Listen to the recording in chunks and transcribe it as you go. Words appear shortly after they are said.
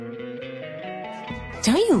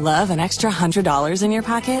Don't you love an extra $100 in your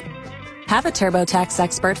pocket? Have a TurboTax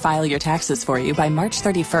expert file your taxes for you by March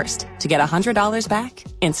 31st to get $100 back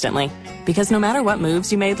instantly. Because no matter what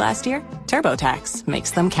moves you made last year, TurboTax makes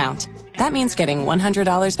them count. That means getting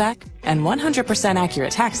 $100 back and 100%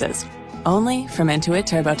 accurate taxes only from Intuit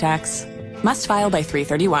TurboTax. Must file by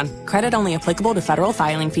 3/31. Credit only applicable to federal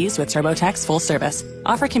filing fees with TurboTax full service.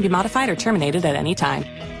 Offer can be modified or terminated at any time.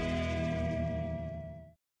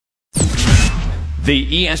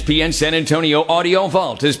 The ESPN San Antonio Audio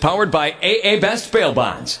Vault is powered by AA Best Bail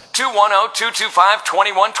Bonds.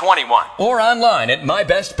 210-225-2121. Or online at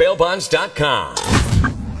mybestbailbonds.com.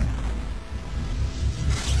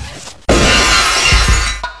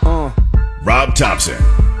 Rob Thompson,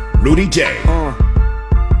 Rudy J.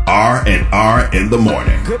 R&R in the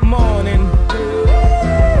morning. Good morning.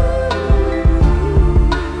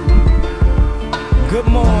 Good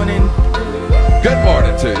morning. Good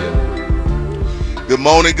morning to you. Good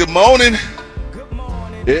morning, good morning.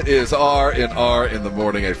 It is R&R in the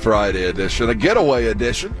morning, a Friday edition, a getaway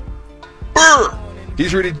edition. Brr.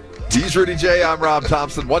 He's Rudy J. I'm Rob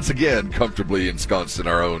Thompson, once again comfortably ensconced in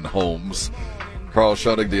our own homes. Carl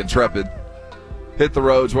Schoening, the intrepid, hit the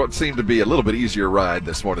roads. What seemed to be a little bit easier ride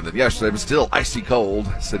this morning than yesterday, but still icy cold,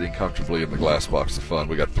 sitting comfortably in the glass box of fun.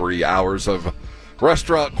 We got 3 hours of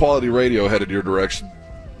restaurant quality radio headed your direction.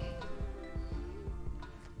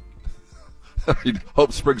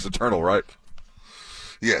 Hope springs eternal, right?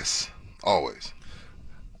 Yes, always.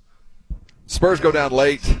 Spurs go down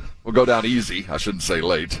late. We'll go down easy. I shouldn't say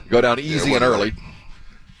late. Go down easy and early.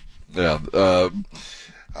 Yeah. I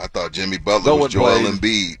thought Jimmy Butler was Joel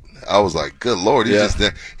Embiid. I was like, good Lord. He was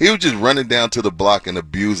just running down to the block and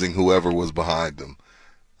abusing whoever was behind him.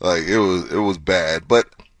 Like, it was bad. But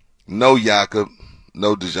no Jakob,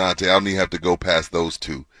 no DeJounte. I don't even have to go past those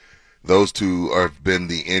two. Those two have been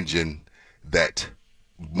the engine that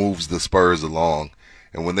moves the Spurs along,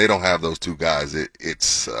 and when they don't have those two guys,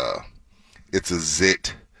 it's a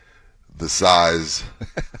zit the size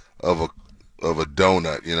of a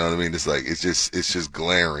donut. You know what I mean? It's like it's just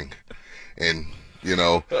glaring, and you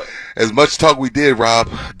know, as much talk we did, Rob,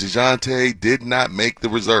 DeJounte did not make the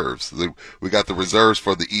reserves. We got the reserves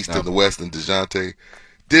for the East and the West, and DeJounte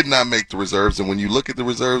did not make the reserves. And when you look at the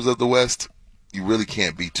reserves of the West, you really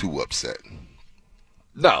can't be too upset.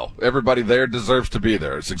 No, everybody there deserves to be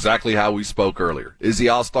there. It's exactly how we spoke earlier. Is he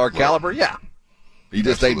all-star caliber? Yeah. He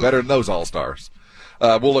just ain't better than those all-stars.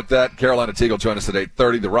 We'll look at that. Carolina Teague will join us at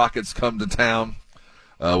 8:30. The Rockets come to town.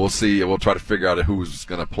 We'll see. We'll try to figure out who's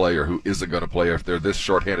going to play or who isn't going to play. If they're this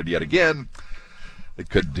shorthanded yet again, it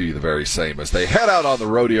could do the very same as they head out on the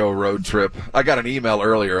rodeo road trip. I got an email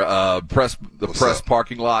earlier. Press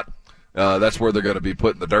parking lot. That's where they're going to be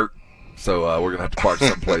putting the dirt. So we're going to have to park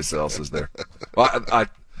someplace else. Is there? Well,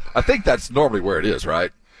 I think that's normally where it is,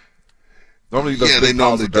 right? Normally, those big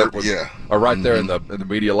piles of dirt are right there in the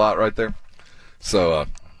media lot, right there. So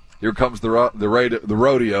here comes the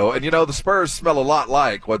rodeo, and the Spurs smell a lot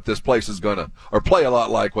like what this place is going to, or play a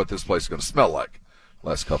lot like what this place is going to smell like.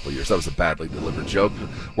 Last couple of years, that was a badly delivered joke,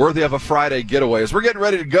 worthy of a Friday getaway. As we're getting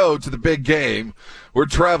ready to go to the big game, we're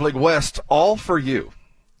traveling west, all for you.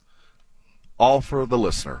 All for the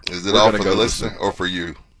listener. Is it all for the listener or for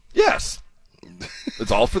you? Yes.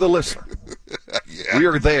 It's all for the listener. Yeah. We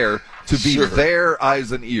are there to be their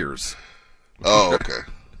eyes and ears. Oh, okay.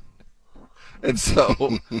 And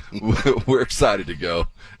so we're excited to go.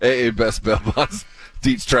 AA Best Bail Bonds,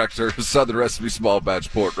 Dietz Tractor, Southern Recipe Small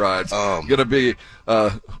Batch Port Rides. Going to be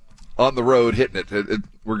on the road hitting it.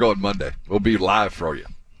 We're going Monday. We'll be live for you.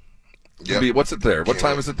 Yep. What's it there? What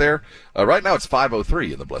time is it there? Right now it's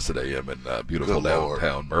 5:03 in the Blessed AM in beautiful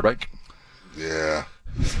downtown Burbank. Yeah.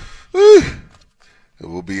 It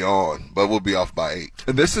will be on, but we'll be off by 8.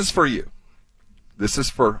 And this is for you. This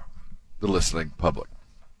is for the listening public.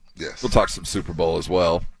 Yes. We'll talk some Super Bowl as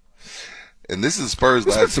well. And this is Spurs'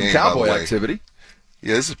 last game. Some Cowboy activity.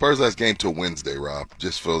 Yeah, this is Spurs' last game till Wednesday, Rob,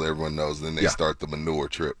 just so everyone knows. And then they start the manure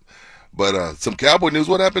trip. But some Cowboy news.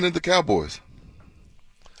 What happened to the Cowboys?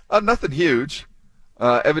 Nothing huge.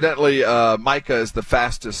 Evidently, Micah is the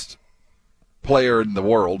fastest player in the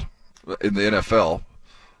world, in the NFL.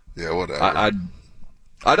 Yeah, whatever.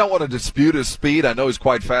 I don't want to dispute his speed. I know he's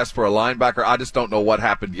quite fast for a linebacker. I just don't know what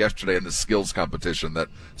happened yesterday in the skills competition that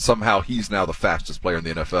somehow he's now the fastest player in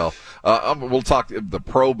the NFL. We'll talk the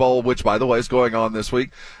Pro Bowl, which, by the way, is going on this week.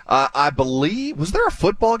 I believe, was there a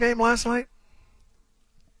football game last night?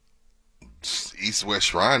 East West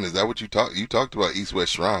Shrine, is that what you talked? You talked about East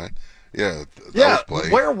West Shrine, yeah.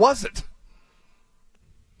 Where was it?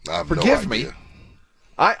 I have Forgive no idea. me.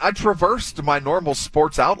 I traversed my normal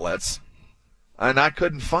sports outlets, and I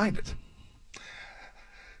couldn't find it.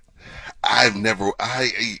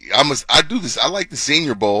 I do this. I like the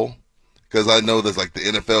Senior Bowl because I know there's like the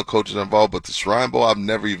NFL coaches involved, but the Shrine Bowl I've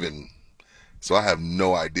never even. So I have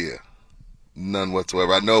no idea, none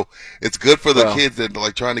whatsoever. I know it's good for the kids that are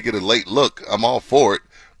like trying to get a late look. I'm all for it,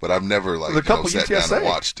 but I've never sat down and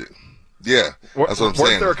watched it. Yeah, that's what I'm saying.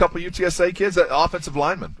 Weren't there a couple UTSA kids, offensive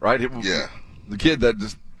linemen, right? Yeah, the kid that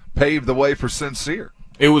just paved the way for Sincere.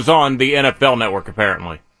 It was on the NFL Network,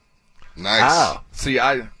 apparently. Nice. Ah, see,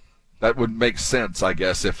 that would make sense, I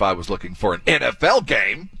guess, if I was looking for an NFL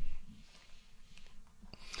game.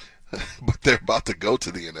 But they're about to go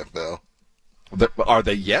to the NFL. Are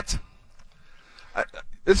they yet?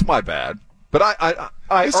 It's my bad, but I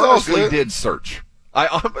honestly did search.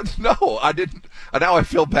 No, I didn't. Now I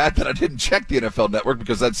feel bad that I didn't check the NFL Network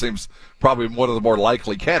because that seems probably one of the more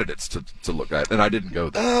likely candidates to look at, and I didn't go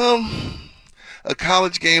there. A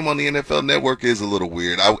college game on the NFL Network is a little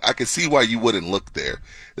weird. I can see why you wouldn't look there.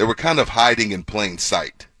 They were kind of hiding in plain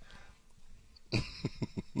sight.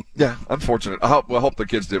 Yeah, unfortunate. I hope the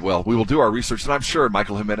kids did well. We will do our research, and I'm sure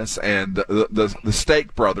Michael Jimenez and the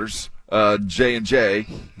Steak brothers, J&J,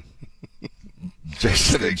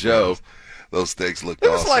 Jason and Joe. Those steaks looked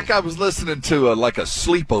awesome. It was like I was listening to a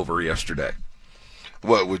sleepover yesterday.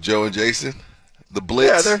 What, with Joe and Jason? The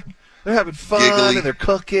Blitz? Yeah, they're having fun, giggly. And they're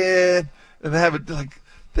cooking, and they're having,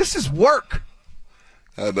 this is work.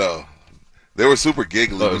 I know. They were super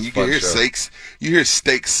giggly. When you hear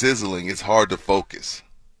steaks sizzling, it's hard to focus.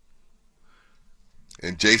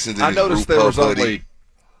 And Jason's in his noticed there was hoodie.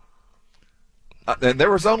 And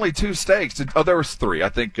there was only 2 steaks. Oh, there was 3. I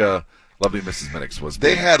think Lovely Mrs. Minix was.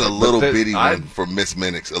 They had a little bitty one for Miss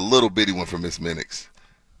Minix. A little bitty one for Miss Minix.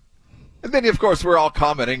 And then, of course, we're all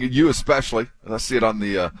commenting, you especially. And I see it on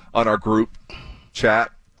our group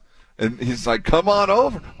chat. And he's like, come on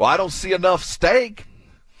over. Well, I don't see enough steak.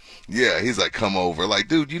 Yeah, he's like, come over. Like,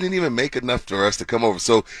 dude, you didn't even make enough for us to come over.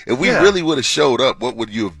 So if we really would have showed up, what would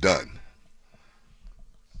you have done?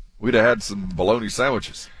 We'd have had some bologna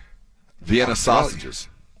sandwiches. Vienna sausages.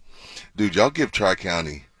 Dude, y'all give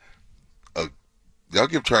Tri-County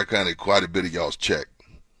quite a bit of y'all's check.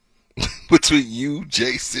 Between you,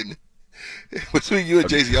 Jason,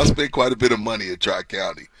 y'all spend quite a bit of money at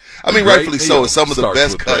Tri-County. I mean, rightfully so. Some of the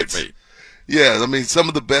best cuts. Yeah, I mean, some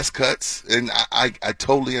of the best cuts, and I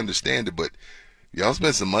totally understand it, but y'all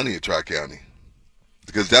spend some money at Tri-County.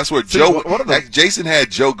 Because that's where Jason had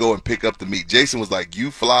Joe go and pick up the meat. Jason was like,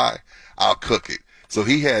 you fly, I'll cook it. So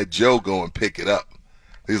he had Joe go and pick it up.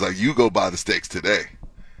 He's like, you go buy the steaks today.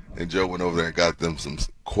 And Joe went over there and got them some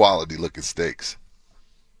quality-looking steaks.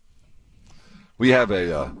 We have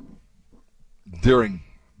during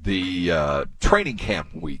the training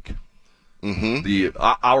camp week,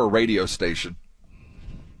 our radio station,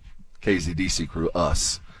 KZDC Crew,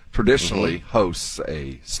 traditionally hosts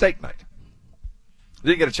a steak night. We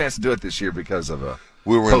didn't get a chance to do it this year because of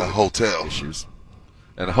we were in a hotel issues,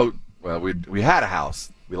 and we had a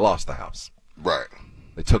house. We lost the house. Right.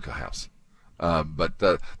 They took a house, but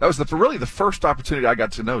that was really the first opportunity I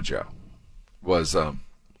got to know Joe. Was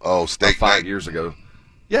steak 5 night. years ago.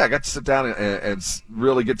 Yeah, I got to sit down and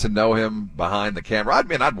really get to know him behind the camera.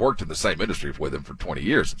 I'd worked in the same industry with him for 20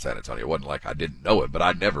 years in San Antonio. It wasn't like I didn't know him, but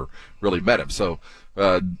I never really met him. So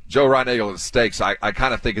Joe Reinagle and the Steaks, I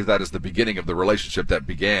kind of think of that as the beginning of the relationship that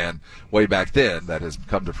began way back then that has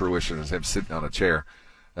come to fruition as him sitting on a chair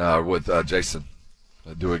with Jason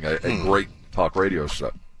doing a great talk radio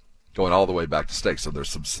show going all the way back to Steaks. So there's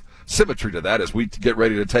some symmetry to that as we get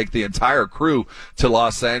ready to take the entire crew to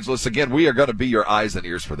Los Angeles. Again, we are going to be your eyes and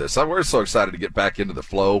ears for this. We're so excited to get back into the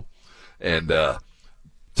flow and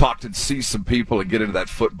talk and see some people and get into that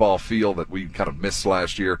football feel that we kind of missed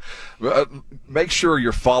last year. Make sure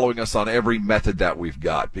you're following us on every method that we've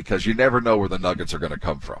got because you never know where the nuggets are going to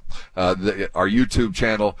come from. Our YouTube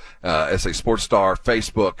channel, SA Sports Star,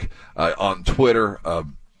 Facebook, on Twitter,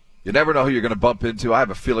 you never know who you're going to bump into. I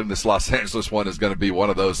have a feeling this Los Angeles one is going to be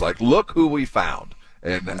one of those, like, look who we found.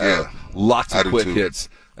 And lots of quick hits.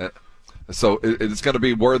 So it's going to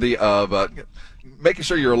be worthy of making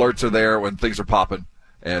sure your alerts are there when things are popping.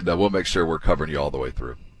 And we'll make sure we're covering you all the way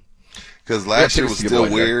through. Because last year was still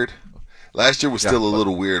weird. Last year was still a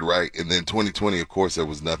little weird, right? And then 2020, of course, there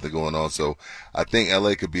was nothing going on. So I think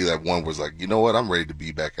LA could be that one where it's like, you know what? I'm ready to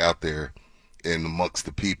be back out there in amongst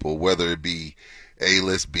the people, whether it be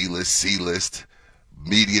A-list, B-list, C-list,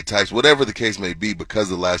 media types, whatever the case may be, because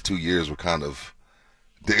the last 2 years were kind of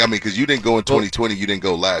 – I mean, because you didn't go in 2020, you didn't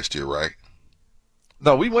go last year, right?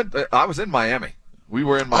 No, we went I was in Miami. We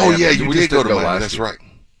were in Miami. Oh, yeah, you did go to Miami. That's right.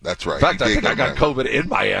 That's right. In fact, I think I got COVID in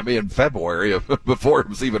Miami in February before it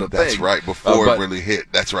was even a thing. That's right, before it really hit.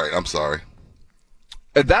 That's right. I'm sorry.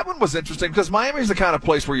 And that one was interesting because Miami's the kind of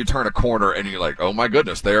place where you turn a corner and you're like, oh, my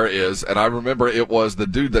goodness, there it is. And I remember it was the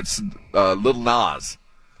dude that's Lil Nas.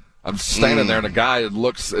 I'm standing there, and a guy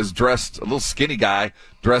is dressed, a little skinny guy,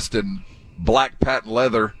 dressed in black patent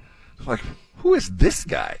leather. I'm like, who is this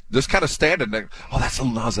guy? Just kind of standing there. Oh, that's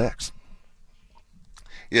Lil Nas X.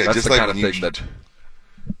 Yeah, that's just the like kind of thing that.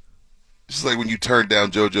 Just like when you turned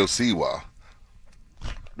down JoJo Siwa.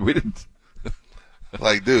 We didn't.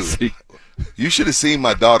 Like, dude, you should have seen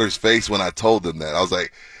my daughter's face when I told them that. I was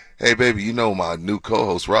like, hey, baby, you know my new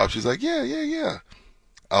co-host, Rob. She's like, yeah.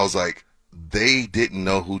 I was like, they didn't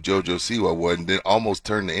know who JoJo Siwa was and then almost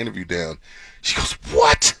turned the interview down. She goes,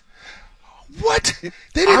 what? They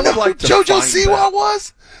didn't know who JoJo Siwa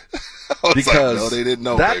was? I was because like, no, they didn't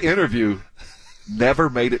know. That interview never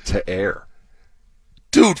made it to air.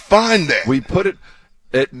 Dude, find that. We put it.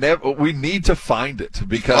 It never. We need to find it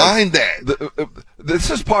because find that. This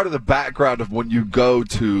is part of the background of when you go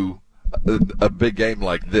to a big game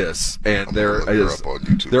like this, and there are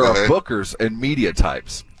bookers and media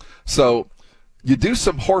types. So you do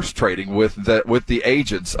some horse trading with the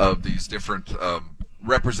agents of these different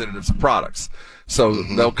representatives of products. So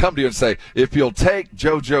they'll come to you and say, if you'll take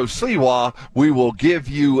JoJo Siwa, we will give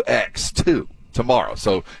you X too. Tomorrow.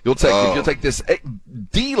 So you'll take this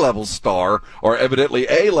D-level star, or evidently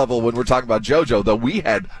A-level when we're talking about JoJo, though we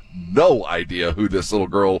had no idea who this little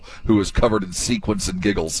girl who was covered in sequins and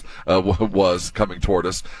giggles was coming toward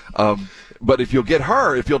us. But if you'll get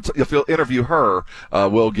her, if you'll interview her,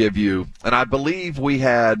 we'll give you, and I believe we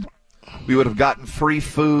would have gotten free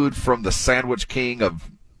food from the Sandwich King of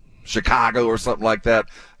Chicago or something like that.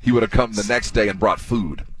 He would have come the next day and brought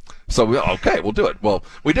food. So we'll do it. Well,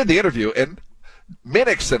 we did the interview, and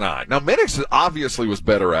Minix and I. Now, Minix obviously was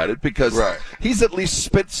better at it because he's at least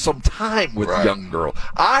spent some time with the young girl.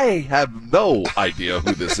 I have no idea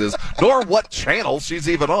who this is, nor what channel she's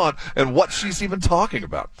even on and what she's even talking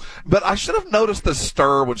about. But I should have noticed the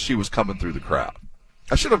stir when she was coming through the crowd.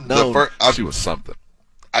 I should have known she was something.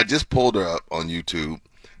 I just pulled her up on YouTube.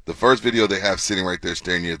 The first video they have sitting right there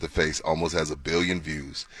staring you at the face almost has 1 billion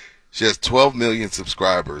views. She has 12 million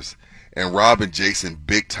subscribers. And Rob and Jason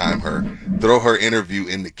big time her, throw her interview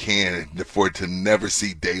in the can for it to never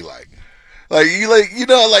see daylight. Like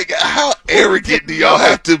how arrogant do y'all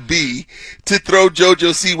have to be to throw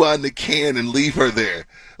JoJo Siwa in the can and leave her there?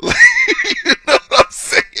 Like, you know what I'm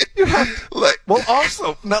saying? Well,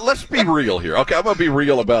 also, now let's be real here. Okay, I'm gonna be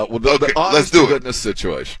real about the honest to goodness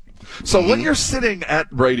situation. So when you're sitting at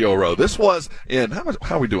Radio Row, this was in how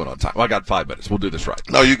are we doing on time? Well, I got 5 minutes. We'll do this right.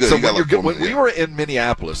 No, you good. So when we were in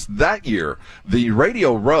Minneapolis that year, the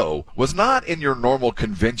Radio Row was not in your normal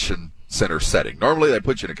convention center setting. Normally they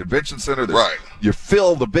put you in a convention center. You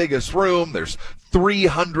fill the biggest room. There's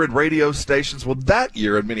 300 radio stations. Well, that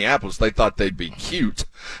year in Minneapolis, they thought they'd be cute,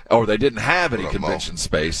 or they didn't have any convention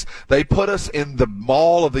space. They put us in the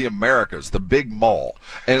Mall of the Americas, the big mall,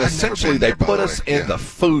 and essentially they put us in the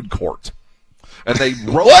food court. And they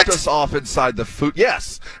roped us off inside the food.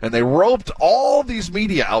 Yes. And they roped all these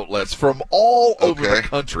media outlets from all over the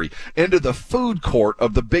country into the food court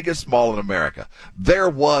of the biggest mall in America. There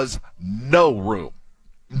was no room.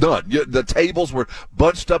 None. The tables were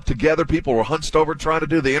bunched up together. People were hunched over trying to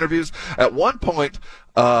do the interviews. At one point,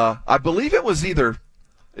 I believe it was either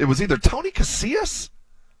Tony Casillas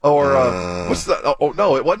or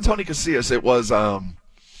no, it wasn't Tony Casillas. It was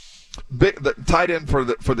the tight end for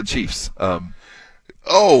the Chiefs.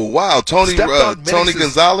 Oh wow, Tony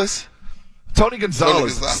Gonzalez. Tony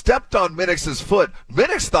Gonzalez stepped on Minix's foot.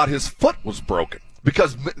 Minix thought his foot was broken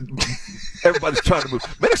because everybody's trying to move.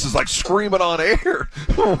 Minix is like screaming on air.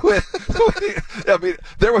 I mean,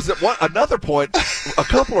 there was another point. A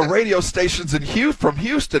couple of radio stations from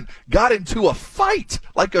Houston got into a fight,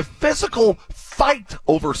 like a physical fight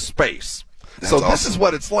over space. That's awesome. This is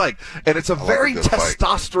what it's like, and it's a very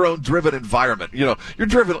testosterone-driven environment. You know,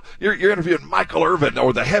 you're interviewing Michael Irvin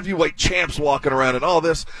or the heavyweight champs walking around and all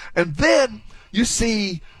this, and then you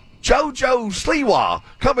see JoJo Siwa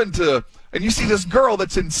coming to, and you see this girl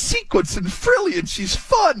that's in sequins and frilly, and she's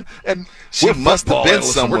fun, and she must have been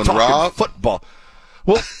someone, Rob. Football.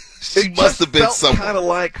 Well, she must have been someone. Kind of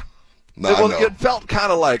like. It felt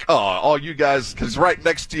kind of like, all you guys, because right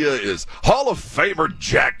next to you is Hall of Famer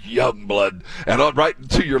Jack Youngblood, and right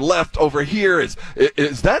to your left over here is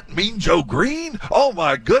that Mean Joe Green? Oh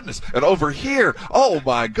my goodness! And over here, oh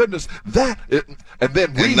my goodness, and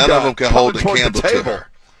then we none of them can hold a candle to her,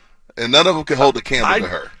 and none of them can hold a candle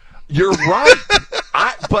to her. You're right,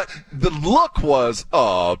 but the look was,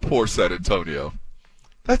 poor San Antonio.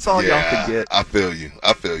 That's all y'all could get. I feel you.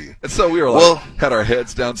 And so we were had our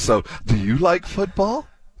heads down. So, do you like football?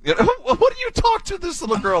 You know, what do you talk to this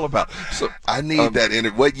little girl about? So I need that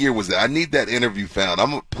interview. What year was that? I need that interview found.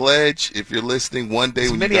 I'm a pledge. If you're listening, one day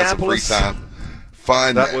when you got some free time,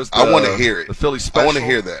 find that. I want to hear it. The Philly special. I want to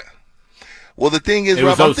hear that. Well, the thing is,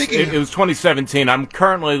 Rob, I'm thinking it was 2017. I'm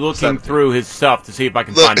currently looking through his stuff to see if I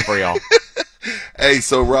can find it for y'all. Hey,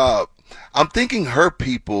 so Rob, I'm thinking her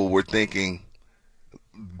people were thinking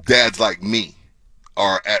dads like me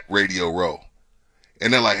are at Radio Row,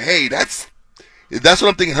 and they're like, "Hey, that's what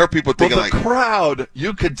I'm thinking." Her people thinking the crowd,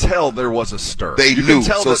 you could tell there was a stir. They you knew, could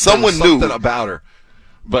tell so that someone there was something knew about her,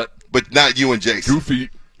 but not you and Jason. Goofy.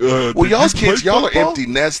 Well, y'all's kids, y'all are empty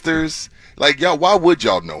nesters. Like y'all, why would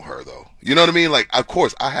y'all know her though? You know what I mean? Like, of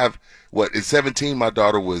course, I have. At 17, my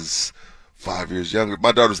daughter was 5 years younger.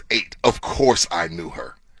 My daughter's 8. Of course, I knew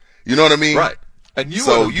her. You know what I mean? Right. And you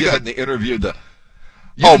got the interview.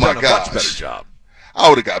 Oh my gosh, much better job. I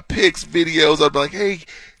would have got pics, videos. I'd be like, "Hey,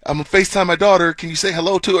 I'm gonna FaceTime my daughter. Can you say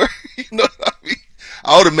hello to her?" You know what I mean?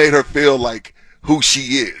 I would have made her feel like who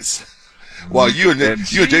she is. While you and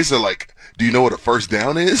Jason are like, "Do you know what a first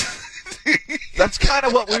down is?" That's kind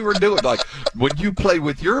of what we were doing. Like, when you play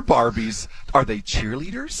with your Barbies, are they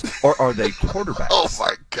cheerleaders or are they quarterbacks? Oh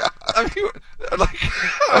my god!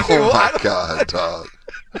 Oh my god, dog!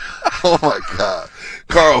 Oh my god,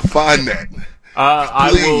 Carl, find that.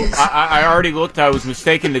 I already looked. I was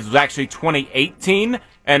mistaken. It was actually 2018,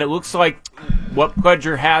 and it looks like what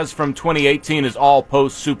Pledger has from 2018 is all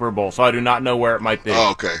post Super Bowl. So I do not know where it might be.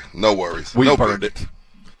 Oh, okay, no worries. We burned it.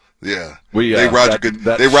 Yeah, they Roger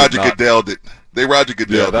Goodell'd it. They Roger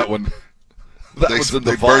Goodell. Yeah, that one. That was in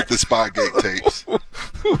the vault. Burnt the Spygate tapes.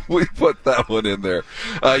 We put that one in there.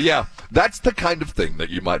 Yeah, that's the kind of thing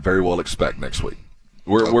that you might very well expect next week.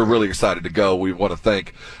 We're really excited to go. We want to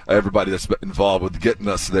thank everybody that's been involved with getting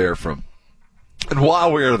us there and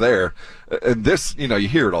while we are there, and this, you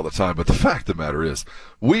hear it all the time, but the fact of the matter is,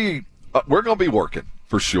 we're going to be working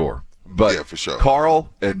for sure. But yeah, for sure. Carl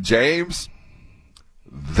and James,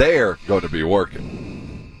 they're going to be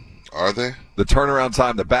working. Are they? The turnaround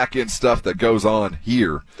time, the back end stuff that goes on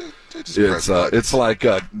here, it's like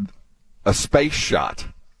a space shot.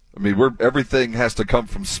 I mean, everything has to come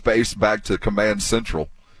from space back to Command Central,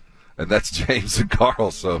 and that's James and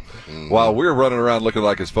Carl. So while we're running around looking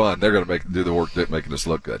like it's fun, they're going to do the work making us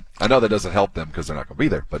look good. I know that doesn't help them because they're not going to be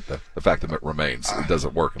there, but the fact that it remains, it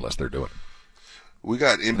doesn't work unless they're doing it. We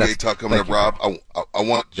got NBA talk coming up, Rob. I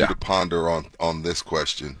want you to ponder on this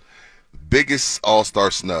question. Biggest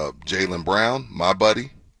all-star snub, Jaylen Brown, my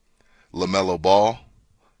buddy, LaMelo Ball,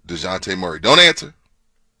 DeJounte Murray. Don't answer.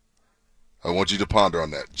 I want you to ponder on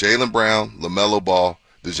that. Jaylen Brown, LaMelo Ball,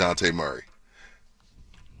 DeJounte Murray.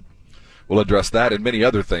 We'll address that and many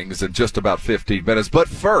other things in just about 15 minutes. But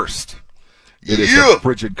first, it is a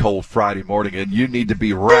frigid cold Friday morning, and you need to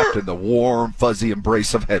be wrapped in the warm, fuzzy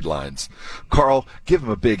embrace of headlines. Carl, give him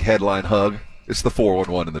a big headline hug. It's the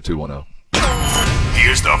 411 and the 210.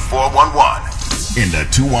 Here's the 411 in the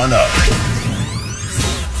 210.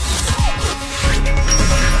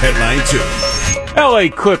 Headline 2. LA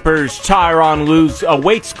Clippers Tyronn Lue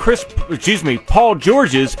awaits Paul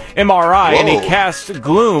George's MRI, and he casts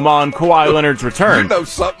gloom on Kawhi Leonard's return. You know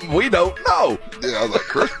something we don't know. Yeah, I was like,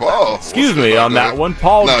 Chris Paul. Excuse me on that one.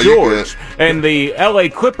 Paul George. And the LA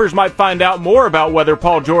Clippers might find out more about whether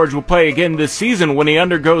Paul George will play again this season when he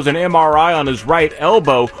undergoes an MRI on his right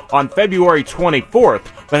elbow on February 24th.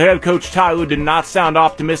 But head coach Ty Lue did not sound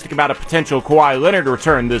optimistic about a potential Kawhi Leonard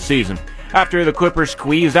return this season. After the Clippers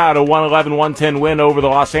squeezed out a 111-110 win over the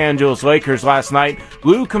Los Angeles Lakers last night,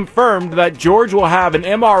 Lue confirmed that George will have an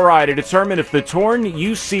MRI to determine if the torn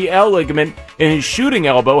UCL ligament in his shooting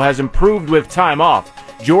elbow has improved with time off.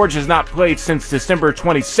 George has not played since December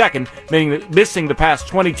 22nd, missing the past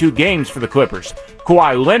 22 games for the Clippers.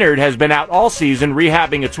 Kawhi Leonard has been out all season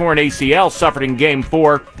rehabbing a torn ACL suffered in Game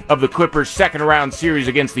 4 of the Clippers' second-round series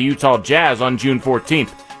against the Utah Jazz on June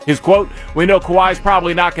 14th. His quote, "We know Kawhi's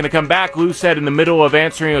probably not going to come back," Lue said in the middle of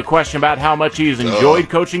answering a question about how much he has enjoyed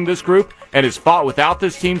coaching this group and has fought without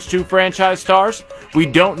this team's two franchise stars. "We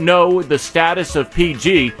don't know the status of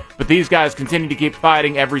PG, but these guys continue to keep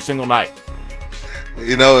fighting every single night."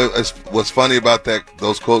 You know, what's funny about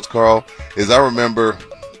those quotes, Carl, is I remember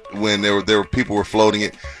when there were people were floating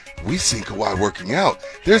it. We've seen Kawhi working out.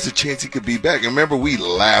 There's a chance he could be back. And remember, we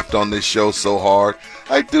laughed on this show so hard.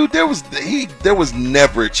 Like, dude, there was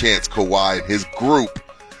never a chance Kawhi and his group,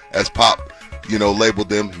 as Pop, labeled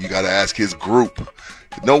them. You got to ask his group.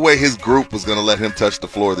 No way his group was going to let him touch the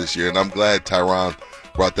floor this year. And I'm glad Tyronn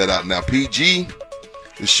brought that out. Now, PG,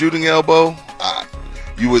 the shooting elbow, I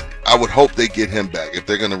would hope they get him back if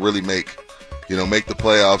they're going to really make, make the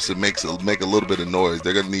playoffs and make a little bit of noise.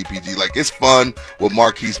 They're going to need PG. Like, it's fun what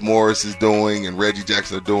Marquise Morris is doing and Reggie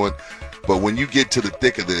Jackson are doing. But when you get to the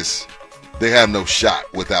thick of this, they have no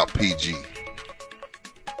shot without PG.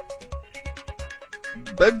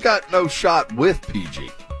 They've got no shot with PG.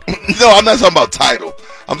 No, I'm not talking about title.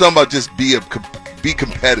 I'm talking about just be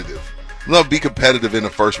competitive. I'm not be competitive in the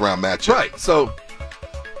first round matchup. Right. So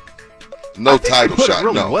no title put shot. It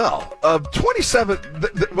really no. Well, 27.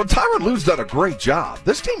 Well, Tyronn Lue's done a great job.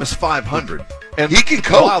 This team is 500, and he can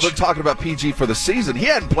coach. While they're talking about PG for the season, he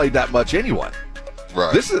hadn't played that much anyway.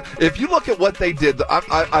 Right. This is if you look at what they did.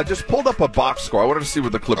 I just pulled up a box score. I wanted to see where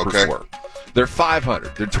the Clippers were. They're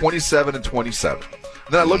 500. They're 27 and 27.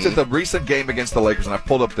 And then I looked at the recent game against the Lakers, and I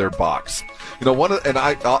pulled up their box.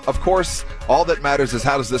 Of course, all that matters is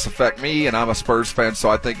how does this affect me, and I'm a Spurs fan, so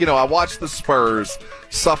I think, I watched the Spurs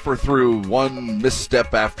suffer through one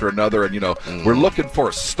misstep after another, and, we're looking for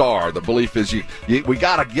a star. The belief is we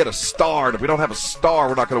got to get a star, and if we don't have a star,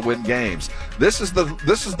 we're not going to win games. This is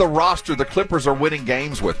the roster the Clippers are winning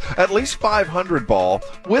games with. At least 500 ball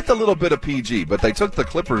with a little bit of PG, but they took the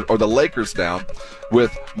Clippers or the Lakers down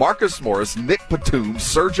with Marcus Morris, Nick Batum,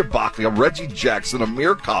 Serge Ibaka, Reggie Jackson,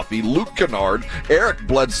 Amir Coffey, Luke Kennard, Eric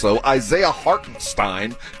Bledsoe, Isaiah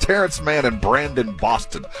Hartenstein, Terrence Mann, and Brandon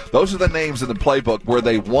Boston. Those are the names in the playbook where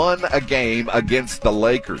they won a game against the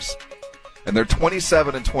Lakers. And they're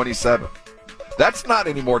 27 and 27. That's not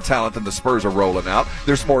any more talent than the Spurs are rolling out.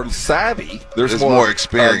 There's more savvy. There's more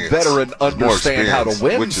experience. Veteran understand how to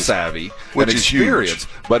win savvy and experience.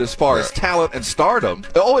 Huge. But as far as talent and stardom,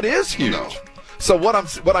 it is huge. No. So what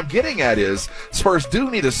I'm getting at is Spurs do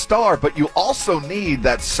need a star, but you also need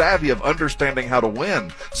that savvy of understanding how to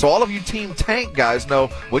win. So all of you Team Tank guys know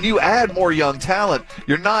when you add more young talent,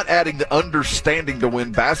 you're not adding the understanding to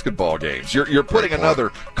win basketball games. You're putting another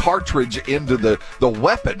cartridge into the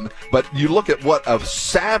weapon, but you look at what a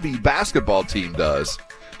savvy basketball team does.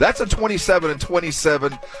 That's a 27 and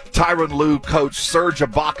 27 Tyronn Lue coach, Serge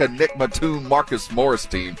Ibaka, Nick Batum, Marcus Morris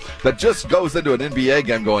team that just goes into an NBA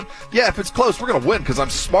game going, yeah, if it's close, we're going to win because I'm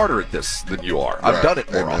smarter at this than you are. I've done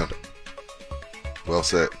it more often. Well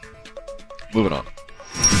said. Moving on.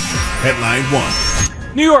 Headline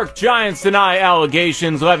 1. New York Giants deny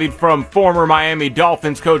allegations levied from former Miami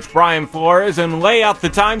Dolphins coach Brian Flores and lay out the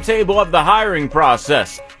timetable of the hiring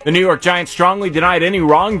process. The New York Giants strongly denied any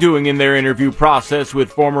wrongdoing in their interview process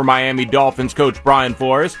with former Miami Dolphins coach Brian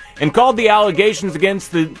Flores and called the allegations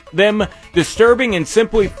against them disturbing and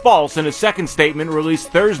simply false in a second statement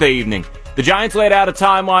released Thursday evening. The Giants laid out a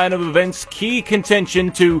timeline of events key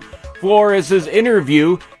contention to Flores'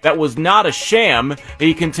 interview that was not a sham, as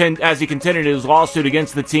he contended in his lawsuit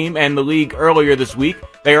against the team and the league earlier this week.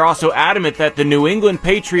 They are also adamant that the New England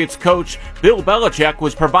Patriots coach Bill Belichick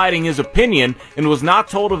was providing his opinion and was not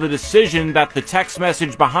told of the decision that the text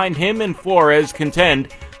message behind him and Flores contend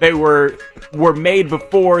they were made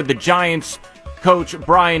before the Giants coach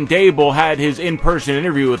Brian Daboll had his in-person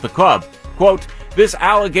interview with the club. Quote, this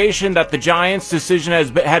allegation that the Giants' decision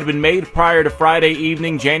had been made prior to Friday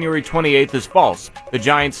evening, January 28th, is false, the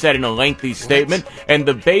Giants said in a lengthy statement, and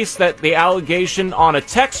the base that the allegation on a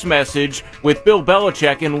text message with Bill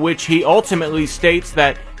Belichick in which he ultimately states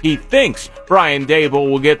that he thinks Brian Daboll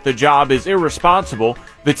will get the job is irresponsible.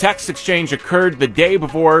 The text exchange occurred the day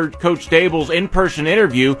before Coach Daboll's in-person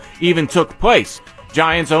interview even took place.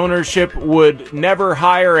 Giants ownership would never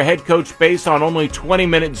hire a head coach based on only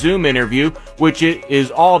 20-minute Zoom interview, which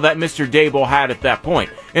is all that Mr. Daboll had at that point.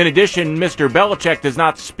 In addition, Mr. Belichick does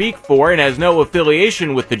not speak for and has no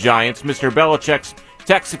affiliation with the Giants. Mr. Belichick's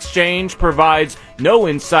text exchange provides no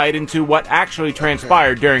insight into what actually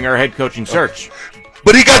transpired during our head coaching search.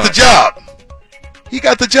 But he got the job. He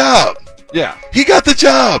got the job. Yeah. He got the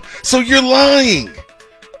job. So you're lying.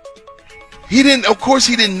 Of course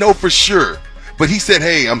he didn't know for sure. But he said,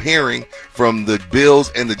 hey, I'm hearing from the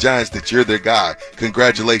Bills and the Giants that you're their guy.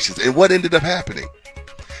 Congratulations. And what ended up happening?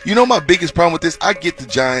 You know my biggest problem with this? I get the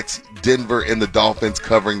Giants, Denver, and the Dolphins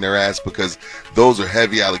covering their ass because those are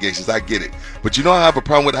heavy allegations. I get it. But you know I have a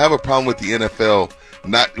problem with? I have a problem with the NFL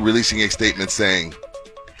not releasing a statement saying,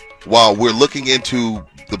 while we're looking into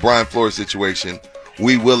the Brian Flores situation,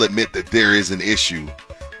 we will admit that there is an issue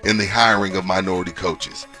in the hiring of minority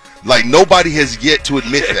coaches. Like, nobody has yet to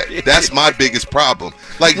admit that. That's my biggest problem.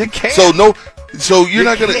 Like, you can't. So you're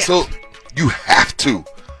not going to, so you have to.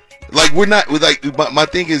 Like, we're not, like, my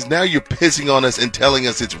thing is now you're pissing on us and telling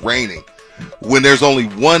us it's raining when there's only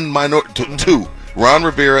one minority, two, Ron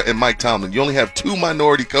Rivera and Mike Tomlin. You only have two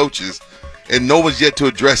minority coaches and no one's yet to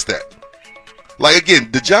address that. Like,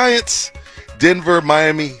 again, the Giants, Denver,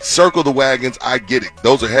 Miami, circle the wagons. I get it.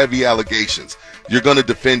 Those are heavy allegations. You're going to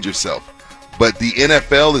defend yourself. But the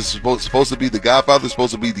NFL is supposed to be the godfather,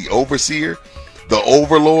 supposed to be the overseer, the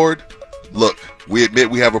overlord. Look, we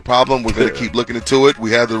admit we have a problem. We're going to keep looking into it.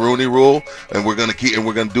 We have the Rooney Rule, and we're going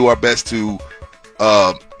to do our best to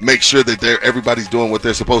make sure that everybody's doing what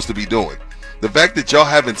they're supposed to be doing. The fact that y'all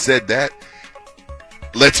haven't said that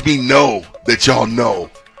lets me know that y'all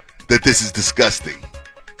know that this is disgusting.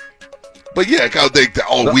 But yeah,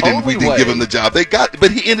 we didn't give him the job.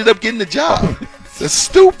 But he ended up getting the job. That's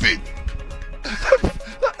stupid.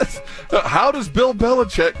 How does Bill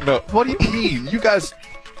Belichick know? What do you mean? You guys,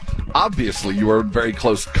 obviously, you were in very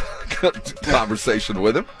close conversation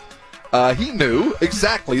with him. He knew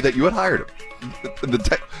exactly that you had hired him.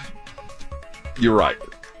 You're right.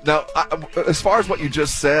 Now, as far as what you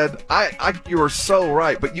just said, you are so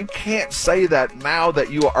right. But you can't say that now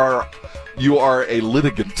that you are a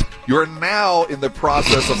litigant. You are now in the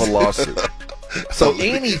process of a lawsuit. So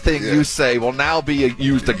anything you say will now be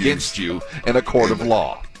used against you in a court of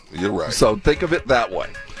law. You're right. So think of it that way.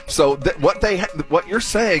 So what you're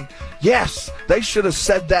saying, yes, they should have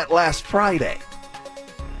said that last Friday.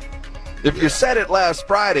 If you said it last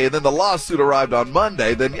Friday and then the lawsuit arrived on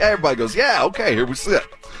Monday, then everybody goes, yeah, okay, here we sit.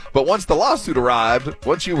 But once the lawsuit arrived,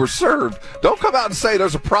 once you were served, don't come out and say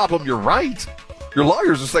there's a problem. You're right. Your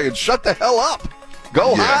lawyers are saying, shut the hell up.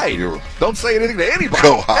 Go hide. Don't say anything to anybody.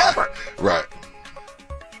 Go hide. Ever. Right.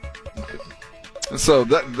 So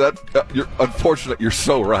you're unfortunate. You're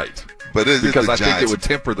so right. But because I think it would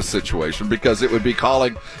temper the situation, because it would be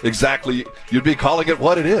you'd be calling it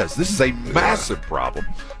what it is. This is a massive problem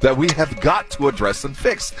that we have got to address and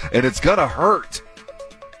fix, and it's gonna hurt.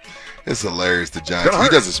 It's hilarious. The Giants. He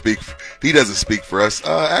doesn't speak for us.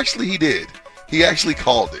 Actually, he did. He actually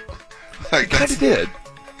called it. He kind of did.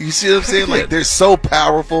 You see what I'm saying? Like, they're so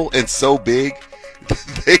powerful and so big.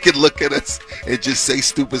 They can look at us and just say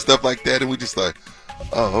stupid stuff like that, and we just like,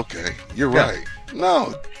 oh, okay, you're right.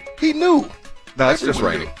 No, he knew. No, it's just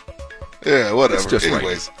raining. Yeah, whatever. It's just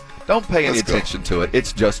Anyways, rain. Don't pay any attention to it.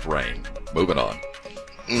 It's just rain. Moving on.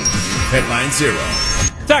 Headline 0.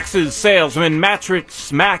 Texas salesman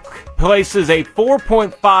Mattress Mac places a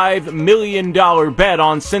 $4.5 million bet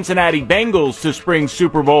on Cincinnati Bengals to spring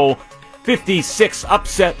Super Bowl 56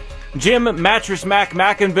 upset. Jim Mattress Mac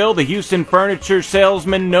McInville, the Houston furniture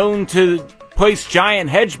salesman known to place giant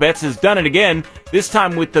hedge bets, has done it again, this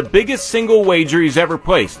time with the biggest single wager he's ever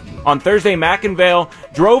placed. On Thursday, McInville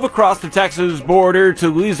drove across the Texas border to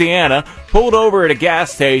Louisiana, pulled over at a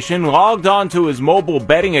gas station, logged on to his mobile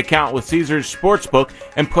betting account with Caesars Sportsbook,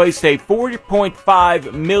 and placed a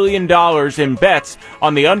 $4.5 million in bets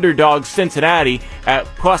on the underdog Cincinnati at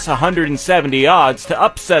plus 170 odds to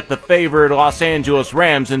upset the favored Los Angeles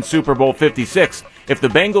Rams in Super Bowl 56. If the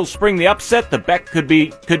Bengals spring the upset, the bet could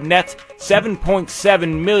net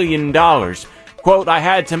 $7.7 million. Quote, I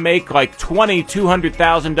had to make like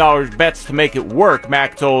 $200,000 bets to make it work,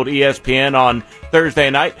 Mac told ESPN on Thursday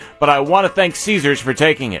night, but I want to thank Caesars for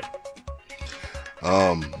taking it.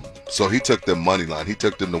 So he took the money line. He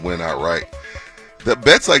took them to win outright. The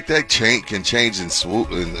bets like that can change and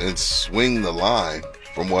swing the line,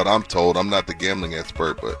 from what I'm told. I'm not the gambling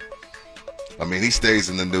expert, but I mean, he stays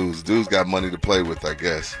in the news. Dude's got money to play with, I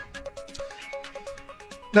guess.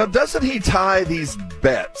 Now, doesn't he tie these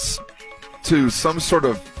bets to some sort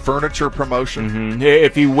of furniture promotion? Mm-hmm.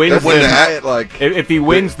 If he wins, if he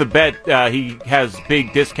wins the bet, he has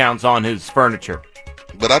big discounts on his furniture.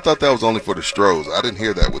 But I thought that was only for the Stros. I didn't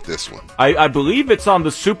hear that with this one. I believe it's on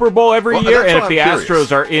the Super Bowl every year, and if the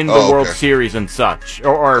Astros are in the World Series and such,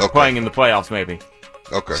 or playing in the playoffs, maybe.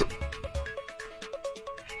 Okay.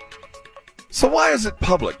 So why is it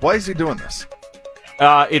public? Why is he doing this?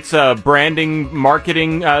 It's a branding,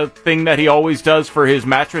 marketing thing that he always does for his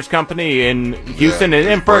mattress company in Houston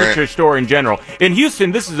and furniture store in general. In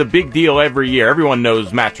Houston, this is a big deal every year. Everyone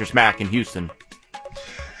knows Mattress Mac in Houston.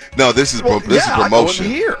 No, this is promotion. I know him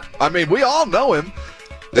here. I mean, we all know him.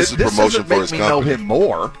 This is promotion for his company. Know him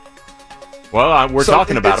more. Well, we're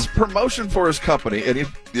talking about him. It's promotion for his company, and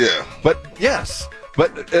yeah. But yes.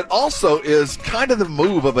 But it also is kind of the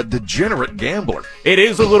move of a degenerate gambler. It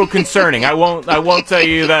is a little concerning. I won't tell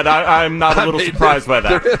you that I'm not a little surprised by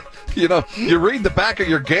that. You read the back of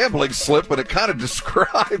your gambling slip, and it kind of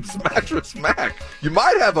describes Mattress Mac. You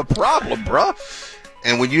might have a problem, bruh.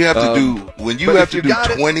 And when you have to do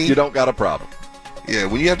 20, you don't got a problem. Yeah,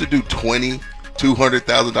 when you have to do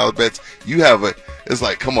 $200,000 bets, it's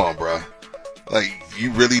like, come on, bruh. Like,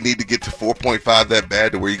 you really need to get to 4.5 that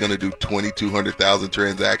bad to where you're going to do 200,000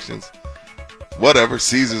 transactions? Whatever.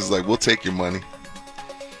 Caesar's like, we'll take your money.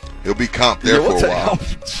 He'll be comped there for a while.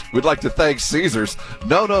 We'd like to thank Caesars.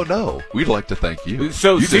 No. We'd like to thank you.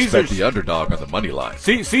 So you Caesars, just bet the underdog on the money line.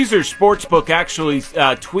 Caesars Sportsbook actually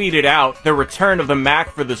tweeted out the return of the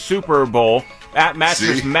Mac for the Super Bowl. At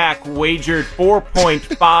Mattress Mac wagered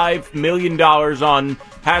 $4.5 million on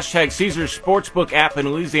hashtag Caesars Sportsbook app in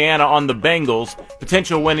Louisiana on the Bengals.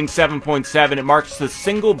 Potential winning 7.7. It marks the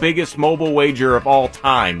single biggest mobile wager of all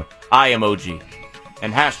time. Eye emoji.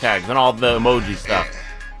 And hashtags and all the emoji stuff.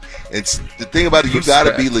 It's the thing about it, you got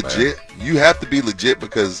to be legit. Man. You have to be legit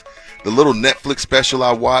because the little Netflix special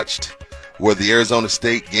I watched where the Arizona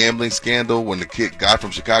State gambling scandal, when the guy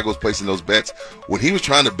from Chicago was placing those bets, when he was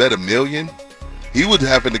trying to bet $1 million, he would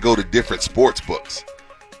happen to go to different sports books.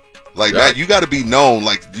 Like that, you got to be known.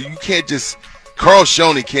 Like you can't just Carl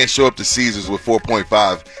Shoney can't show up to Caesars with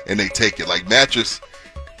 4.5 and they take it. Like Mattress,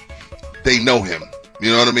 they know him.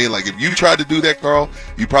 You know what I mean? Like if you tried to do that, Carl,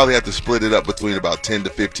 you probably have to split it up between about 10 to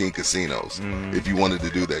 15 casinos if you wanted to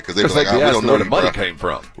do that because they were like, we don't know where the money came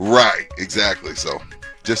from. Right, exactly. So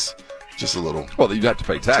just a little. Well, you have to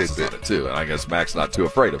pay taxes on it too, and I guess Mac's not too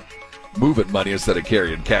afraid of moving money instead of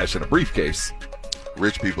carrying cash in a briefcase.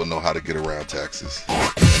 Rich people know how to get around taxes.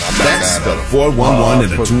 That's the 411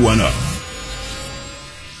 and the 210.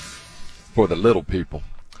 For the little people.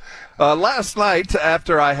 Last night,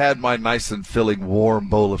 after I had my nice and filling warm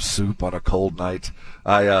bowl of soup on a cold night,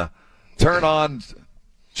 I turn on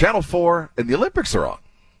Channel 4, and the Olympics are on.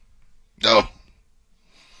 No.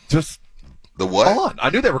 Just the what? On. I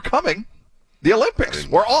knew they were coming. The Olympics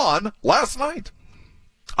were on last night.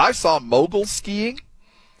 I saw mogul skiing.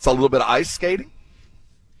 Saw a little bit of ice skating.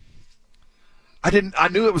 I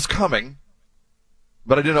knew it was coming,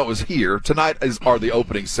 but I didn't know it was here. Tonight are the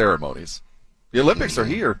opening ceremonies. The Olympics are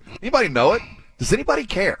here. Anybody know it? Does anybody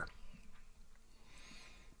care?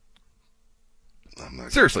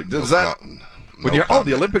 Seriously, does that when you're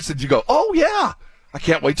the Olympics, did you go, oh yeah, I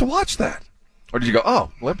can't wait to watch that? Or did you go,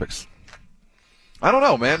 oh, Olympics? I don't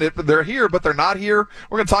know, man. They're here, but they're not here.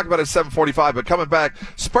 We're going to talk about it at 7:45, but coming back,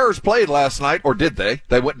 Spurs played last night, or did they?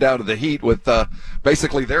 They went down to the Heat with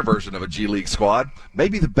basically their version of a G League squad.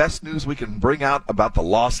 Maybe the best news we can bring out about the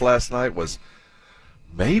loss last night was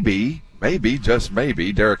maybe, just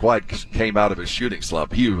maybe, Derek White came out of his shooting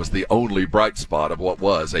slump. He was the only bright spot of what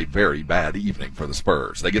was a very bad evening for the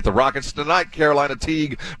Spurs. They get the Rockets tonight. Carolina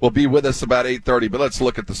Teague will be with us about 8:30, but let's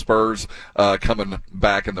look at the Spurs coming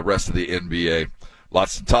back in the rest of the NBA.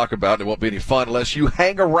 Lots to talk about, and it won't be any fun unless you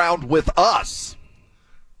hang around with us.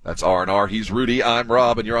 That's R&R. He's Rudy. I'm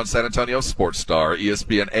Rob, and you're on San Antonio Sports Star,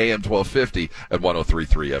 ESPN AM 1250 at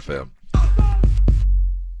 103.3 FM.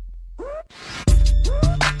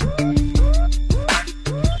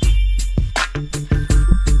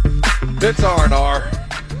 It's R&R.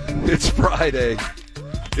 It's Friday.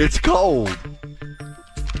 It's cold.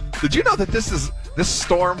 Did you know that this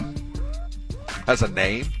storm has a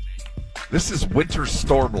name? This is Winter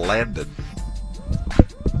Storm Landon.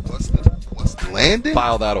 What's the Landon?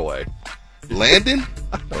 File that away. Landon?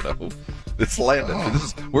 I don't know. It's Landon.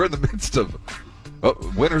 Oh. We're in the midst of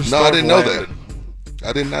Winter Storm. No, I didn't know Landon. that.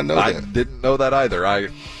 I did not know that. I didn't know that either. I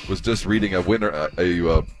was just reading a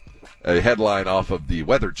headline off of the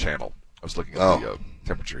Weather Channel. I was looking at the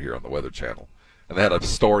temperature here on the Weather Channel, and they had a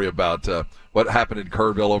story about what happened in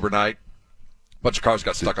Kerrville overnight. A bunch of cars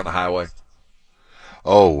got stuck on the highway.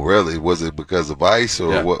 Oh, really? Was it because of ice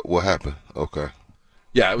or what happened? Okay.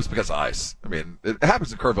 Yeah, it was because of ice. I mean, it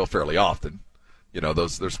happens in Kerrville fairly often. You know,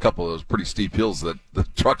 there's a couple of those pretty steep hills that the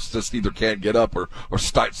trucks just either can't get up or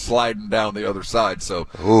start sliding down the other side. So,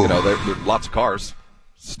 you know, there are lots of cars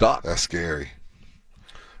stuck. That's scary.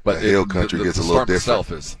 But the hill country gets a little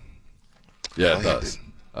different. It does.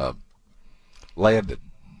 Landon.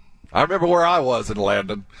 I remember where I was in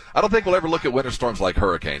Landon. I don't think we'll ever look at winter storms like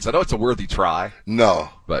hurricanes. I know it's a worthy try. No.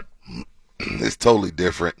 But it's totally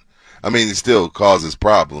different. I mean, it still causes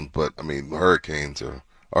problems, but, I mean, hurricanes are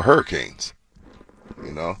hurricanes.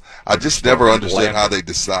 You know? I just never understood how they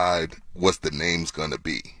decide what the name's going to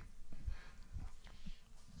be.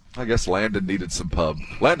 I guess Landon needed some pub.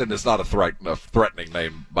 Landon is not a threatening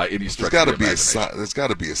name by any stretch of the imagination. There's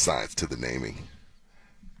got to be a science to the naming.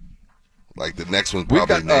 Like the next one,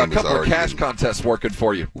 probably we've got a couple of cash contests working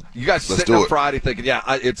for you. You guys sitting on Friday thinking,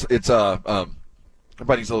 everybody needs a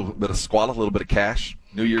little bit of squalor, a little bit of cash.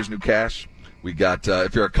 New Year's, new cash. We got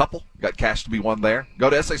if you're a couple, you got cash to be won there. Go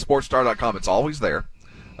to sasportstar.com. It's always there.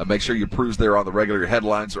 Make sure you peruse there on the regular. Your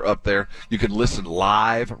headlines are up there. You can listen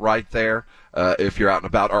live right there if you're out and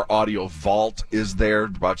about. Our audio vault is there,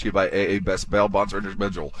 brought to you by AA Best Bail Bonds. Our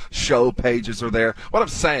individual show pages are there. What I'm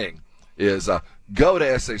saying is go to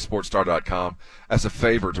sasportstar.com as a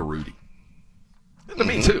favor to Rudy. And to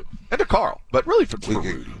me, too. And to Carl. But really for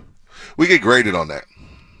Rudy. We get graded on that.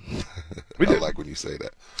 We do. I like when you say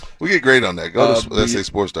that. We get graded on that. Go to Let's Say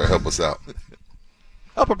Sports Star. Help us out.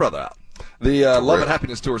 Help a brother out. The Love and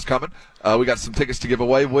Happiness Tour is coming. We got some tickets to give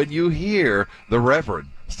away. When you hear the Reverend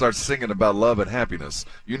start singing about love and happiness,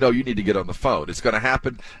 you know you need to get on the phone. It's going to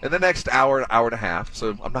happen in the next hour and a half,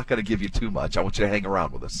 so I'm not going to give you too much. I want you to hang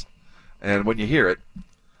around with us. And when you hear it,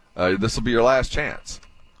 this will be your last chance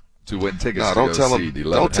to win tickets to go see the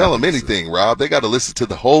Love Don't tell them anything, Rob. They got to listen to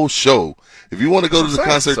the whole show. If you want to go to the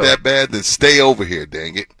concert that bad, then stay over here,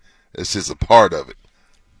 dang it. It's just a part of it.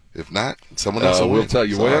 If not, someone else will tell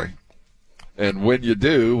you when. And when you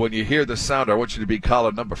do, when you hear the sound, I want you to be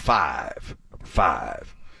caller number 5. Number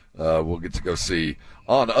 5. We'll get to go see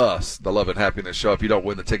On Us, the Love and Happiness Show. If you don't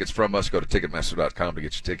win the tickets from us, go to Ticketmaster.com to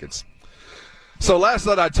get your tickets. So last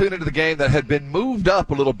night I tuned into the game that had been moved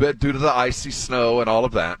up a little bit due to the icy snow and all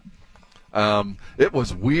of that. It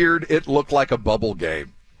was weird. It looked like a bubble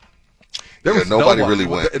game. There was nobody really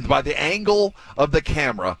went. By the angle of the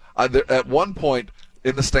camera, at one point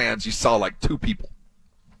in the stands, you saw like 2 people.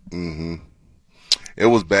 Mm-hmm. It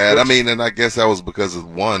was bad. I mean, and I guess that was because of,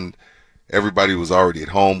 1, everybody was already at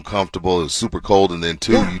home, comfortable. It was super cold. And then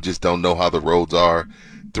 2, you just don't know how the roads are.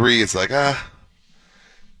 3, it's like,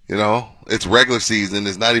 it's regular season.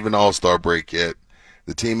 It's not even all-star break yet.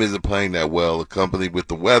 The team isn't playing that well. Accompanied with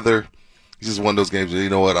the weather, it's just one of those games where, you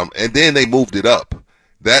know what, and then they moved it up.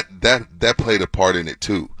 That played a part in it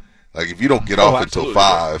too. Like if you don't get off until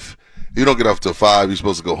 5, you're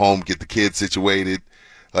supposed to go home, get the kids situated.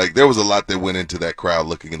 Like there was a lot that went into that crowd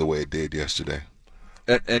looking the way it did yesterday.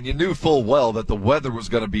 And you knew full well that the weather was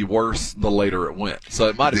going to be worse the later it went. So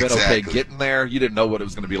it might have been okay getting there. You didn't know what it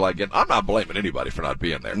was going to be like. I'm not blaming anybody for not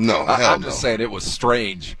being there. No, I'm just saying it was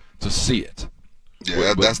strange to see it.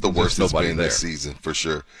 Yeah, that's the worst it's been this season for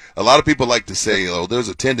sure. A lot of people like to say, there's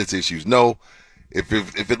attendance issues. No, if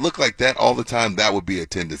it looked like that all the time, that would be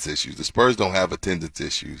attendance issues. The Spurs don't have attendance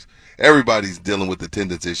issues. Everybody's dealing with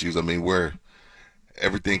attendance issues. I mean, where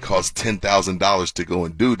everything costs $10,000 to go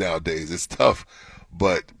and do nowadays. It's tough.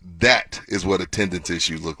 But that is what attendance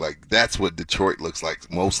issues look like. That's what Detroit looks like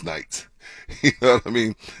most nights. You know what I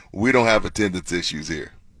mean? We don't have attendance issues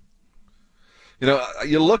here.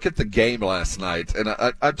 You look at the game last night, and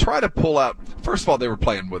I try to pull out. First of all, they were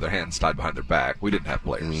playing with their hands tied behind their back. We didn't have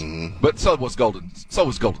players, but so was Golden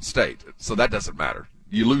State. So that doesn't matter.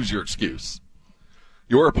 You lose your excuse.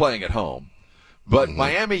 You were playing at home, but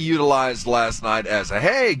Miami utilized last night as a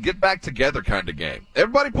hey, get back together kind of game.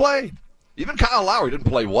 Everybody played. Even Kyle Lowry didn't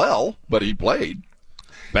play well, but he played.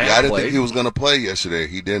 Bam I didn't think he was going to play yesterday.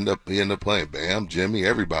 He ended up playing. Bam, Jimmy,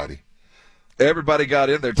 everybody. Everybody got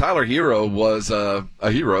in there. Tyler Hero was a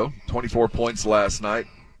hero. 24 points last night.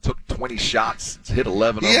 Took 20 shots. Hit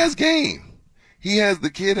 11. He has game.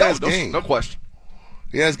 The kid has game. No question.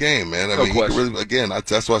 He has game, man. I mean, he really, again,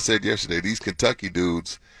 that's what I said yesterday. These Kentucky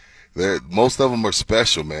dudes, most of them are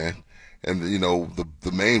special, man. And,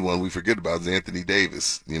 the main one we forget about is Anthony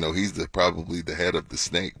Davis. He's probably the head of the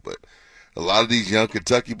snake. But a lot of these young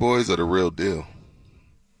Kentucky boys are the real deal.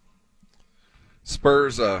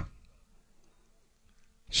 Spurs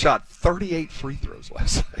shot 38 free throws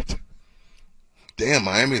last night. Damn,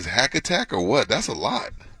 Miami's hack attack or what? That's a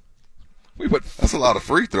lot. That's a lot of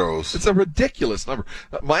free throws. It's a ridiculous number.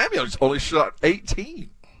 Miami only shot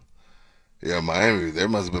 18. Yeah, Miami, they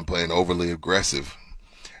must have been playing overly aggressive.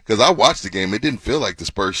 Because I watched the game, it didn't feel like the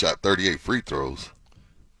Spurs shot 38 free throws.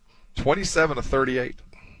 27 to 38.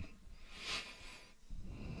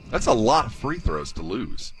 That's a lot of free throws to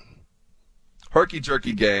lose.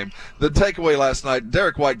 Herky-jerky game. The takeaway last night,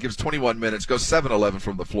 Derek White gives 21 minutes, goes 7-11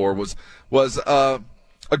 from the floor, was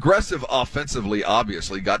aggressive offensively,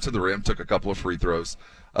 obviously, got to the rim, took a couple of free throws.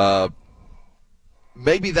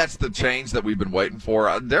 Maybe that's the change that we've been waiting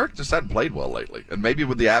for. Derek just hadn't played well lately, and maybe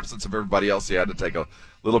with the absence of everybody else, he had to take a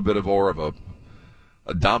little bit more of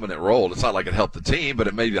a dominant role. It's not like it helped the team, but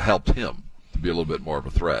it maybe helped him to be a little bit more of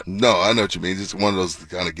a threat. No, I know what you mean. It's one of those to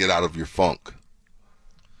kind of get out of your funk.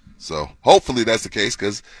 So hopefully that's the case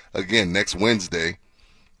because, again, next Wednesday,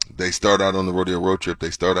 they start out on the rodeo road trip.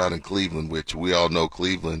 They start out in Cleveland, which we all know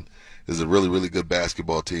Cleveland is a really, really good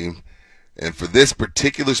basketball team. And for this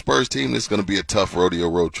particular Spurs team, it's going to be a tough rodeo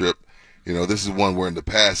road trip. This is one where in the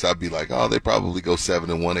past I'd be like, they probably go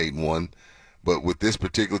 7-1, 8-1. But with this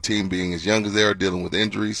particular team being as young as they are, dealing with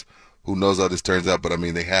injuries, who knows how this turns out. But, I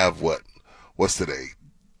mean, they have what's today?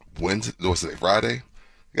 Wednesday? What's today? Friday?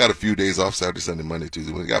 They got a few days off, Saturday, Sunday, Monday,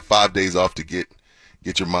 Tuesday. We got 5 days off to get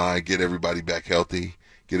your mind, get everybody back healthy,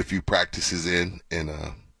 get a few practices in, and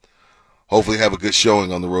hopefully have a good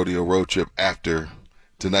showing on the rodeo road trip after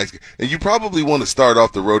tonight's game. And you probably want to start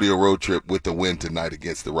off the rodeo road trip with the win tonight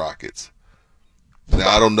against the Rockets. Now,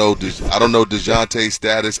 I don't know DeJounte's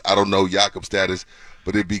status. I don't know Jakob's status.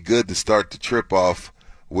 But it'd be good to start the trip off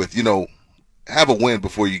with, have a win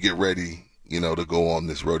before you get ready, to go on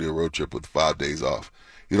this rodeo road trip with 5 days off.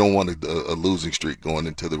 You don't want a losing streak going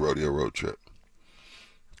into the rodeo road trip.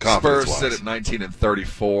 Spurs sit at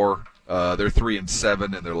 19-34. They're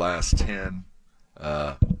 3-7 in their last 10.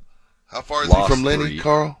 How far is he from Lenny, 3.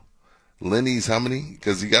 Carl? Lenny's how many?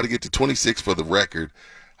 Because you got to get to 26 for the record.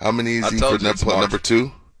 How many is he for number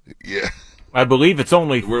 2? Yeah. I believe it's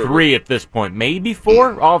only 3 at this point. Maybe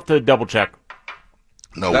 4? I'll have to double check.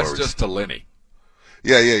 No That's worries. Just to Lenny.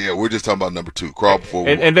 Yeah. We're just talking about number 2. Crawl before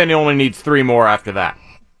we and then he only needs 3 more after that.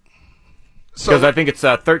 Because I think it's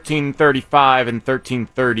 1335 and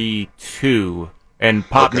 1332. And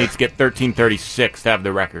Pop needs to get 1336 to have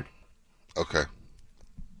the record. Okay.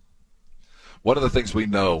 One of the things we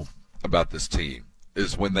know about this team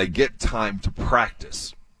is when they get time to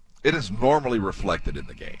practice, it is normally reflected in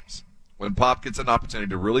the games. When Pop gets an opportunity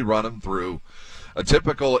to really run them through a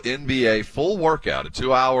typical NBA full workout, a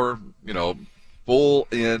 2-hour,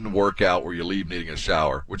 full-in workout where you leave needing a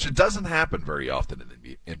shower, which it doesn't happen very often in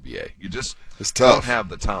the NBA. You just don't have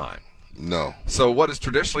the time. No. So what has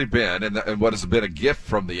traditionally been, and what has been a gift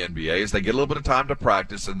from the NBA, is they get a little bit of time to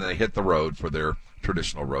practice and they hit the road for their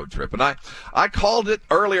traditional road trip. And I called it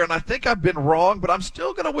earlier, and I think I've been wrong, but I'm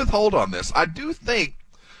still going to withhold on this. I do think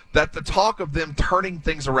that the talk of them turning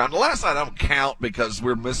things around, last night I don't count because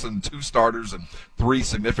we're missing 2 starters and 3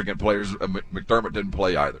 significant players. McDermott didn't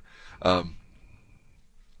play either.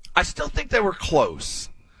 I still think they were close.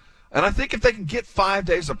 And I think if they can get 5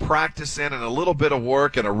 days of practice in and a little bit of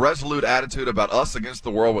work and a resolute attitude about us against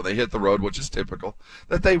the world when they hit the road, which is typical,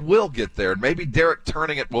 that they will get there. And maybe Derek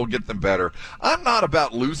turning it will get them better. I'm not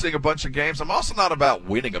about losing a bunch of games. I'm also not about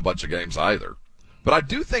winning a bunch of games either. But I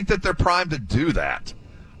do think that they're primed to do that.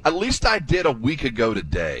 At least I did a week ago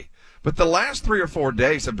today. But the last 3 or 4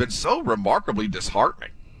 days have been so remarkably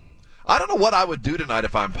disheartening. I don't know what I would do tonight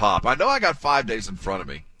if I'm Pop. I know I got 5 days in front of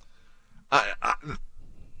me.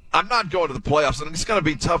 I'm not going to the playoffs, and it's going to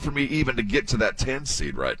be tough for me even to get to that 10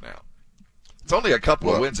 seed right now. It's only a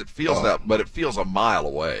couple of wins. It feels but it feels a mile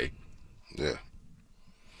away. Yeah.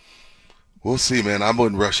 We'll see, man. I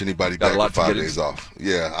wouldn't rush anybody back with 5 days off.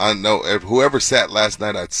 Yeah, I know. Whoever sat last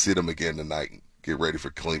night, I'd sit them again tonight. Get ready for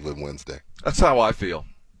Cleveland Wednesday. That's how I feel.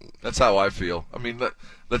 I mean,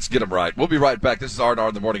 let's get them right. We'll be right back. This is R&R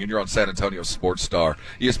in the Morning, and you're on San Antonio Sports Star,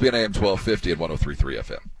 ESPN AM 1250 and 103.3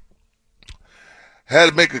 FM. Had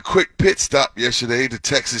to make a quick pit stop yesterday to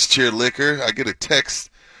Texas Cheer Liquor. I get a text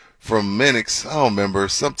from Minix. I don't remember.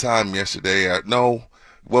 Sometime yesterday.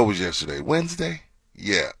 What was yesterday? Wednesday?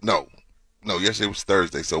 Yeah. No, yesterday was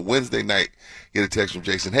Thursday. So Wednesday night, get a text from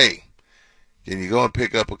Jason. Hey, can you go and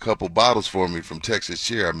pick up a couple bottles for me from Texas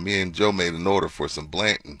Cheer? Me and Joe made an order for some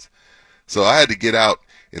Blantons. So I had to get out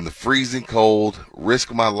in the freezing cold,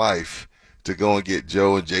 risk my life to go and get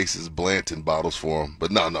Joe and Jason's Blanton bottles for them.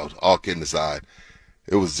 But no, all kidding aside.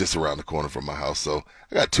 It was just around the corner from my house. So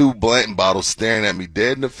I got 2 Blanton bottles staring at me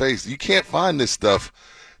dead in the face. You can't find this stuff.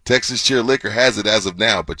 Texas Cheer Liquor has it as of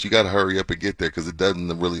now, but you got to hurry up and get there because it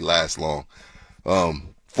doesn't really last long.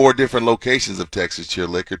 4 different locations of Texas Cheer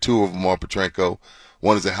Liquor. 2 of them on Petrenko.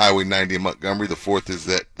 One is at Highway 90 in Montgomery. The 4th is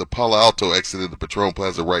at the Palo Alto exit of the Patron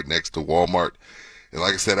Plaza right next to Walmart. And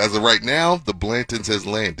like I said, as of right now, the Blantons has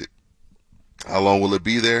landed. How long will it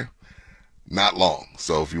be there? Not long.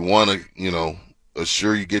 So if you want to,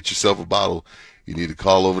 assure you get yourself a bottle, you need to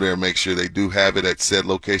call over there and make sure they do have it at said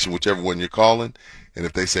location, whichever one you're calling. And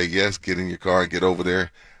if they say yes, get in your car and get over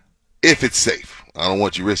there. If it's safe. I don't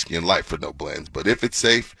want you risking life for no blends. But if it's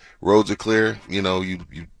safe, roads are clear, you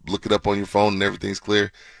look it up on your phone and everything's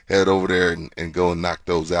clear, head over there and go and knock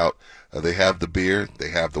those out. They have the beer, they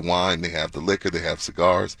have the wine, they have the liquor, they have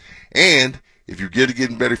cigars. And if you're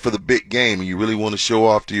getting ready for the big game and you really want to show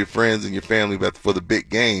off to your friends and your family for the big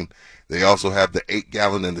game, they also have the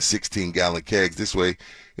 8-gallon and the 16-gallon kegs. This way, you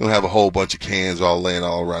don't have a whole bunch of cans all laying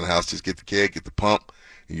all around the house. Just get the keg, get the pump,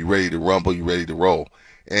 and you're ready to rumble, you're ready to roll.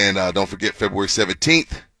 And don't forget, February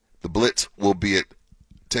 17th, the Blitz will be at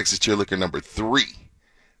Texas Cheer Liquor number 3.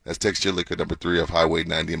 That's Texas Cheer Liquor number 3 of Highway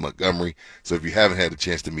 90 in Montgomery. So if you haven't had a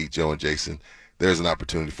chance to meet Joe and Jason, there's an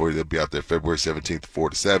opportunity for you. They'll be out there February 17th, 4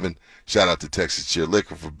 to 7. Shout out to Texas Cheer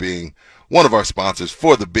Liquor for being one of our sponsors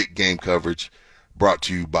for the big game coverage, brought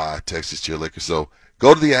to you by Texas Cheer Liquor. So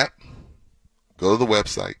go to the app, go to the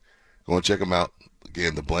website, go and check them out.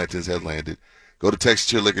 Again, the Blantons have landed. Go to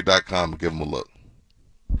TexasCheerLiquor.com and give them a look.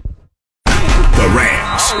 The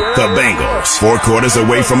Rams, the Bengals, 4 quarters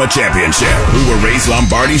away from a championship. Who will raise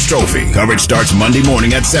Lombardi's trophy? Coverage starts Monday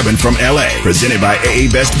morning at 7 from LA. Presented by AA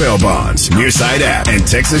Best Bail Bonds, Nearside App, and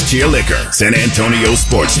Texas Cheer Liquor. San Antonio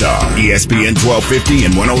Sports Star, ESPN 1250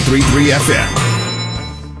 and 103.3 FM.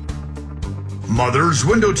 Mother's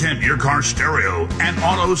Window Tint, your car stereo and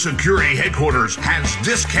auto security headquarters, has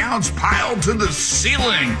discounts piled to the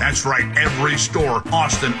ceiling. That's right, every store,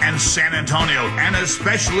 Austin and San Antonio, and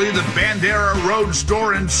especially the Bandera Road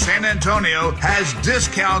store in San Antonio, has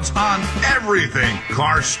discounts on everything.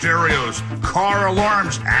 Car stereos, car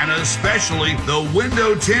alarms, and especially the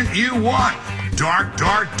window tint you want. Dark,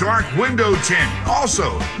 dark, dark window tint.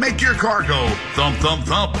 Also, make your car go thump, thump,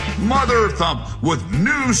 thump, mother thump with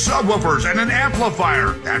new subwoofers and an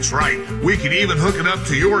amplifier. That's right. We can even hook it up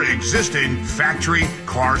to your existing factory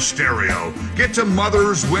car stereo. Get to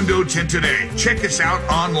Mother's Window Tint today. Check us out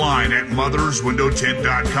online at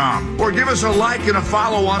motherswindowtint.com or give us a like and a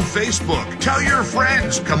follow on Facebook. Tell your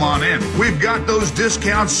friends. Come on in. We've got those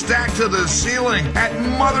discounts stacked to the ceiling at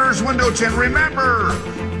Mother's Window Tint. Remember,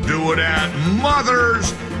 do it at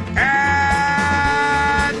Mother's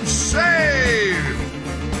and save.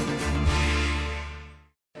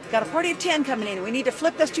 Got a party of 10 coming in. We need to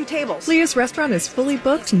flip those 2 tables. Leah's restaurant is fully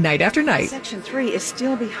booked night after night. Section 3 is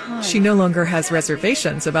still behind. She no longer has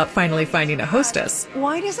reservations about finally finding a hostess.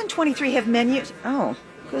 Why doesn't 23 have menus? Oh,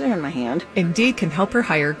 they're in my hand. Indeed can help her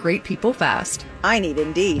hire great people fast. I need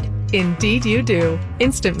Indeed. Indeed you do.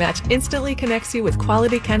 Instant Match instantly connects you with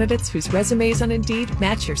quality candidates whose resumes on Indeed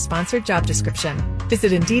match your sponsored job description.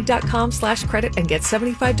 Visit Indeed.com/credit and get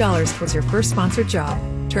 $75 towards your first sponsored job.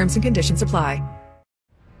 Terms and conditions apply.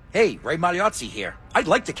 Hey, Ray Magliozzi here. I'd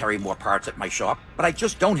like to carry more parts at my shop, but I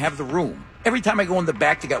just don't have the room. Every time I go in the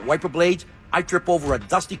back to get wiper blades, I trip over a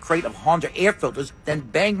dusty crate of Honda air filters, then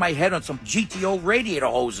bang my head on some GTO radiator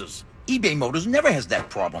hoses. eBay Motors never has that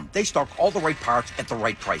problem. They stock all the right parts at the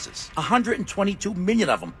right prices. 122 million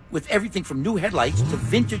of them, with everything from new headlights to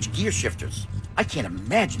vintage gear shifters. I can't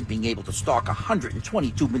imagine being able to stock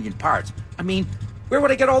 122 million parts. I mean, where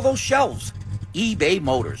would I get all those shelves? eBay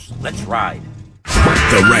Motors. Let's ride.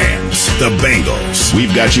 The Rams, the Bengals.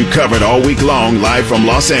 We've got you covered all week long, live from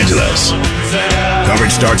Los Angeles.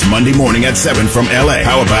 Coverage starts Monday morning at 7 from LA.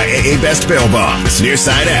 Powered by AA Best Bail Bonds,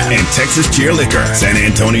 Nearside App, and Texas Cheer Liquor. San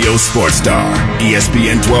Antonio Sports Star,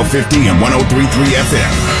 ESPN 1250 and 103.3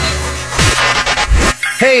 FM.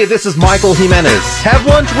 Hey, this is Michael Jimenez. Have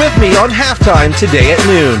lunch with me on halftime today at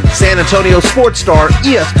noon. San Antonio Sports Star,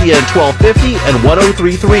 ESPN 1250 and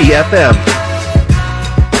 103.3 FM.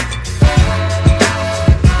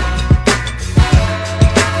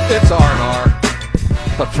 It's R&R,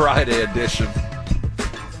 a Friday edition.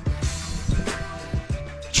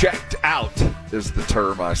 Checked out is the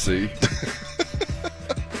term I see.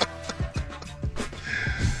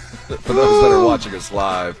 For those that are watching us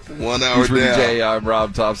live, 1 hour Rudy down. J, I'm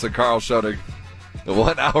Rob Thompson, Carl Schoening.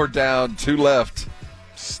 1 hour down, 2 left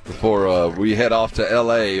before we head off to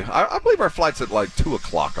L.A. I believe our flight's at like 2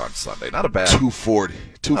 o'clock on Sunday. Not a bad 2:40.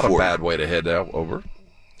 Not a bad way to head out over.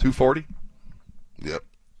 2:40. Yep.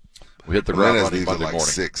 We hit the ground Menendez running leaves Monday at like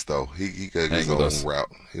morning. 6 though. He got his own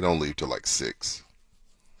route. He don't leave till like 6.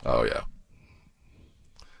 Oh yeah.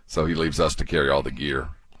 So he leaves us to carry all the gear.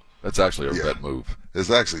 That's actually a vet move. It's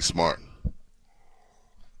actually smart.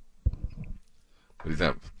 But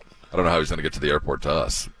I don't know how he's going to get to the airport to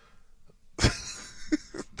us.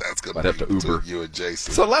 That's going to have to Uber you and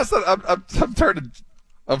Jason. So last night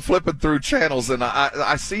I'm flipping through channels and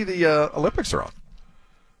I see the Olympics are on.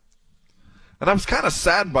 And I was kind of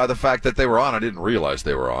saddened by the fact that they were on. I didn't realize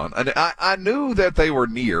they were on. And I knew that they were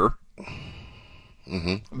near.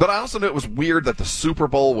 Mm-hmm. But I also knew it was weird that the Super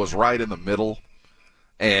Bowl was right in the middle.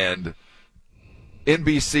 And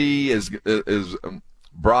NBC is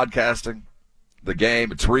broadcasting the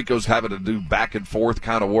game. Tirico's having to do back and forth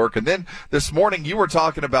kind of work. And then this morning you were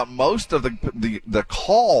talking about most of the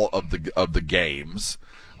call of the games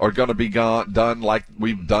are going to be done like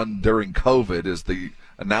we've done during COVID, is the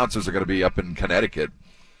announcers are going to be up in Connecticut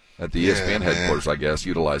at the ESPN headquarters, I guess,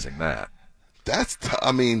 utilizing that. That's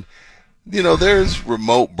I mean, there's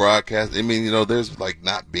remote broadcast. I mean, there's like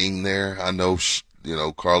not being there. I know,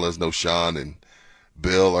 Carlos, Sean and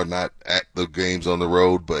Bill are not at the games on the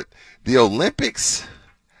road, but the Olympics,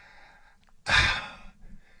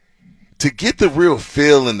 to get the real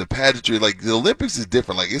feel and the pageantry, like the Olympics is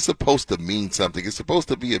different. Like it's supposed to mean something. It's supposed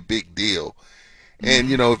to be a big deal.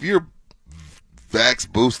 And, if you're vax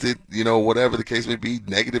boosted, whatever the case may be,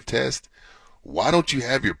 negative test, why don't you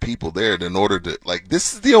have your people there in order to, like,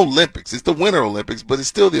 this is the Olympics. It's the Winter Olympics, but it's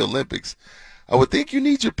still the Olympics. I would think you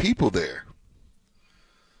need your people there.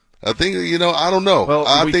 I think, I don't know. Well,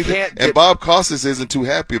 I think and Bob Costas isn't too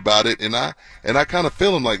happy about it, and I kind of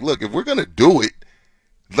feel him like, look, if we're going to do it,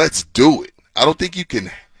 let's do it. I don't think you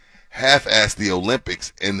can half-ass the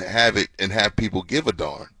Olympics and have people give a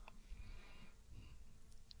darn.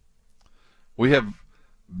 We have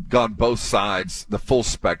gone both sides, the full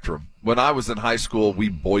spectrum. When I was in high school, we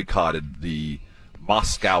boycotted the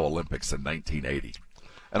Moscow Olympics in 1980.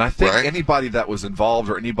 And I think anybody that was involved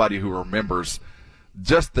or anybody who remembers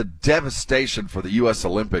just the devastation for the U.S.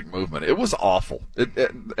 Olympic movement, it was awful.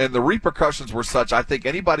 And the repercussions were such, I think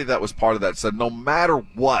anybody that was part of that said, no matter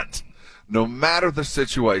what, no matter the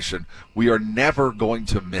situation, we are never going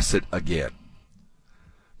to miss it again.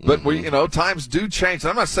 But times do change.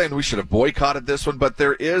 I'm not saying we should have boycotted this one, but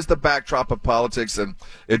there is the backdrop of politics, and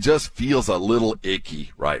it just feels a little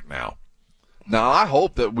icky right now. Now, I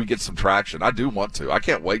hope that we get some traction. I do want to. I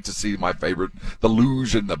can't wait to see my favorite, the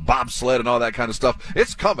luge and the bobsled and all that kind of stuff.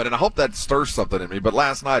 It's coming, and I hope that stirs something in me. But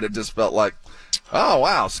last night it just felt like, oh,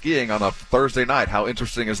 wow, skiing on a Thursday night. How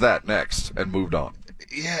interesting is that next? And moved on.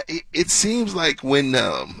 Yeah, it seems like when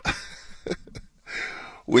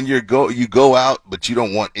when you go out, but you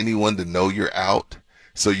don't want anyone to know you're out,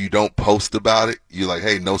 so you don't post about it. You're like,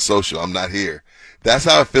 hey, no social, I'm not here. That's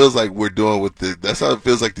how it feels like we're doing that's how it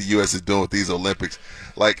feels like the U.S. is doing with these Olympics.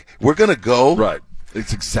 Like, we're going to go. Right.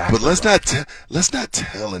 It's exactly But let's not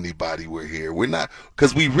tell anybody we're here. We're not,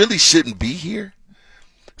 because we really shouldn't be here.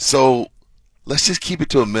 So let's just keep it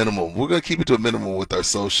to a minimum. We're going to keep it to a minimum with our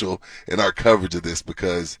social and our coverage of this,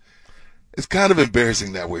 because it's kind of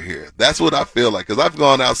embarrassing that we're here. That's what I feel like, because I've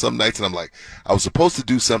gone out some nights and I'm like, I was supposed to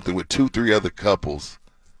do something with 2-3 other couples.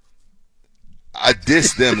 I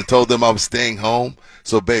dissed them and told them I was staying home.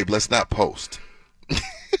 So, babe, let's not post.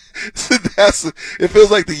 So it feels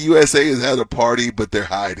like the USA has had a party, but they're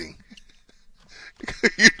hiding.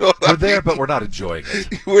 We're there, but we're not enjoying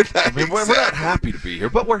it. We're not. We're not happy to be here,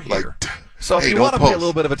 but we're here. So if you want to pay a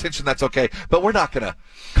little bit of attention, that's okay. But we're not going to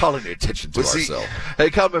call any attention to ourselves. Hey,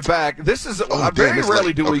 coming back, this is very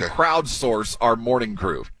rarely do we crowdsource our morning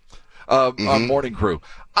crew. Our morning crew.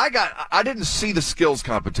 I didn't see the skills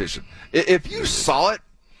competition. If you saw it,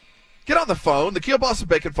 get on the phone. The Kielbasa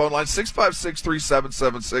Bacon phone line,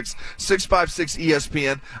 656-3776,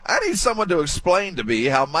 656-ESPN. I need someone to explain to me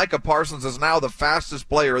how Micah Parsons is now the fastest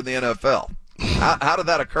player in the NFL. How did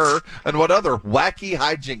that occur, and what other wacky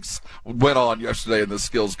hijinks went on yesterday in the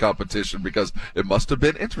skills competition, because it must have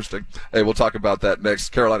been interesting. Hey, we'll talk about that next.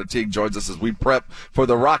 Carolina Teague joins us as we prep for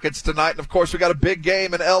the Rockets tonight. And, of course, we got a big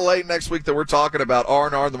game in L.A. next week that we're talking about.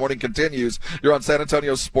 R&R in the morning continues. You're on San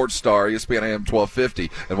Antonio Sports Star, ESPN AM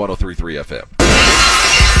 1250 and 103.3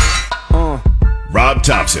 FM. Rob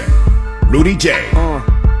Thompson, Rudy J,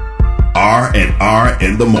 R&R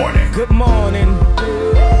in the morning. Good morning.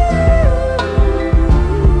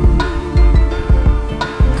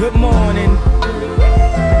 Good morning.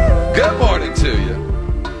 Good morning to you.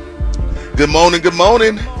 Good morning, good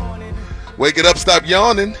morning. Wake it up, stop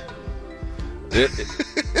yawning. It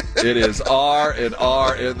is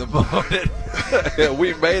R&R in the morning.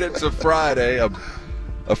 We made it to Friday,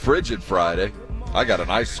 a frigid Friday. I got an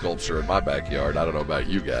ice sculpture in my backyard. I don't know about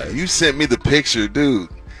you guys. You sent me the picture, dude.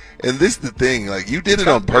 And this is the thing, like, you did it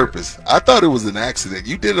on purpose. I thought it was an accident.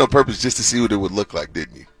 You did it on purpose just to see what it would look like,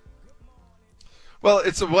 didn't you? Well,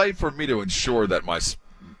 it's a way for me to ensure that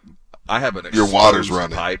I have an your water's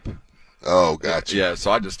running pipe. Oh, gotcha. Yeah,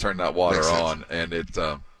 so I just turn that water on, and it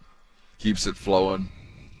keeps it flowing,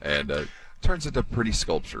 and turns into a pretty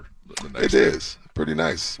sculpture. It is pretty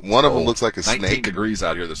nice. One of them looks like a 19 snake. 19 degrees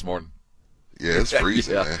out here this morning. Yeah, it's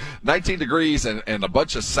freezing, man. 19 degrees and a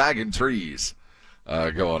bunch of sagging trees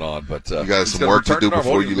going on. But you got some work to do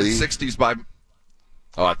before you leave. 60s by.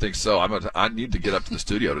 Oh, I think so. I need to get up to the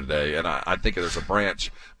studio today, and I think there's a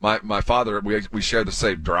branch. My father, we share the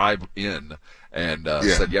same drive-in, and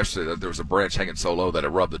said yesterday that there was a branch hanging so low that it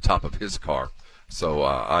rubbed the top of his car. So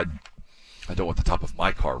I don't want the top of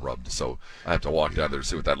my car rubbed, so I have to walk down there to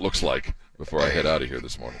see what that looks like before I head out of here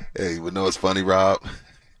this morning. Hey, you know what's funny, Rob?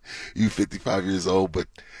 You 55 years old, but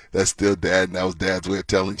that's still Dad, and that was Dad's way of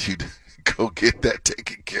telling you to go get that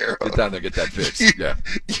taken care of. Get down there and get that fixed. Yeah.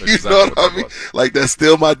 You know what I mean? Like, that's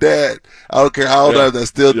still my dad. I don't care how old I am, that's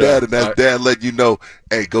still Dad, and that's Dad letting you know,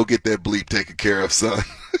 hey, go get that bleep taken care of, son.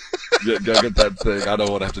 Go get that thing. I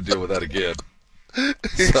don't want to have to deal with that again.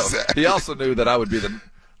 Exactly. So, he also knew that I would be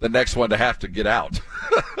the next one to have to get out.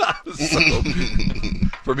 So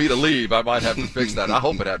for me to leave, I might have to fix that. I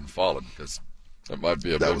hope it hadn't fallen, because that might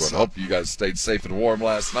be a big one. Hope you guys stayed safe and warm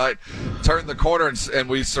last night. Turned the corner, and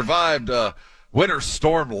we survived Winter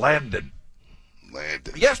Storm Landon.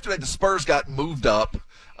 Yesterday, the Spurs got moved up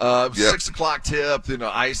 6 o'clock tip,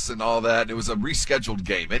 ice and all that. And it was a rescheduled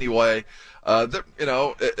game anyway.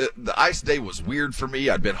 The ice day was weird for me.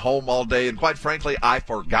 I'd been home all day, and quite frankly, I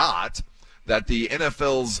forgot that the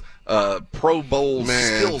NFL's Pro Bowl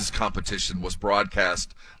skills competition was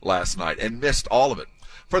broadcast last night and missed all of it.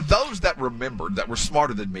 For those that remembered, that were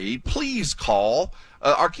smarter than me, please call.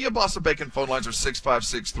 Our Kia Boston Bacon phone lines are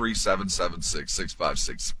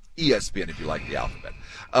 656-3776, 656-ESPN if you like the alphabet.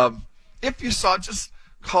 If you saw, just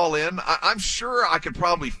call in. I'm sure I could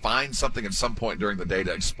probably find something at some point during the day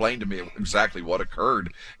to explain to me exactly what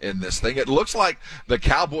occurred in this thing. It looks like the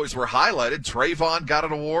Cowboys were highlighted. Trayvon got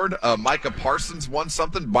an award. Micah Parsons won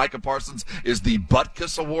something. Micah Parsons is the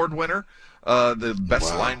Butkus Award winner, the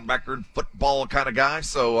best linebacker in football kind of guy.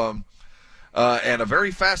 So, and a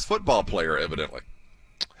very fast football player, evidently.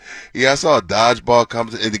 Yeah, I saw a dodgeball come,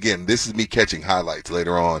 and again, this is me catching highlights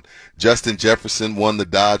later on. Justin Jefferson won the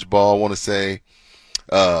dodgeball, I want to say.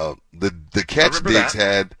 The catch Diggs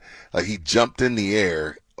had, he jumped in the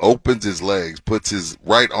air, opens his legs, puts his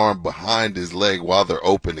right arm behind his leg while they're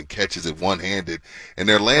open and catches it one-handed. And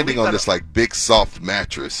they're landing on this big soft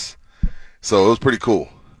mattress. So it was pretty cool.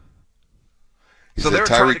 So they were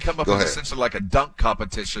trying to come up with essentially like a dunk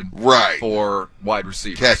competition for wide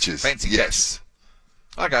receivers. Catches. Fancy catches.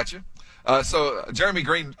 I got you. So Jeremy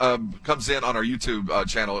Green comes in on our YouTube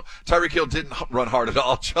channel. Tyreek Hill didn't run hard at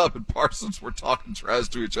all. Chubb and Parsons were talking trash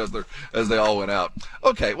to each other as they all went out.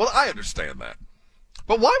 Okay, well, I understand that.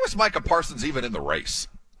 But why was Micah Parsons even in the race?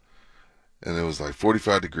 And it was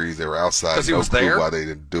 45 degrees. They were outside. Because he was there? Why they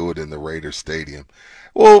didn't do it in the Raiders Stadium.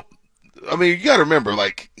 Well, I mean, you got to remember,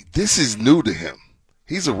 this is new to him.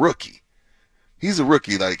 He's a rookie.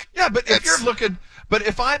 Yeah, but if you're looking... But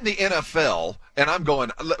if I'm the NFL and I'm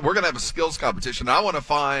going, we're going to have a skills competition. I want to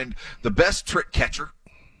find the best trick catcher.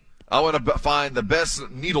 I want to find the best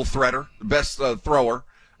needle threader, the best thrower,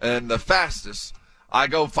 and the fastest. I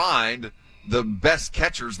go find the best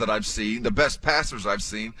catchers that I've seen, the best passers I've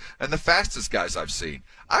seen, and the fastest guys I've seen.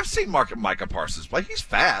 I've seen Micah Parsons play. He's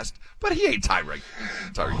fast, but he ain't Tyreek.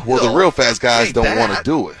 Well, the real fast guys don't want to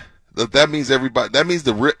do it. That means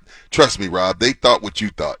trust me, Rob, they thought what you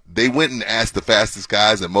thought. They went and asked the fastest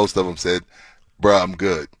guys, and most of them said, bro, I'm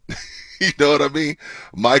good. You know what I mean?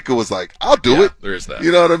 Micah was like, I'll do it. There is that.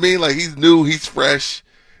 You know what I mean? He's new, he's fresh.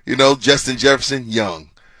 Justin Jefferson, young.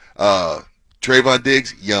 Trayvon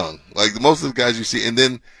Diggs, young. Most of the guys you see. And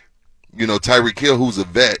then, Tyreek Hill, who's a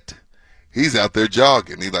vet, he's out there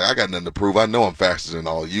jogging. He's like, I got nothing to prove. I know I'm faster than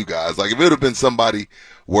all you guys. If it would have been somebody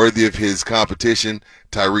worthy of his competition,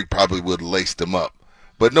 Tyreek probably would have laced him up.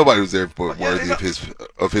 But nobody was there worthy of his speed.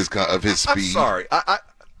 I'm sorry.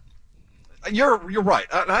 You're right.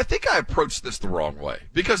 I think I approached this the wrong way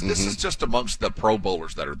because this is just amongst the Pro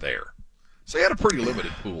Bowlers that are there. So you had a pretty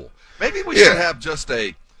limited pool. Maybe we should have just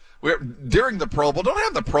during the Pro Bowl. Don't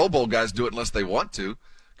have the Pro Bowl guys do it unless they want to.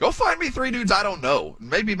 Go find me 3 dudes I don't know.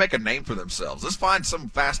 Maybe make a name for themselves. Let's find some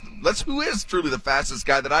fast. Who is truly the fastest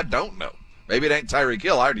guy that I don't know? Maybe it ain't Tyreek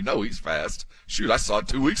Hill. I already know he's fast. Shoot, I saw it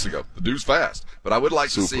 2 weeks ago. The dude's fast. But I would like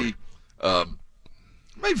to see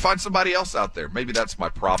maybe find somebody else out there. Maybe that's my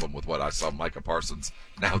problem with what I saw. Micah Parsons,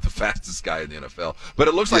 now the fastest guy in the NFL. But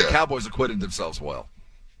it looks like Cowboys acquitted themselves well.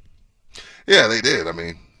 Yeah, they did. I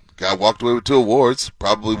mean, guy walked away with 2 awards,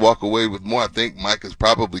 probably walk away with more. I think Micah's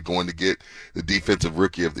probably going to get the Defensive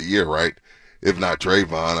Rookie of the Year, right? If not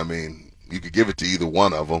Trayvon. I mean, you could give it to either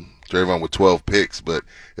one of them. Trayvon with 12 picks, but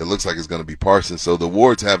it looks like it's going to be Parsons. So the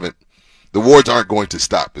awards aren't going to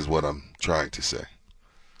stop is what I'm trying to say.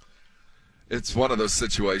 It's one of those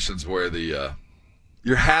situations where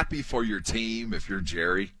you're happy for your team if you're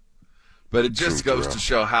Jerry, but it just goes to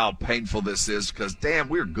show how painful this is because, damn,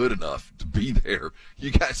 we're good enough to be there.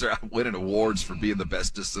 You guys are out winning awards for being the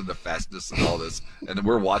bestest and the fastest and all this, and then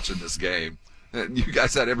we're watching this game. And you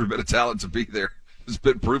guys had every bit of talent to be there. It's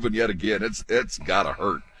been proven yet again. It's got to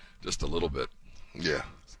hurt just a little bit. Yeah.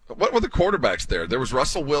 What were the quarterbacks there? There was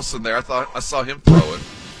Russell Wilson there. I thought I saw him throwing.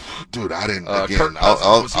 Dude, I didn't. Kirk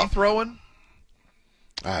Cousins, was he throwing?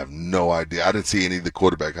 I have no idea. I didn't see any of the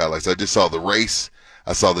quarterback highlights. I just saw the race,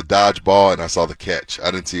 I saw the dodgeball, and I saw the catch.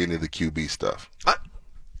 I didn't see any of the QB stuff.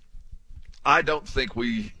 I don't think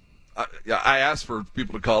I asked for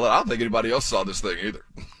people to call it. I don't think anybody else saw this thing either.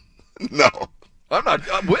 No.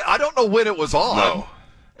 I don't know when it was on. No.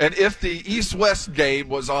 And if the East-West game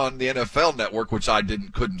was on the NFL Network, which I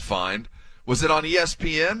couldn't find, was it on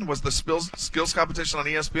ESPN? Was the skills competition on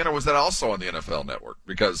ESPN, or was that also on the NFL Network?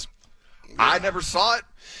 Because I never saw it.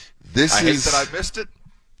 I hate that I missed it.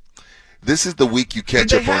 This is the week you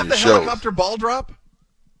catch up on your shows. Did they have the helicopter ball drop?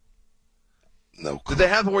 No clue. Did they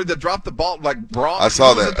have where they dropped the ball like Braun? I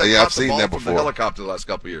saw that. Yeah, I've seen that before. From the helicopter the last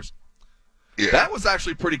couple of years. Yeah. That was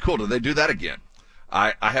actually pretty cool. Did they do that again?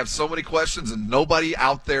 I have so many questions, and nobody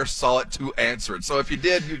out there saw it to answer it. So if you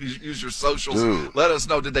did, you use your socials. Dude. Let us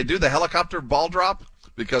know. Did they do the helicopter ball drop?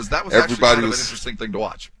 Because that was actually kind of an interesting thing to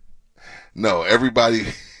watch. No, everybody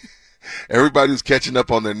was catching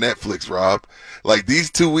up on their Netflix, Rob. Like these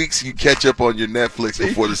 2 weeks, you catch up on your Netflix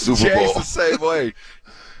before the Super Bowl. Jay's the same way.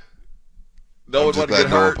 No one wanted to get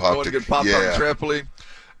hurt. No one to get popped on the trampoline.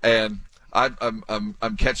 And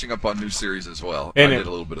I'm catching up on new series as well. I did a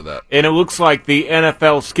little bit of that. And it looks like the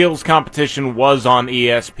NFL skills competition was on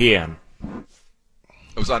ESPN.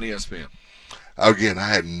 It was on ESPN. Again, I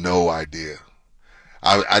had no idea.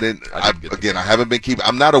 I haven't been keeping.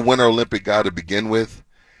 I'm not a Winter Olympic guy to begin with.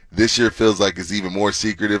 This year feels like it's even more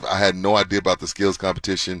secretive. I had no idea about the skills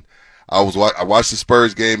competition. I watched the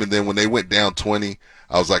Spurs game, and then when they went down 20,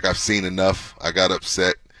 I was like, I've seen enough. I got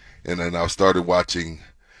upset, and then I started watching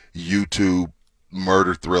YouTube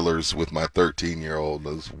murder thrillers with my 13-year-old.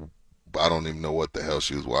 I don't even know what the hell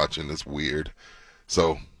she was watching. It's weird.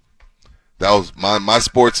 So that was my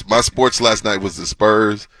sports. My sports last night was the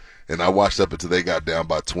Spurs, and I watched up until they got down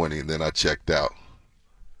by 20, and then I checked out.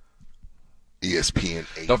 ESPN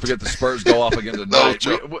 8. Don't forget the Spurs go off again tonight.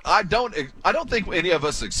 I don't think any of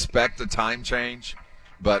us expect a time change,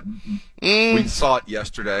 but we saw it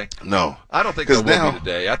yesterday. No. I don't think there will be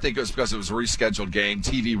today. I think it was because it was a rescheduled game.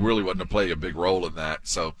 TV really wasn't to play a big role in that.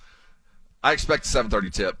 So I expect a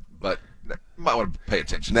 7:30 tip, but you might want to pay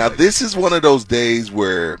attention. Now, this is one of those days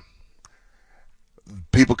where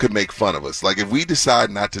people could make fun of us. Like, if we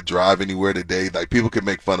decide not to drive anywhere today, like, people could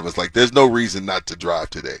make fun of us. Like, there's no reason not to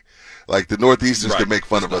drive today. Like, the Northeasterners could make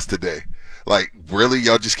fun of us today. Like, really?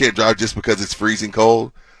 Y'all just can't drive just because it's freezing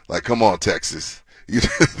cold? Like, come on, Texas.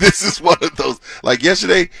 This is one of those. Like,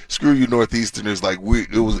 yesterday, screw you Northeasterners. Like,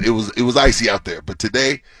 it was icy out there. But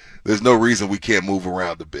today, there's no reason we can't move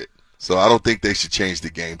around a bit. So I don't think they should change the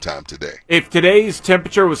game time today. If today's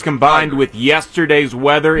temperature was combined with yesterday's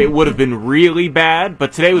weather, it would have been really bad.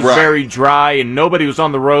 But today was very dry, and nobody was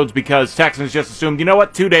on the roads because Texans just assumed, you know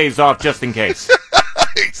what, 2 days off just in case.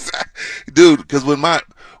 Exactly. Dude, because when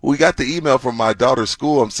we got the email from my daughter's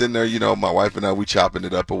school, I'm sitting there, you know, my wife and I, we chopping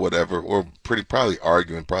it up or whatever, or probably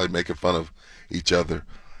arguing, probably making fun of each other.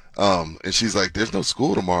 And she's like, there's no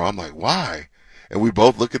school tomorrow. I'm like, why? And we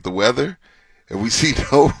both look at the weather, and we see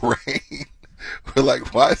no rain. We're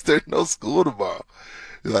like, why is there no school tomorrow?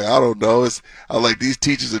 You're like, I don't know. I'm like, these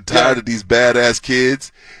teachers are tired of these badass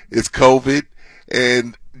kids. It's COVID,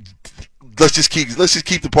 and let's just keep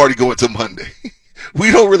the party going till Monday.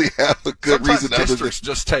 We don't really have a good reason. Districts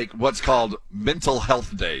just take what's called mental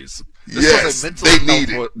health days. This was a mental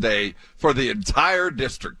health day for the entire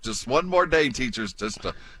district. Just one more day, teachers, just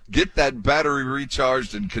to get that battery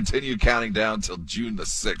recharged and continue counting down till June the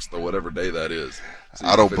 6th or whatever day that is. So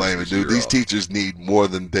I don't blame it, dude. These teachers need more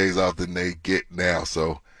than days off than they get now,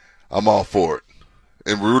 so I'm all for it.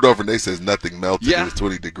 And Rudolph Renee says nothing melted. It was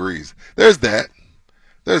 20 degrees. There's that.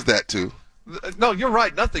 There's that, too. No, you're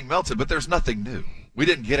right. Nothing melted, but there's nothing new. We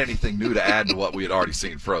didn't get anything new to add to what we had already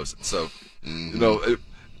seen frozen. So, you know,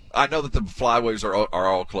 I know that the flyways are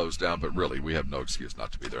all closed down, but really we have no excuse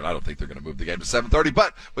not to be there. And I don't think they're going to move the game to 7:30.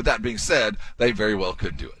 But with that being said, they very well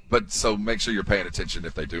could do it. But so make sure you're paying attention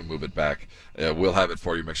if they do move it back. We'll have it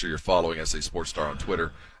for you. Make sure you're following SA Sports Star on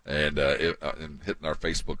Twitter and hitting our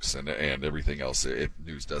Facebooks and everything else. If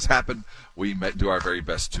news does happen, we do our very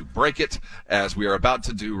best to break it, as we are about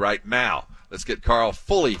to do right now. Let's get Carl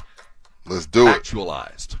fully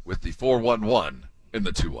actualized with the 411 in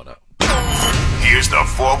the 210. Here's the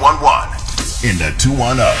 411 in the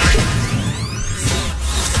 210.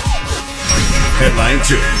 Headline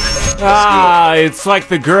 2. It's like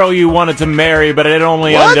the girl you wanted to marry, but it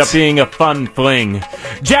only ended up being a fun fling.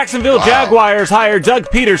 Jacksonville Jaguars hire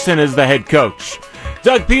Doug Peterson as the head coach.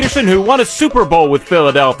 Doug Peterson, who won a Super Bowl with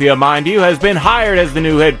Philadelphia, mind you, has been hired as the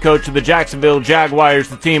new head coach of the Jacksonville Jaguars,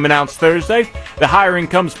 the team announced Thursday. The hiring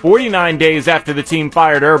comes 49 days after the team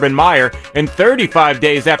fired Urban Meyer and 35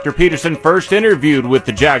 days after Peterson first interviewed with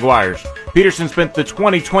the Jaguars. Peterson spent the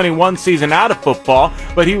 2021 season out of football,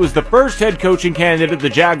 but he was the first head coaching candidate the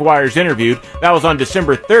Jaguars interviewed. That was on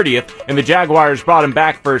December 30th, and the Jaguars brought him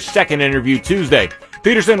back for a second interview Tuesday.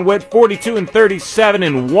 Peterson went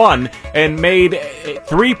 42-37-1 and made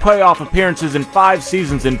 3 playoff appearances in 5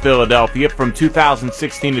 seasons in Philadelphia from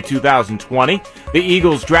 2016 to 2020. The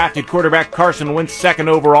Eagles drafted quarterback Carson Wentz second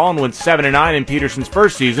overall and went 7-9 in Peterson's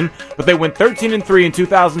first season, but they went 13-3 in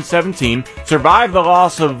 2017, survived the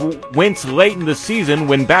loss of Wentz late in the season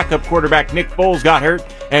when backup quarterback Nick Foles got hurt,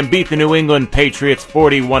 and beat the New England Patriots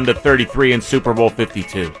 41-33 in Super Bowl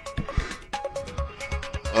 52.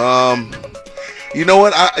 You know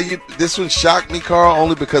what? This one shocked me, Carl,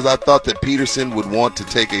 only because I thought that Peterson would want to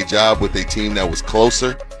take a job with a team that was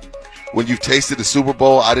closer. When you've tasted the Super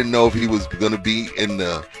Bowl, I didn't know if he was going to be in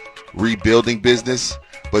the rebuilding business.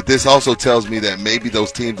 But this also tells me that maybe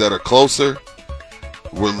those teams that are closer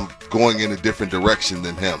were going in a different direction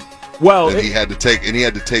than him. Well, he had to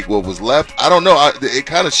take what was left. I don't know. It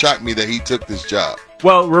kind of shocked me that he took this job.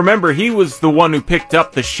 Well, remember, he was the one who picked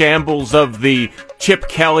up the shambles of the Chip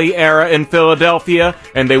Kelly era in Philadelphia,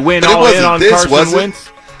 and they went all in on Carson Wentz.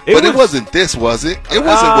 It wasn't this, was it? It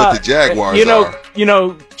wasn't what the Jaguars are. You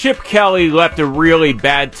know, Chip Kelly left a really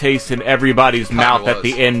bad taste in everybody's mouth at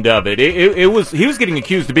the end of it. He was getting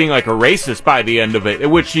accused of being like a racist by the end of it,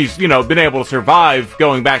 which he's, been able to survive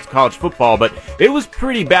going back to college football. But it was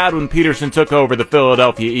pretty bad when Peterson took over the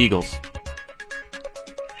Philadelphia Eagles.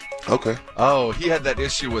 Okay. Oh, he had that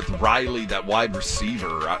issue with Riley, that wide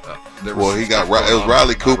receiver. It was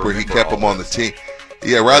Riley Cooper. He kept him on the team.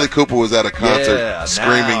 Yeah, Riley Cooper was at a concert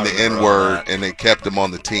screaming the N-word, and they kept him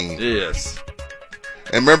on the team. Yes.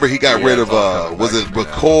 And remember, he got rid of, was it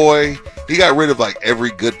McCoy? He got rid of,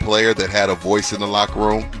 every good player that had a voice in the locker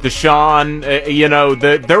room. Deshaun,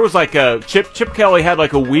 there was Chip Kelly had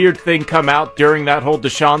a weird thing come out during that whole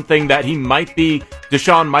Deshaun thing that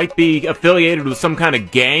Deshaun might be affiliated with some kind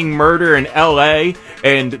of gang murder in L.A.,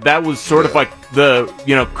 and that was sort of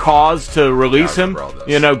the, cause to release him,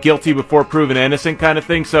 guilty before proven innocent kind of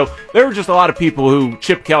thing. So there were just a lot of people who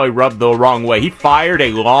Chip Kelly rubbed the wrong way. He fired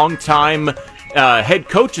a long-time head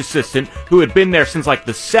coach assistant who had been there since the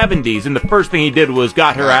 70s, and the first thing he did was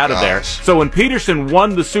got her out of there. So when Peterson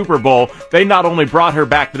won the Super Bowl, they not only brought her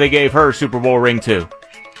back, but they gave her a Super Bowl ring too.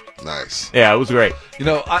 Nice. Yeah, it was great.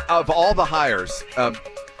 Of all the hires,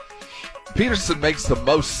 Peterson makes the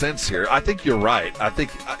most sense here. I think you're right. I think,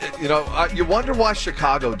 you wonder why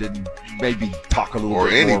Chicago didn't maybe talk a little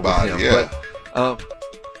bit more with him. Yeah.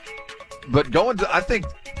 But going to, I think,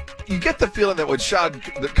 you get the feeling that when Shad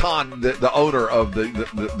Khan, the owner of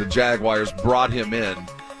the Jaguars, brought him in,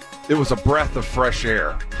 it was a breath of fresh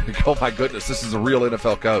air. Oh my goodness, this is a real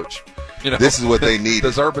NFL coach. This is what they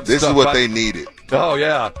needed. This is what they needed. Oh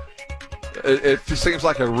yeah, it seems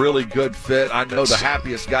like a really good fit. I know the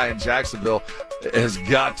happiest guy in Jacksonville has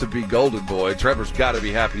got to be Golden Boy. Trevor's got to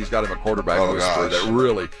be happy. He's got him a quarterback whisperer that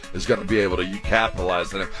really is going to be able to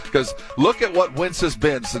capitalize on him. Because look at what Wentz has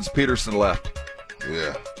been since Peterson left.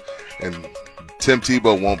 Yeah. And Tim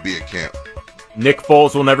Tebow won't be at camp. Nick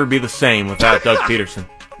Foles will never be the same without Doug Peterson.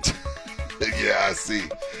 Yeah, I see.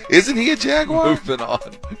 Isn't he a Jaguar? Moving on.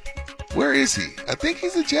 Where is he? I think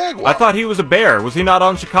he's a Jaguar. I thought he was a Bear. Was he not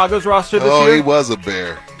on Chicago's roster this year? Oh, he was a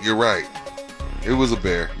Bear. You're right. It was a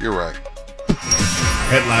Bear. You're right.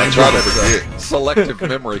 Headlines. Try to forget. Selective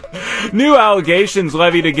memory. New allegations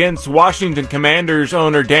levied against Washington Commanders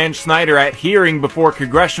owner Dan Snyder at hearing before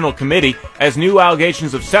congressional committee as new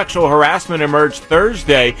allegations of sexual harassment emerged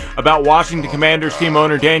Thursday about Washington Commanders team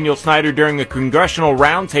owner Daniel Snyder during a congressional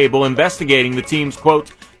roundtable investigating the team's,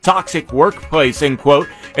 quote, toxic workplace, end quote,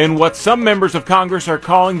 and what some members of Congress are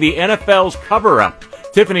calling the NFL's cover-up.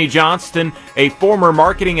 Tiffany Johnston, a former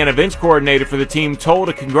marketing and events coordinator for the team, told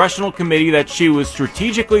a congressional committee that she was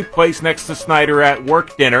strategically placed next to Snyder at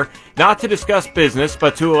work dinner, not to discuss business,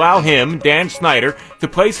 but to allow him, Dan Snyder, to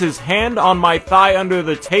place his hand on my thigh under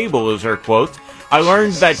the table, is her quote. I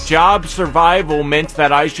learned that job survival meant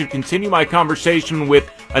that I should continue my conversation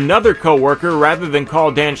with another coworker rather than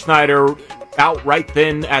call Dan Snyder out right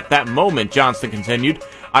then at that moment, Johnston continued.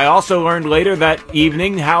 I also learned later that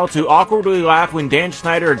evening how to awkwardly laugh when Dan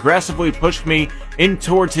Snyder aggressively pushed me in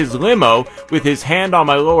towards his limo with his hand on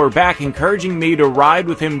my lower back, encouraging me to ride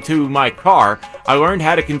with him to my car. I learned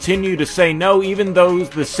how to continue to say no even though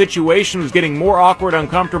the situation was getting more awkward,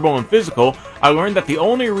 uncomfortable, and physical. I learned that the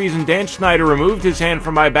only reason Dan Snyder removed his hand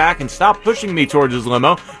from my back and stopped pushing me towards his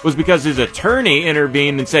limo was because his attorney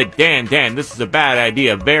intervened and said, Dan, this is a bad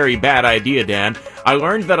idea, very bad idea, Dan. I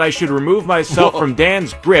learned that I should remove myself from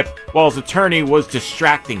Dan's grip while his attorney was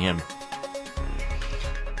distracting him.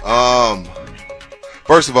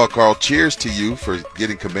 First of all, Carl, cheers to you for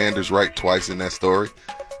getting Commanders right twice in that story.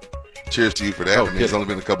 Cheers to you for that. It's only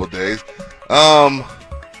been a couple of days.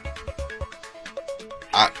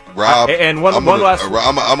 Rob, and one last.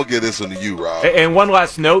 I'm gonna give this one to you, Rob. And one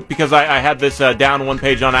last note, because I had this down one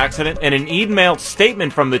page on accident. In an emailed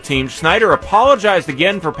statement from the team, Snyder apologized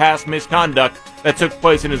again for past misconduct that took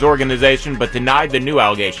place in his organization, but denied the new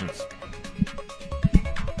allegations.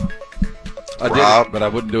 I did it, but I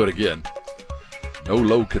wouldn't do it again. No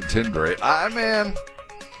low contender rate.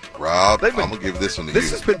 Rob, I'm going to give this one to you.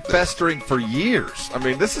 This has been festering for years. I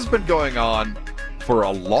mean, this has been going on for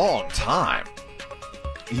a long time.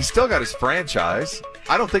 He's still got his franchise.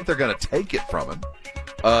 I don't think they're going to take it from him.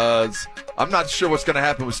 I'm not sure what's going to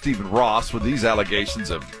happen with Stephen Ross with these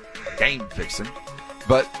allegations of game fixing.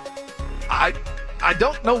 But I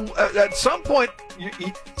don't know. At some point,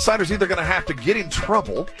 Snyder's either going to have to get in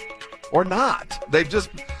trouble or not.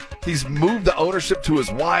 He's moved the ownership to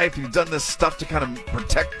his wife. He's done this stuff to kind of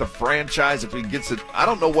protect the franchise if he gets it. I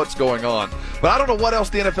don't know what's going on. But I don't know what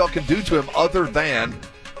else the NFL can do to him other than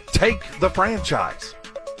take the franchise.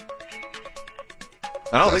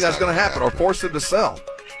 I don't think that's going to happen or force him to sell.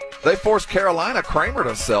 They forced Carolina Kramer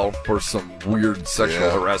to sell for some weird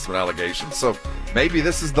sexual harassment allegations. So maybe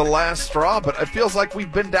this is the last straw. But it feels like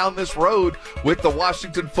we've been down this road with the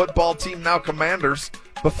Washington football team, now Commanders,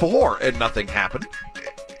 before, and nothing happened.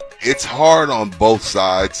 It's hard on both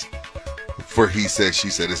sides for he said,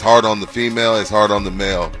 she said. It's hard on the female. It's hard on the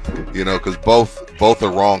male, because both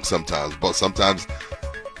are wrong sometimes. But sometimes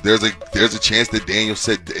there's a chance that Daniel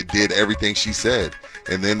did everything she said.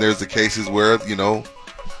 And then there's the cases where,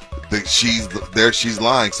 she's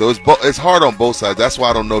lying. So it's hard on both sides. That's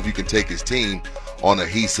why I don't know if you can take his team on a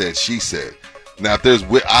he said, she said. Now, if there's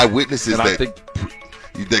eyewitnesses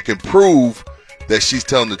that can prove that she's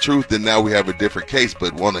telling the truth, then now we have a different case.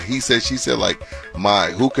 But one he said, she said,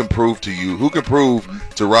 who can prove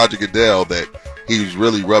to Roger Goodell that he was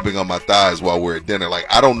really rubbing on my thighs while we're at dinner?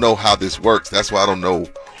 I don't know how this works. That's why I don't know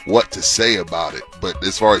what to say about it. But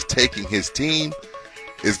as far as taking his team,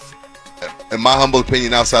 in my humble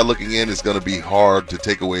opinion, outside looking in, it's going to be hard to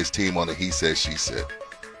take away his team on a he said, she said.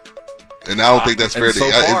 And I don't think that's fair.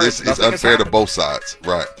 It's unfair to both sides.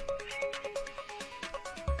 Right.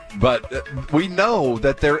 But we know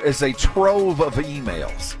that there is a trove of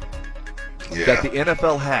emails that the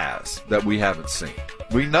NFL has that we haven't seen.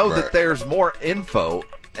 We know that there's more info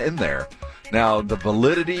in there. Now, the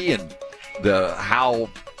validity and how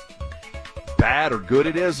bad or good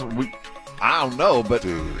it is, I don't know. But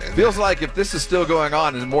it feels like if this is still going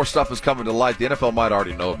on and more stuff is coming to light, the NFL might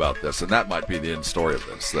already know about this, and that might be the end story of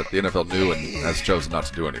this, that the NFL knew and has chosen not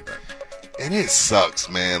to do anything. And it sucks,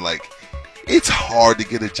 man. It's hard to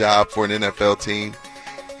get a job for an NFL team,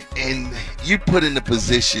 and you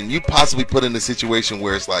possibly put in a situation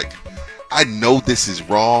where it's I know this is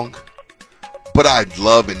wrong, but I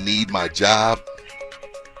love and need my job.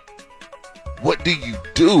 What do you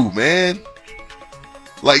do, man?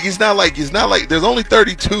 It's not like there's only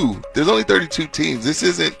 32. There's only 32 teams. This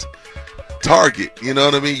isn't Target. You know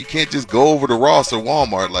what I mean? You can't just go over to Ross or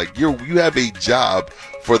Walmart. You have a job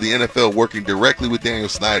for the NFL working directly with Daniel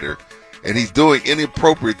Snyder. And he's doing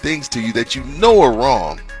inappropriate things to you that you know are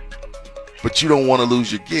wrong, but you don't want to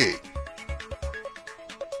lose your gig.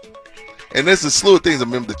 And there's a slew of things. I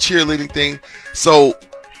remember the cheerleading thing. So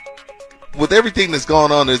with everything that's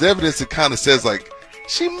going on, there's evidence that kind of says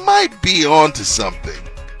she might be onto something.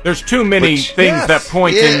 There's too many things that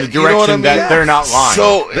point in the direction that they're not lying.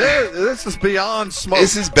 So this is beyond smoke.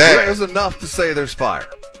 This is bad. There's enough to say there's fire.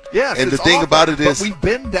 Yes, and the thing about it is, but we've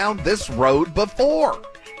been down this road before.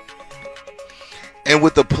 And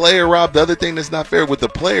with the player, Rob, the other thing that's not fair with the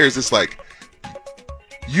players, it's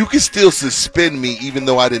you can still suspend me even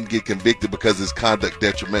though I didn't get convicted because it's conduct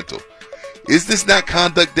detrimental. Is this not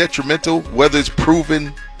conduct detrimental, whether it's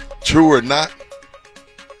proven true or not?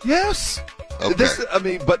 Yes.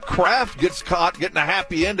 Okay. But Kraft gets caught getting a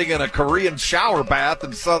happy ending in a Korean shower bath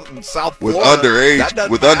in South Florida.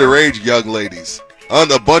 With underage young ladies. A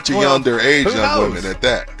bunch of underage young women at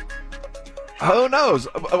that. Who knows?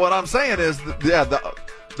 What I'm saying is, the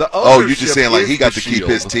ownership. Oh, you're just saying he got to keep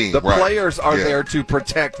his team. The players are there to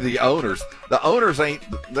protect the owners. The owners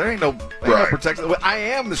there ain't no protection. I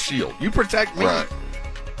am the shield. You protect me.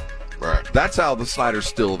 Right. That's how the Snyder's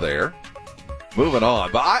still there. Moving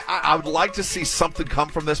on. But I would like to see something come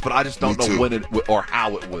from this, but I just don't know when it or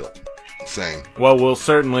how it will. Same. Well, we'll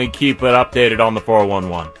certainly keep it updated on the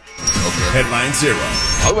 411. Okay. Headline 0.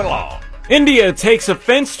 Moving along. India takes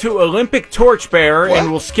offense to Olympic torchbearer and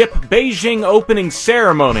will skip Beijing opening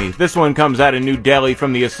ceremony. This one comes out of New Delhi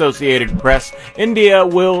from the Associated Press. India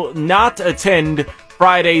will not attend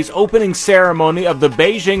Friday's opening ceremony of the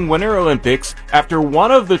Beijing Winter Olympics after one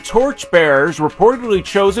of the torchbearers reportedly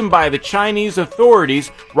chosen by the Chinese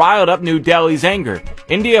authorities riled up New Delhi's anger.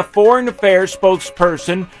 India Foreign Affairs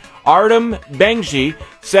spokesperson Artem Bengji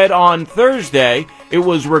said on Thursday it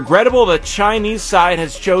was regrettable that Chinese side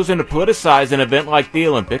has chosen to politicize an event like the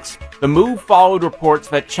Olympics. The move followed reports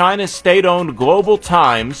that China's state-owned Global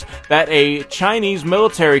Times that a Chinese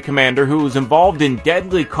military commander who was involved in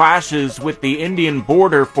deadly clashes with the Indian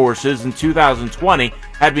border forces in 2020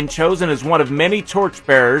 had been chosen as one of many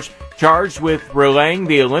torchbearers charged with relaying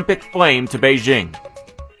the Olympic flame to Beijing.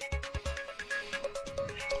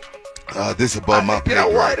 This is above my pay grade.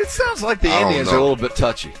 You know what? It sounds like the Indians are a little bit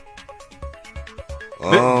touchy.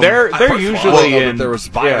 They're usually in. There was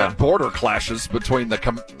violent border clashes between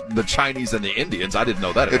the Chinese and the Indians. I didn't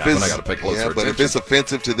know that had happened. I got to pay closer attention. But if it's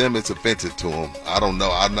offensive to them, it's offensive to them. I don't know.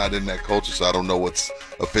 I'm not in that culture, so I don't know what's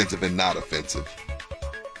offensive and not offensive.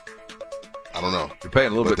 I don't know. You're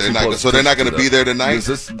paying a little bit too close. So they're not going to be there tonight?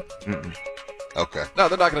 Okay. No,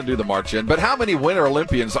 they're not going to do the march in. But how many Winter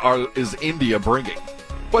Olympians is India bringing?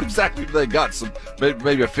 What exactly do they got? Some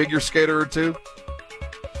maybe a figure skater or two?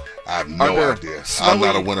 I have no idea. I'm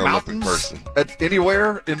not a Winter Olympic person.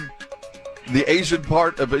 Anywhere in the Asian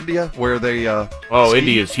part of India where they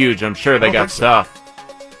India's huge. I'm sure they got stuff.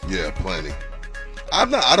 Yeah, plenty. I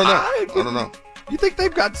don't know. You think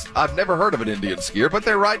they've got? I've never heard of an Indian skier, but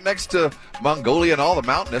they're right next to Mongolia and all the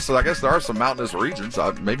mountainous. So I guess there are some mountainous regions.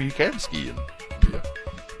 Maybe you can ski in India,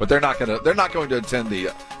 but they're not going to attend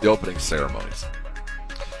the opening ceremonies.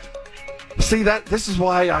 See this is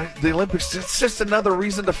why the Olympics. It's just another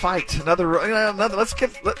reason to fight. Another.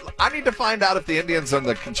 I need to find out if the Indians and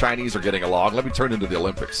the Chinese are getting along. Let me turn into the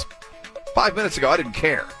Olympics. 5 minutes ago, I didn't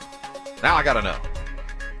care. Now I got to know.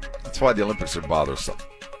 That's why the Olympics are bothersome.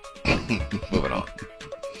 Moving on.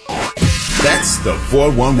 That's the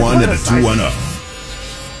 411 and the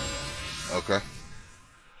 210. Okay.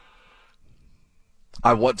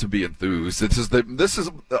 I want to be enthused. This is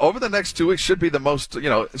over the next 2 weeks should be the most,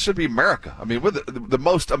 it should be America. I mean, the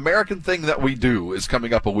most American thing that we do is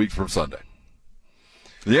coming up a week from Sunday.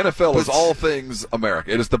 The NFL is all things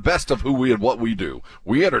America. It is the best of who we and what we do.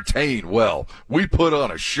 We entertain well. We put on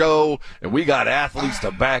a show, and we got athletes to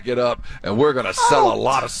back it up, and we're going to sell a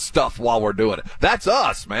lot of stuff while we're doing it. That's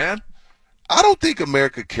us, man. I don't think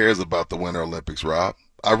America cares about the Winter Olympics, Rob.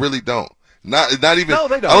 I really don't. Not even. No,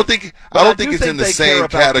 they don't. I don't think it's in the same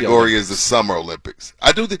category as the Summer Olympics.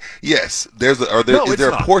 I do think yes. Is there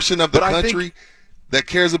a portion of the country that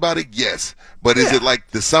cares about it? Yes, but is it like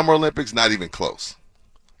the Summer Olympics? Not even close.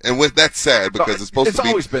 And that's sad because it's supposed to be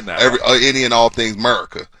always been that any and all things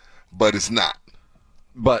America, but it's not.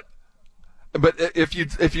 But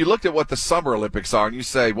if you looked at what the Summer Olympics are and you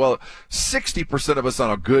say, well, 60% of us on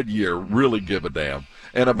a good year really give a damn,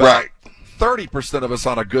 and about 30% of us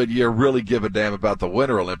on a good year really give a damn about the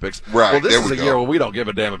Winter Olympics. Right. Well, this is a year where we don't give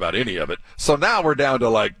a damn about any of it. So now we're down to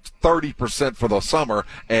like 30% for the summer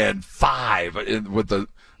and 5% with the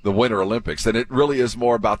Winter Olympics. And it really is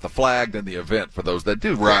more about the flag than the event for those that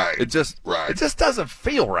do. Right. It just doesn't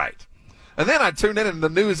feel right. And then I tune in and the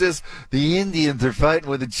news is the Indians are fighting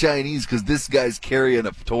with the Chinese because this guy's carrying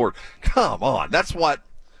a torch. Come on. That's what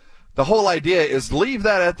the whole idea is. Leave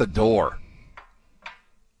that at the door.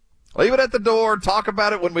 Leave it at the door. Talk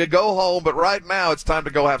about it when we go home. But right now, it's time to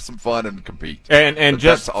go have some fun and compete. And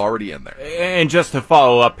just that's already in there. And just to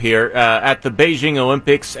follow up here, at the Beijing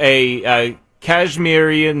Olympics, a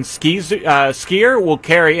Kashmirian skier will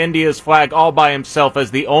carry India's flag all by himself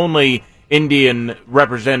as the only Indian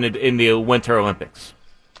represented in the Winter Olympics.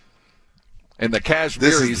 And the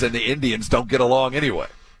Kashmiris and the Indians don't get along anyway.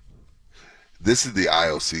 This is the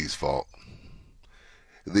IOC's fault.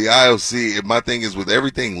 The IOC, my thing is with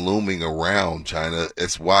everything looming around China,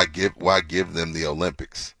 it's why give them the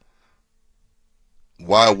Olympics?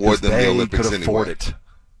 Why award them the Olympics could afford anyway? It.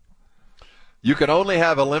 You can only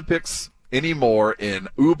have Olympics anymore in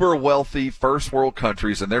uber wealthy first world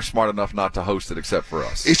countries, and they're smart enough not to host it except for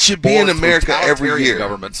us. It should be in America every year.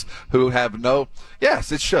 Governments who have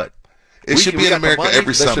yes, it should. It should be in America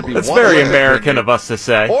every summer. It's very American of us to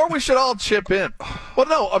say. Or we should all chip in. Well,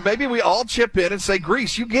 no, or maybe we all chip in and say,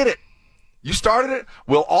 Greece, you get it. You started it.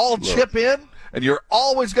 We'll all chip in, and you're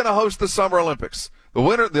always going to host the Summer Olympics. The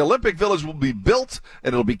Olympic Village will be built,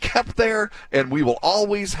 and it'll be kept there, and we will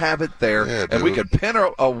always have it there. Yeah, and we can pin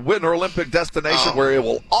a Winter Olympic destination where it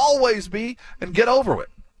will always be and get over it.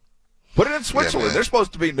 Put it in Switzerland. Yeah, they're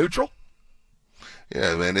supposed to be neutral.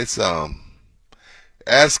 Yeah, man, it's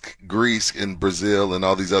ask Greece and Brazil and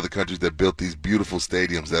all these other countries that built these beautiful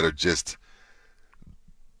stadiums that are just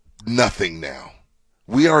nothing now.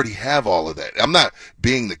 We already have all of that. I'm not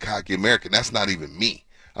being the cocky American. That's not even me.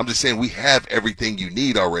 I'm just saying we have everything you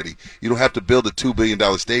need already. You don't have to build a $2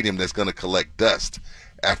 billion stadium that's going to collect dust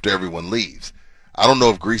after everyone leaves. I don't know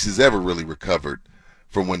if Greece has ever really recovered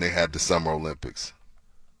from when they had the Summer Olympics.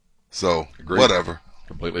 So, whatever.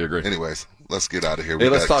 Completely agree. Anyways, let's get out of here. Hey,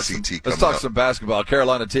 let's talk some basketball.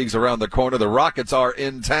 Carolina Teague's around the corner. The Rockets are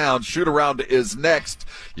in town. Shoot-around is next.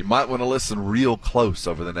 You might want to listen real close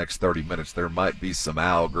over the next 30 minutes. There might be some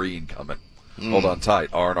Al Green coming. Hold on tight.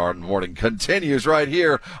 R&R in the Morning continues right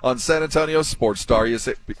here on San Antonio Sports Star,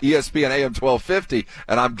 ESPN AM 1250.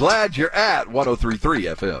 And I'm glad you're at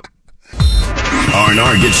 103.3 FM.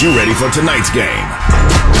 R&R gets you ready for tonight's game.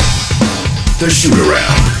 The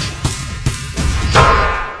Shoot-Around.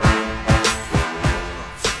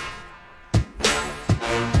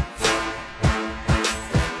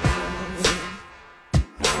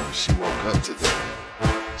 She woke up today.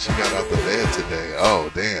 She got out the bed today.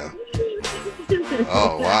 Oh, damn.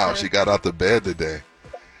 Oh, wow. She got out the bed today.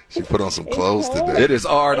 She put on some clothes today. It is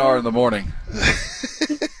R&R in the Morning.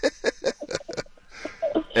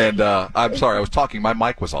 And I'm sorry, I was talking. My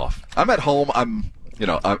mic was off. I'm at home. I'm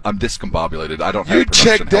discombobulated. I don't have You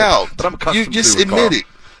checked out. But I'm accustomed You just to admit it.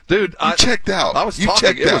 Dude, you checked out. I was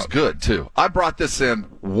talking. It was good, too. I brought this in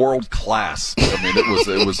world class. I mean,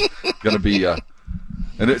 it was going to be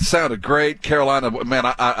and it sounded great. Carolina, man,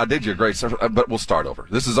 I did you a great service, but we'll start over.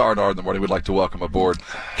 This is R&R in the Morning. We'd like to welcome aboard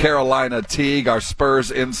Carolina Teague, our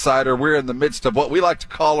Spurs insider. We're in the midst of what we like to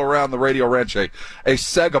call around the Radio Ranch a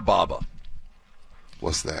Sega Baba.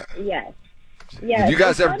 What's that? Yes. Have you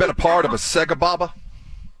guys ever been a part of a Sega Baba?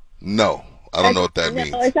 No. I don't know what that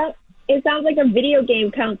means. It sounds like a video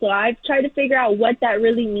game console. I've tried to figure out what that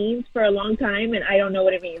really means for a long time, and I don't know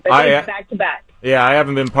what it means. I think back-to-back. Yeah, I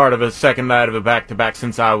haven't been part of a second night of a back-to-back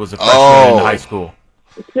since I was a freshman in high school.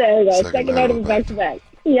 So, second night of a back-to-back.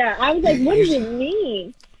 Yeah, I was like, what does it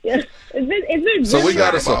mean? Yeah, it's been so we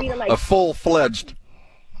got us a full-fledged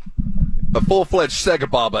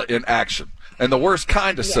Sega Baba in action. And the worst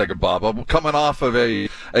kind of Sega Baba, coming off of a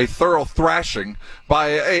thorough thrashing by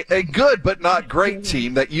a good but not great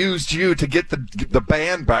team that used you to get the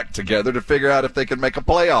band back together to figure out if they could make a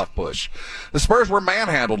playoff push. The Spurs were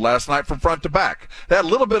manhandled last night from front to back. They had a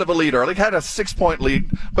little bit of a lead early, had a 6-point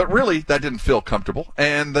lead, but really that didn't feel comfortable.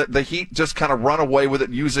 And the Heat just kind of run away with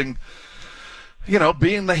it using,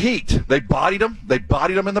 being the Heat. They bodied them. They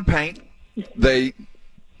bodied them in the paint. They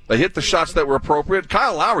hit the shots that were appropriate.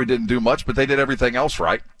 Kyle Lowry didn't do much, but they did everything else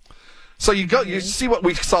right. So you see what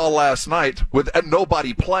we saw last night with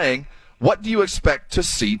nobody playing. What do you expect to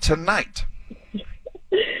see tonight?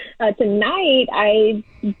 Tonight, I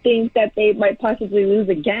think that they might possibly lose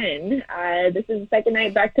again. This is the second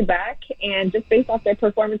night back-to-back, and just based off their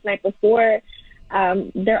performance night before,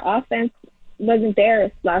 their offense wasn't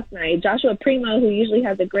there last night. Joshua Primo, who usually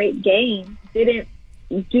has a great game, didn't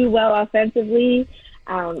do well offensively.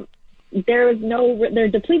 They're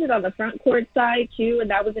depleted on the front court side too, and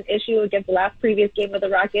that was an issue against the previous game of the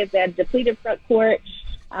Rockets. They had depleted front court.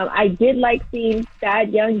 I did like seeing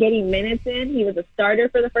Thad Young getting minutes in. He was a starter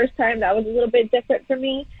for the first time. That was a little bit different for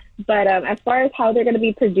me. But as far as how they're going to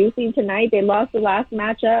be producing tonight, they lost the last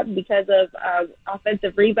matchup because of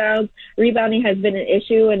offensive rebounds. Rebounding has been an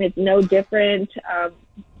issue, and it's no different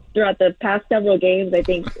throughout the past several games. I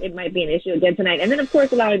think it might be an issue again tonight. And then, of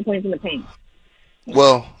course, allowing points in the paint.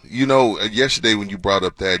 Well, yesterday when you brought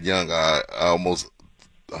up Thad Young, I almost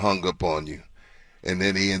hung up on you, and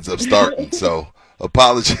then he ends up starting. So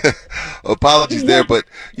apologies there. But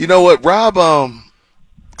you know what, Rob? Rob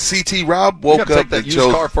woke up and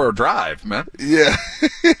chose car for a drive, man. Yeah,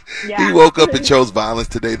 he woke up and chose violence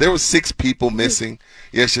today. There were 6 people missing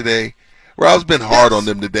yesterday. Rob's been hard on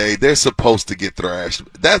them today. They're supposed to get thrashed.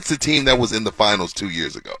 That's the team that was in the finals 2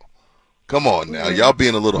 years ago. Come on now. Y'all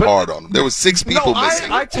being a little hard on them. There was 6 people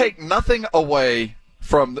missing. I take nothing away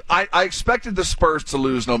from I expected the Spurs to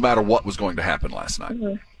lose no matter what was going to happen last night.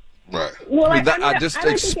 Mm-hmm. Right. Well, I just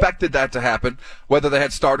expected that to happen, whether they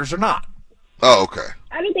had starters or not. Oh, okay.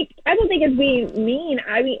 I don't think it's being mean.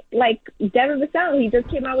 I mean, like Devin Vassell, he just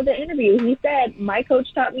came out with an interview. He said, "My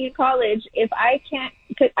coach taught me in college, if I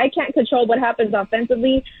can't control what happens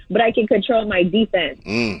offensively, but I can control my defense."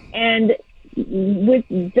 And with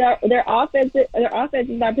their offense is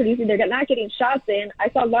not producing. They're not getting shots in. I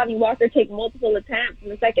saw Lonnie Walker take multiple attempts in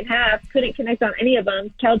the second half, couldn't connect on any of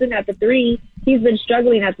them. Keldon at the 3, he's been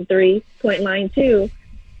struggling at the 3-point line too.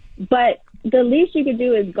 But the least you could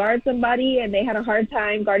do is guard somebody, and they had a hard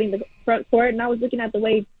time guarding the front court. And I was looking at the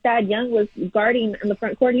way Thad Young was guarding in the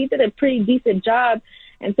front court. He did a pretty decent job,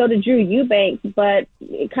 and so did Drew Eubanks. But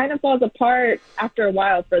it kind of falls apart after a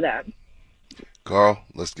while for them. Carl,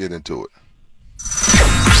 let's get into it.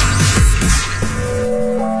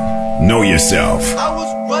 Know yourself. I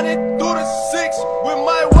was running through the 6 with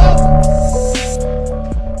my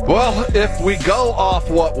Well, if we go off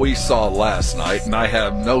what we saw last night, and I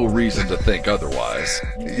have no reason to think otherwise.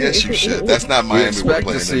 Yes, you should. That's not Miami we're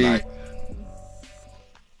playing tonight.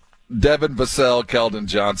 Devin Vassell, Keldon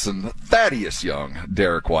Johnson, Thaddeus Young,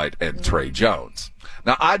 Derek White, and Trey Jones.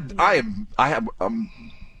 Now, I'm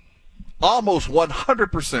almost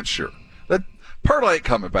 100% sure that Pirtle ain't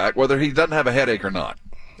coming back, whether he doesn't have a headache or not.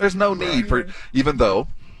 There's no need for, even though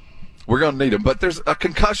we're going to need him. But there's a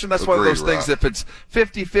concussion. That's one of those things. If it's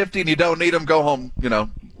 50-50 and you don't need him, go home.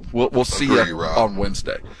 We'll see you on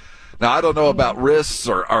Wednesday. Now, I don't know about wrists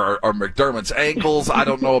or McDermott's ankles. I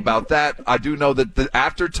don't know about that. I do know that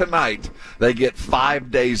after tonight, they get 5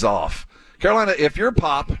 days off. Carolina, if you're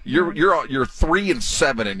Pop, you're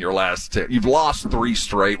 3-7 in your last 10. You've lost 3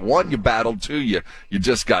 straight. 1 you battled, 2 you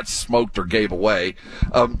just got smoked or gave away.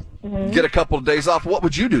 Get a couple of days off. What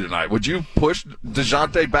would you do tonight? Would you push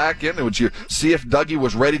DeJounte back in? Would you see if Dougie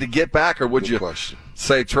was ready to get back, or would you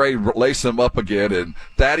say, Trey, lace him up again? And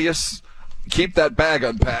Thaddeus, keep that bag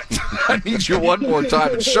unpacked. I need you one more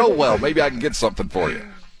time and show well. Maybe I can get something for you.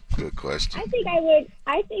 Good question.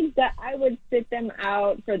 I think that I would sit them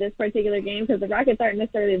out for this particular game because the Rockets aren't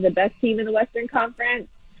necessarily the best team in the Western Conference.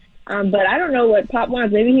 But I don't know what Pop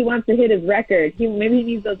wants. Maybe he wants to hit his record. Maybe he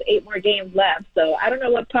needs those 8 more games left. So I don't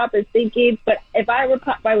know what Pop is thinking. But if I were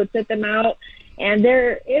Pop, I would sit them out. And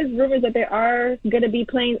there is rumors that they are going to be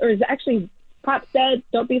playing, or actually Pop said,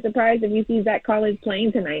 don't be surprised if you see Zach Collins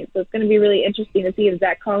playing tonight. So it's going to be really interesting to see if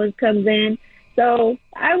Zach Collins comes in. So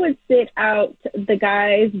I would sit out the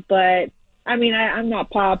guys, but I mean, I'm not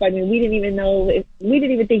Pop. I mean, we didn't even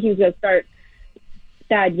think he was going to start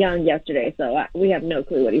Thad Young yesterday, so we have no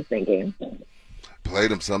clue what he's thinking.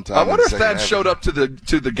 Played him sometime. I wonder if Thad showed up to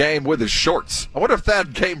the game with his shorts. I wonder if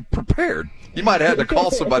Thad came prepared. He might have had to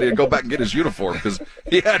call somebody and go back and get his uniform because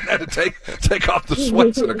he hadn't had to take off the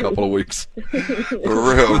sweats in a couple of weeks. For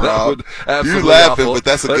real, Rob. You laughing, but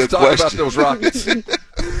that's a good question. Let's talk about those Rockets.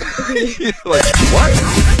 Like, what?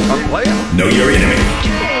 I'm playing. Know your enemy.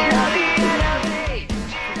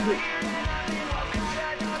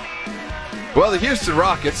 Well, the Houston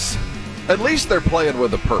Rockets, at least they're playing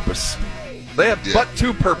with a purpose. They have but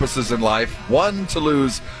 2 purposes in life. One, to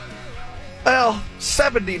lose,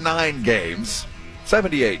 78 games.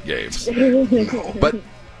 But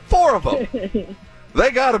 4 of them,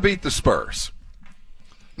 they got to beat the Spurs.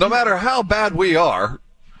 No matter how bad we are,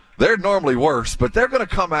 they're normally worse, but they're going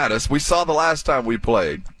to come at us. We saw the last time we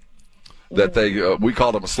played that we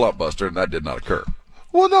called them a slump buster, and that did not occur.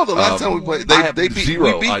 Well, no, the last time we played, we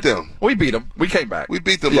beat them. We beat them. We came back. We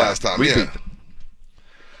beat them last time, We beat them.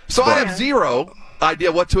 So I have zero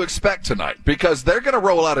idea what to expect tonight because they're going to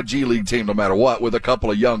roll out a G League team no matter what with a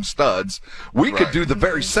couple of young studs. We could do the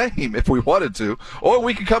very same if we wanted to, or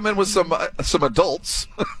we could come in with some adults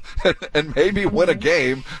and maybe win a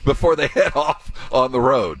game before they head off on the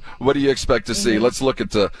road. What do you expect to see? Let's look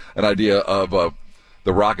at an idea of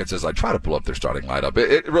the Rockets as I try to pull up their starting lineup.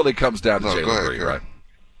 It really comes down to Jalen Green, right?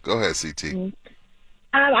 Go ahead, CT.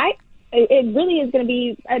 It really is going to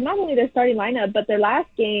be not only their starting lineup, but their last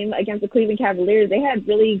game against the Cleveland Cavaliers, they had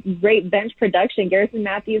really great bench production. Garrison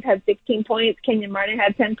Matthews had 16 points. Kenyon Martin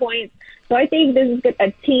had 10 points. So I think this is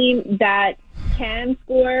a team that can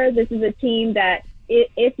score. This is a team that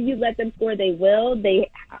if you let them score, they will.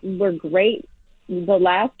 They were great. The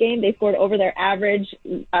last game, they scored over their average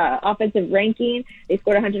offensive ranking. They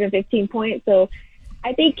scored 115 points. So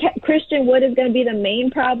I think Christian Wood is going to be the main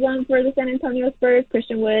problem for the San Antonio Spurs.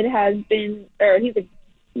 Christian Wood he's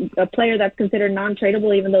a player that's considered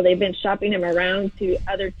non-tradable, even though they've been shopping him around to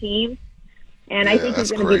other teams. And I think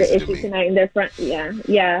he's going to be the issue tonight in their front. Yeah.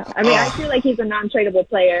 I mean, I feel like he's a non-tradable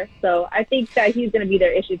player, so I think that he's going to be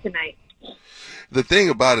their issue tonight. The thing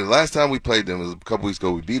about it, last time we played them was a couple weeks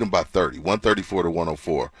ago. We beat them by 30, 134 to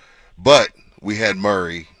 104. But we had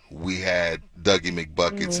Murray, we had Dougie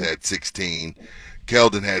McBuckets had 16.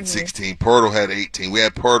 Keldon had 16. Pirtle had 18. We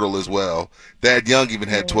had Pirtle as well. Thad Young even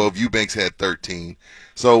had 12. Eubanks had 13.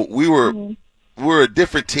 So we were a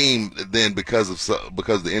different team then because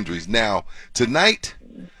of the injuries. Now tonight,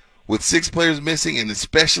 with 6 players missing, and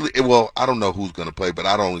especially, I don't know who's going to play, but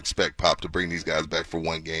I don't expect Pop to bring these guys back for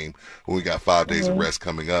one game when we got 5 days of rest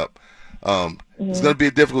coming up. It's going to be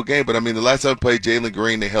a difficult game, but I mean, the last time we played Jalen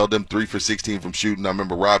Green, they held them 3 for 16 from shooting. I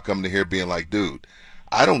remember Rob coming to here being like, dude,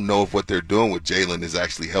 I don't know if what they're doing with Jalen is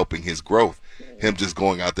actually helping his growth, him just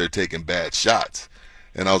going out there taking bad shots.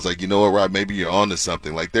 And I was like, you know what, Rob, maybe you're on to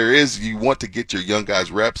something. Like you want to get your young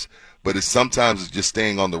guys reps, but sometimes it's just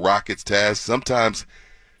staying on the Rockets' task. Sometimes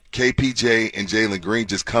KPJ and Jalen Green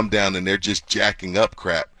just come down and they're just jacking up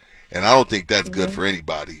crap. And I don't think that's good for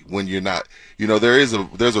anybody when you're not, there's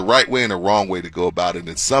a right way and a wrong way to go about it.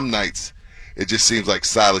 And some nights it just seems like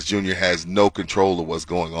Silas Jr. has no control of what's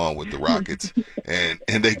going on with the Rockets. and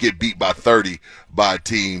they get beat by 30 by a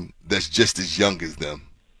team that's just as young as them.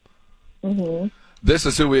 Mm-hmm. This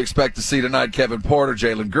is who we expect to see tonight: Kevin Porter,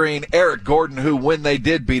 Jalen Green, Eric Gordon, who, when they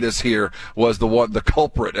did beat us here, was the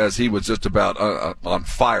culprit, as he was just about on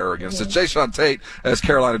fire against it. Jae'Sean Tate, as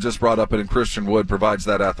Carolina just brought up, and Christian Wood provides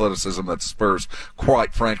that athleticism that Spurs,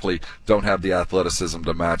 quite frankly, don't have the athleticism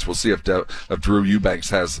to match. We'll see if Drew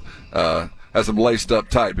Eubanks has him laced up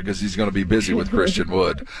tight, because he's going to be busy with Christian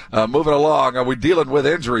Wood. Moving along, are we dealing with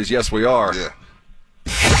injuries? Yes, we are. Yeah.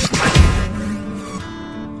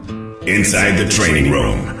 Inside the training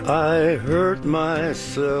room. I hurt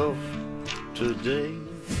myself today.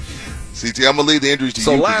 CT, I'm going to leave the injuries to you.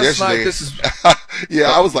 So last night, this is... yeah,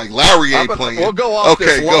 I was like, Lowry ain't playing. We'll go off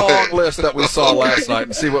this long list that we saw last night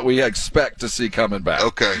and see what we expect to see coming back.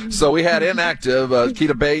 Okay. So we had inactive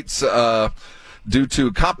Keita Bates due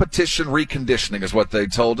to competition reconditioning is what they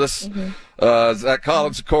told us. Zach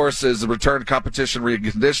Collins, of course, is returned to competition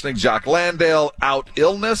reconditioning. Jock Landale, out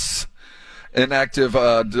illness. Inactive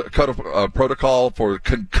protocol for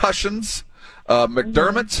concussions.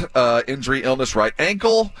 McDermott, injury, illness, right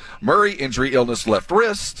ankle. Murray, injury, illness, left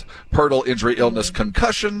wrist. Pirtle, injury, illness,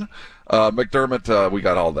 concussion. McDermott, we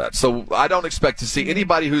got all that. So I don't expect to see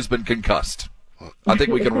anybody who's been concussed. I think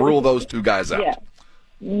we can rule those two guys out. Yeah.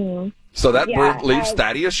 Mm-hmm. So that leaves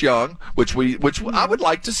Thaddeus Young, which I would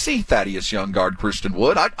like to see Thaddeus Young guard Christian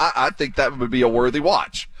Wood. I think that would be a worthy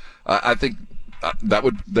watch. I think that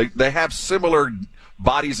would they have similar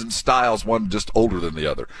bodies and styles, one just older than the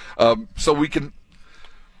other. So we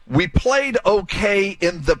played okay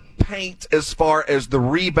in the paint as far as the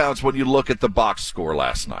rebounds when you look at the box score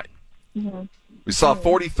last night. Mm-hmm. We saw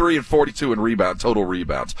 43 and 42 in total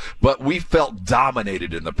rebounds, but we felt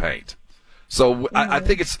dominated in the paint. So I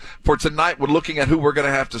think it's for tonight, we're looking at who we're going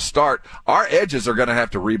to have to start. Our edges are going to have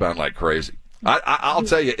to rebound like crazy. I'll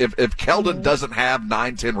tell you, if Keldon doesn't have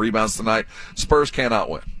 9-10 rebounds tonight, Spurs cannot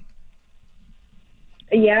win.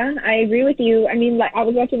 Yeah, I agree with you. I mean, I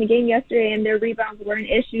was watching the game yesterday, and their rebounds were an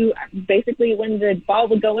issue. Basically, when the ball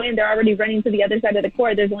would go in, they're already running to the other side of the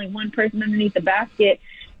court. There's only one person underneath the basket,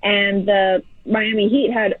 and the Miami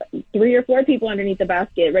Heat had 3 or 4 people underneath the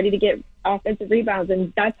basket ready to get offensive rebounds,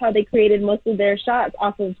 and that's how they created most of their shots,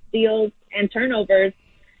 off of steals and turnovers.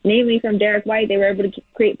 Namely from Derek White, they were able to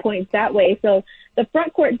create points that way. So the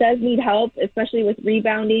front court does need help, especially with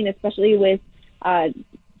rebounding, especially with Jakob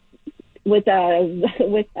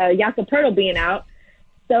Poeltl being out.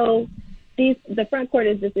 So the front court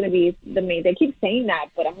is just going to be the main. They keep saying that,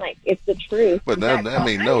 but I'm like, it's the truth. But no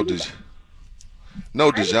DeJounte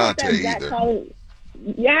either.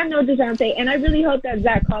 Yeah, no DeJounte, and I really hope that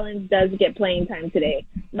Zach Collins does get playing time today,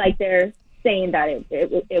 like they're saying that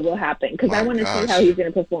it will happen, because I want to see how he's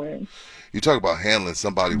going to perform. You talk about handling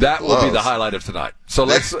somebody with that gloves. Will be the highlight of tonight. So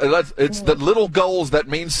let's it's the little goals that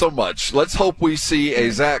mean so much. Let's hope we see a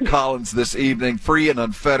Zach Collins this evening, free and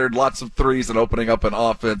unfettered, lots of threes and opening up an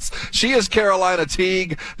offense. She is Carolina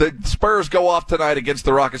Teague. The Spurs go off tonight against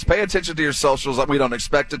the Rockets. Pay attention to your socials. We don't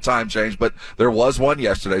expect a time change, but there was one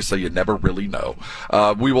yesterday, so you never really know.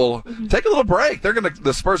 We will take a little break.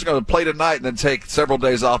 The Spurs are going to play tonight and then take several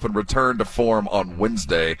days off and return to form on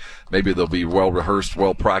Wednesday. Maybe they'll be well rehearsed,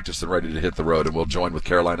 well practiced, and ready to hit the road, and we'll join with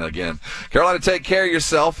Carolina again. Carolina, take care of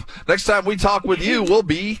yourself. Next time we talk with you, we'll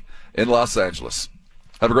be in Los Angeles.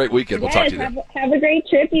 Have a great weekend. We'll talk to you then. Have a great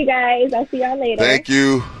trip, you guys. I'll see y'all later. Thank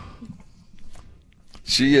you.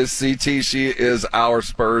 She is CT. She is our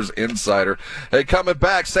Spurs insider. Hey, coming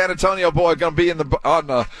back, San Antonio boy going to be in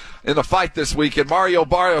the fight this weekend. Mario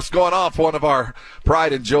Barrios going off, one of our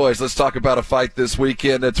pride and joys. Let's talk about a fight this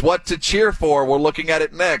weekend. It's what to cheer for. We're looking at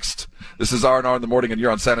it next. This is R&R in the Morning, and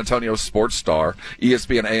you're on San Antonio Sports Star,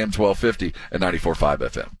 ESPN AM 1250 and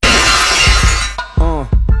 94.5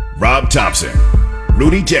 FM. Rob Thompson,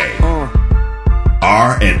 Rudy J,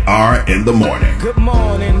 R&R in the Morning. Good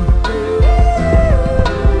morning.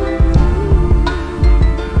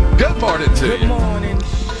 Good morning to you. Good morning.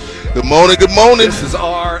 Good morning. Good morning. This is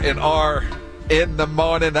R&R in the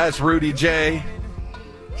Morning. That's Rudy J.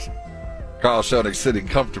 Carl Schoening sitting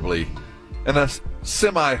comfortably in a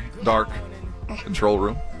semi-dark control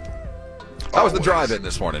room. How was the drive-in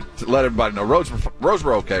this morning? To let everybody know, roads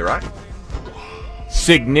were okay, right?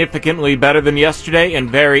 Significantly better than yesterday, and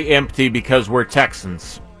very empty because we're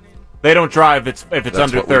Texans. They don't drive if it's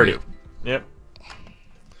under 30. Yep.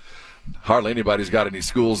 hardly anybody's got any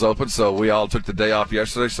schools open, so we all took the day off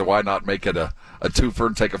yesterday, so why not make it a twofer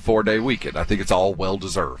and take a 4-day weekend? I think it's all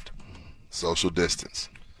well-deserved. Social distance.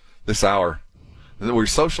 This hour, we're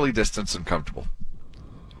socially distanced and comfortable.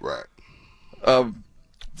 Right.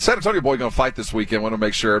 San Antonio boy going to fight this weekend. Want to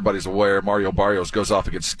make sure everybody's aware. Mario Barrios goes off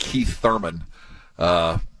against Keith Thurman.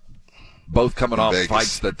 Both coming off Vegas.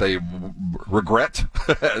 fights that they regret.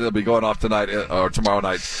 They'll be going off tonight or tomorrow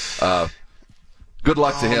night. Good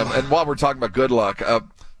luck to him. And while we're talking about good luck,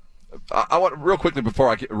 I want real quickly before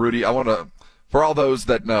I get Rudy, I want to, for all those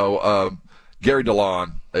that know, Gary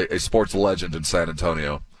DeLon, a sports legend in San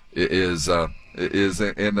Antonio, is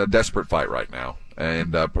in a desperate fight right now.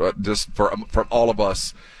 And just from all of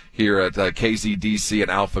us here at KZDC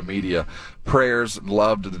and Alpha Media, prayers and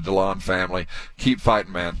love to the DeLon family. Keep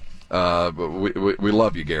fighting, man. We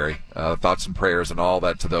love you, Gary. Thoughts and prayers and all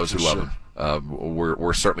that to those who love him.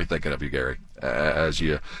 We're certainly thinking of you, Gary, as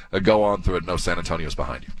you go on through it. No San Antonio's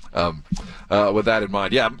behind you. With that in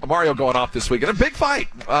mind, yeah, Mario going off this weekend. A big fight.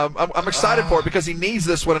 I'm excited for it because he needs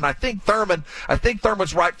this one, and I think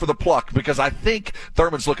Thurman's right for the pluck because I think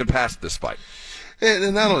Thurman's looking past this fight.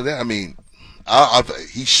 And not only that, I mean,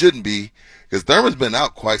 he shouldn't be because Thurman's been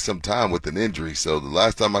out quite some time with an injury. So the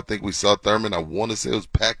last time I think we saw Thurman, I want to say it was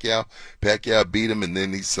Pacquiao. Pacquiao beat him, and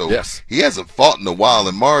then he hasn't fought in a while.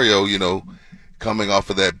 And Mario, coming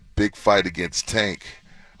off of that big fight against Tank,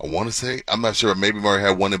 I want to say, I'm not sure, maybe Mario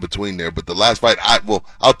had one in between there. But the last fight,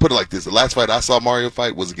 I'll put it like this: the last fight I saw Mario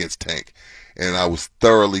fight was against Tank, and I was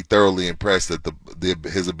thoroughly impressed at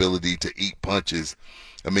his ability to eat punches.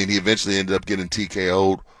 I mean, he eventually ended up getting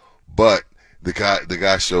TKO'd, but the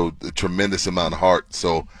guy showed a tremendous amount of heart.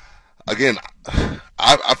 So, again,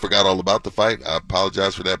 I forgot all about the fight. I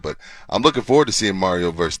apologize for that, but I'm looking forward to seeing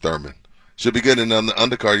Mario versus Thurman. Should be good. And on the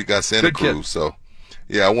undercard, you got Santa Cruz. So,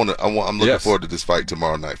 yeah, I'm looking forward to this fight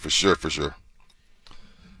tomorrow night for sure.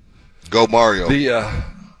 Go Mario.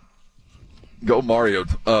 Go Mario.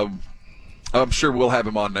 I'm sure we'll have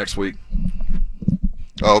him on next week.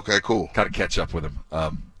 Oh, okay, cool. Kind of catch up with him.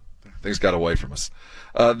 Things got away from us.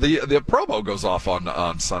 The promo goes off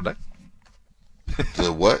on Sunday.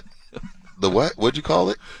 The what? The what? What'd you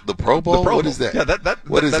call it? The Pro Bowl? The Pro Bowl. What is that? Yeah,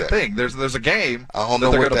 that thing. There's a game that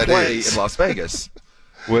they're going to play in Las Vegas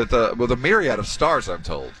with a myriad of stars, I'm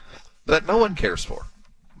told, that no one cares for.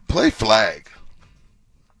 Play flag.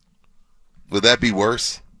 Would that be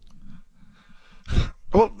worse?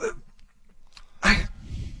 Well,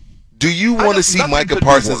 do you want to see Micah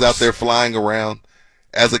Parsons out there flying around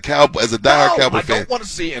as a diehard Cowboy fan? I don't want to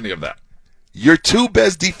see any of that. Your two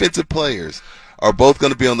best defensive players are both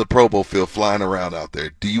going to be on the Pro Bowl field flying around out there.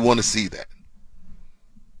 Do you want to see that?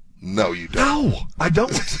 No, you don't. No, I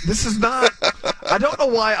don't. This is not. I don't know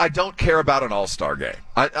why I don't care about an All-Star game.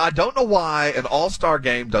 I don't know why an All-Star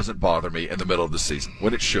game doesn't bother me in the middle of the season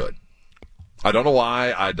when it should. I don't know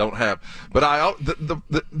why I don't have, but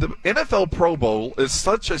the NFL Pro Bowl is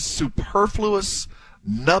such a superfluous,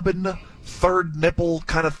 nubbin, third nipple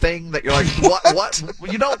kind of thing that you're like,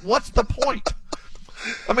 what? What's the point?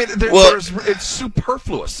 I mean, it's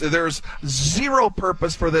superfluous. There's zero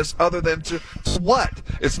purpose for this other than to what?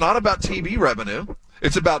 It's not about TV revenue.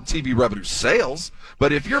 It's about TV revenue sales.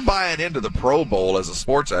 But if you're buying into the Pro Bowl as a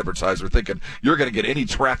sports advertiser thinking you're going to get any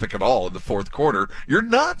traffic at all in the fourth quarter, you're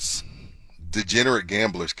nuts. Degenerate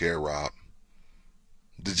gamblers care, Rob.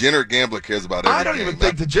 Degenerate gambler cares about every I don't even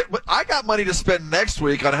think but I got money to spend next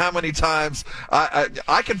week on how many times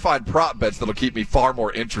I can find prop bets that'll keep me far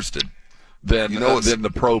more interested than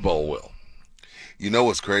the Pro Bowl will. You know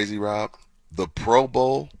what's crazy, Rob? The Pro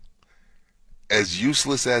Bowl, as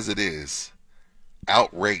useless as it is,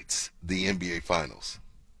 outrates the NBA Finals.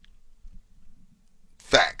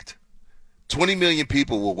 Fact. 20 million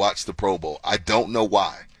people will watch the Pro Bowl. I don't know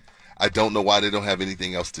why. I don't know why they don't have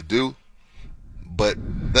anything else to do. But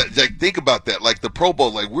think about that. Like the Pro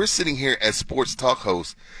Bowl, like we're sitting here as sports talk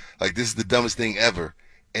hosts, like this is the dumbest thing ever,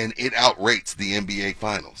 and it outrates the NBA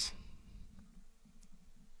Finals.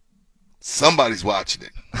 Somebody's watching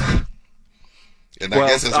it. And I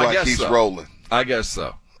guess that's why it keeps rolling. I guess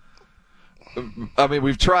so. I mean,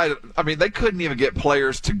 we've tried. I mean, they couldn't even get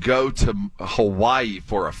players to go to Hawaii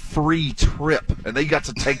for a free trip, and they got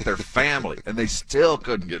to take their family, and they still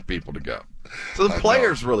couldn't get people to go. So the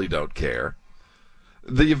players really don't care.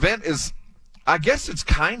 The event is, I guess it's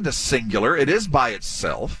kind of singular. It is by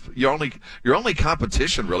itself. Your only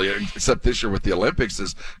competition, really, except this year with the Olympics,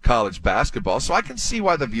 is college basketball. So I can see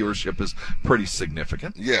why the viewership is pretty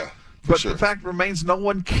significant. Yeah. But the fact remains, no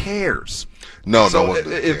one cares. No one does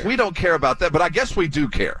if care. we don't care about that, but I guess we do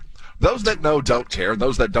care. Those that know don't care.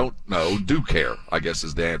 Those that don't know do care, I guess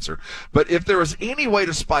is the answer. But if there is any way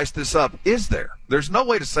to spice this up, is there? There's no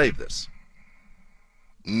way to save this.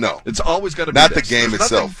 No. It's always going to be not this. the game There's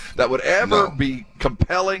itself. That would ever be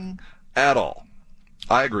compelling at all.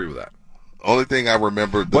 I agree with that. Only thing I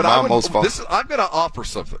remember, I'm going to offer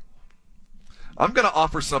something. I'm going to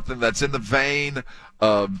offer something that's in the vein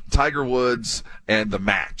of Tiger Woods and The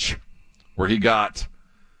Match, where he got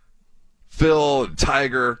Phil and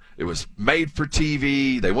Tiger. It was made for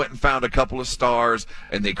TV. They went and found a couple of stars,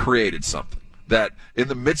 and they created something that, in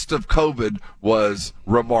the midst of COVID, was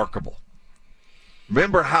remarkable.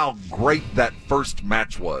 Remember how great that first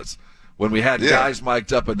match was when we had guys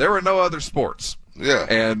mic'd up, and there were no other sports. Yeah.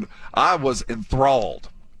 And I was enthralled.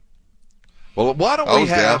 Well, why don't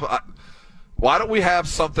we have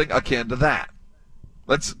something akin to that?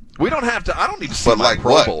 We don't have to. I don't need to see my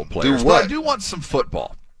Pro Bowl players, but I do want some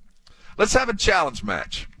football. Let's have a challenge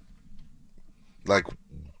match. Let's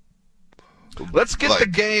get the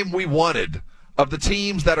game we wanted of the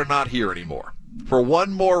teams that are not here anymore for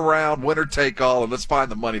one more round, winner take all, and let's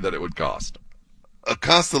find the money that it would cost. A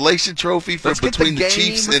constellation trophy between the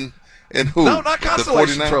Chiefs and who? No, not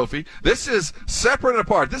constellation trophy. This is separate and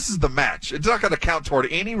apart. This is the match. It's not going to count toward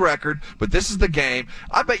any record, but this is the game.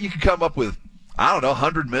 I bet you could come up with, I don't know,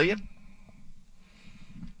 $100 million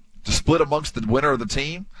to split amongst the winner of the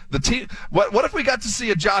team. What if we got to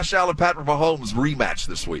see a Josh Allen, Patrick Mahomes rematch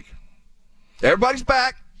this week? Everybody's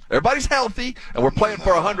back, everybody's healthy, and we're playing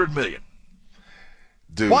for $100 million.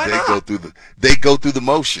 Dude, why not? They go through the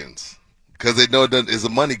motions because they know it's a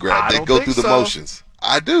money grab. They go through the motions.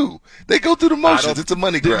 I do. They go through the motions. It's a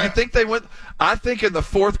money grab. Do you think they went? I think in the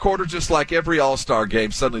fourth quarter, just like every All-Star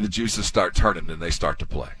game, suddenly the juices start turning and they start to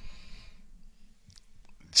play.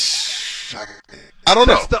 I don't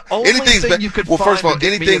know. That's the only thing you could find. First of all,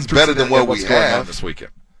 anything's better than what we have this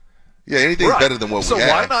weekend. Yeah, anything's better than what we have.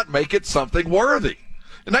 So why not make it something worthy?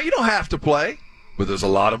 Now, you don't have to play, but there's a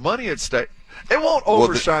lot of money at stake. It won't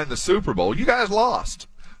overshine the Super Bowl. You guys lost.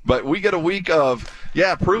 But we get a week of,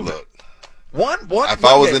 prove it. If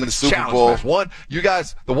I was in the Super Bowl,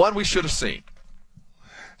 the one we should have seen.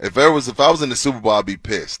 If I was in the Super Bowl, I'd be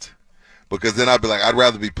pissed because then I'd be like, I'd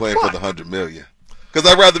rather be playing for the $100 million. Because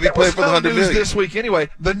I'd rather be playing for the $100 million. This week anyway.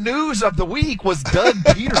 The news of the week was Doug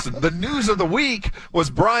Peterson. The news of the week was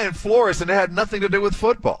Brian Flores, and it had nothing to do with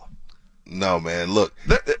football. No, man. Look,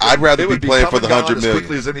 I'd rather be playing for the $100 million as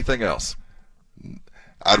quickly as anything else.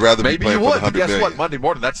 I'd rather be playing for the $100 million. Guess what? Monday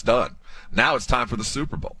morning, that's done. Now it's time for the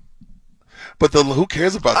Super Bowl. But who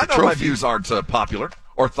cares about the trophy? I know my views aren't popular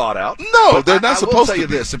or thought out. No, they're not supposed to be. I will tell you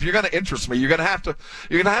this: if you're going to interest me, you're going to have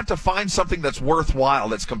to find something that's worthwhile,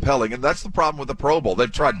 that's compelling, and that's the problem with the Pro Bowl.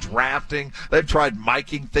 They've tried drafting, they've tried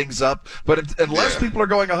miking things up, but unless people are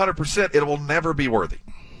going 100%, it will never be worthy.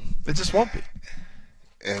 It just won't be.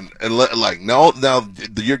 And now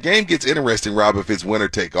your game gets interesting, Rob, if it's winner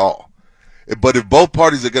take all. But if both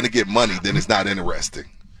parties are going to get money, then it's not interesting.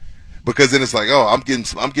 Because then it's like, I'm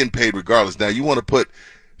getting paid regardless. Now you want to put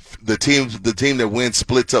the team that wins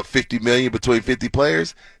splits up $50 million between 50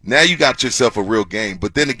 players. Now you got yourself a real game.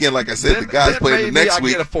 But then again, like I said, the guys playing the next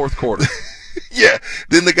week. Get a fourth quarter. Yeah.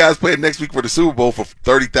 Then the guys playing next week for the Super Bowl for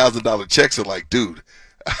 $30,000 checks are like, dude,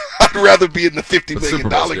 I'd rather be in the $50 million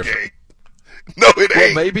game. No, it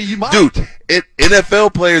ain't. Well, maybe you might. Dude,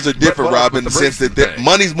 NFL players are different, Rob, in the sense that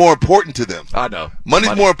money's more important to them. I know.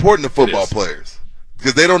 Money's more important to football players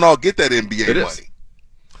because they don't all get that NBA money.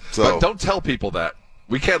 So, but don't tell people that.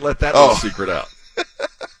 We can't let that little secret out.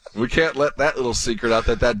 We can't let that little secret out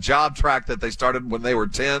that job track that they started when they were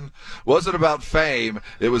 10 wasn't about fame.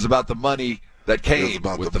 It was about the money that came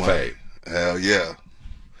with the fame. Hell yeah.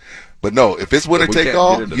 But no, if it's winner take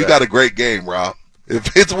all, you got a great game, Rob.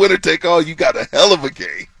 If it's winner take all, you got a hell of a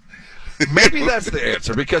game. Maybe that's the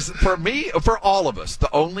answer, because for me, for all of us, the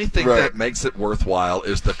only thing that makes it worthwhile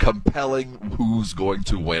is the compelling who's going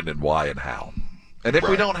to win and why and how. And if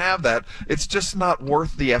we don't have that, it's just not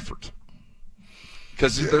worth the effort.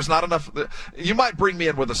 Because there's not enough. You might bring me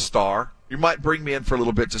in with a star. You might bring me in for a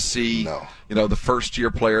little bit to see, the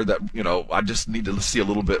first-year player that, I just need to see a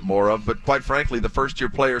little bit more of. But quite frankly, the first-year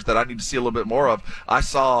players that I need to see a little bit more of, I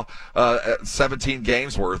saw 17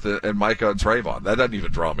 games worth in Micah and Trayvon. That doesn't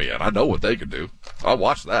even draw me in. I know what they can do. I'll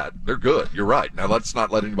watch that. They're good. You're right. Now, let's not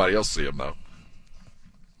let anybody else see them, though.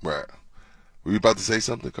 Right. Were you about to say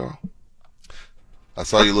something, Carl? I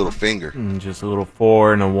saw your little finger. Just a little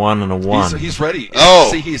 4 and a 1 and a 1. He's ready. Oh.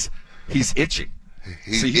 See, he's itching.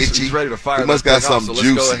 He's ready to fire. He must got some so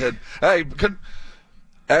juicy. Let's go ahead. Hey,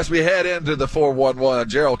 As we head into the 411,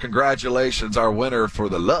 Gerald, congratulations, our winner for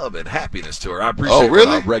the Love and Happiness Tour. I appreciate when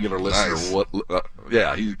our regular listener.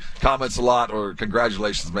 Nice. He comments a lot, or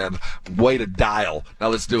congratulations, man. Way to dial. Now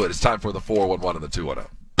let's do it. It's time for the 411 and the 210.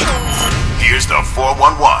 Here's the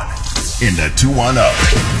 411 in the 210.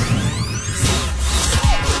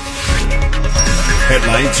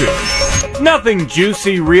 Headline 2. Nothing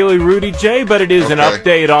juicy, really, Rudy J, but it is an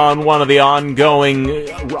update on one of the ongoing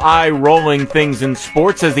eye-rolling things in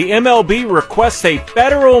sports. As the MLB requests a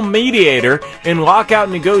federal mediator in lockout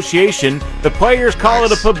negotiation, the players call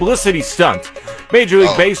it a publicity stunt. Major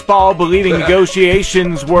League Baseball, believing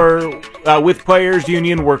negotiations with players'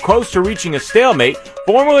 union were close to reaching a stalemate,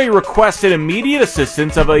 formally requested immediate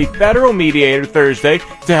assistance of a federal mediator Thursday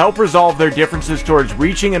to help resolve their differences towards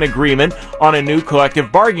reaching an agreement on a new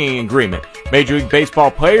collective bargaining agreement. Major League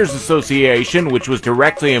Baseball Players Association, which was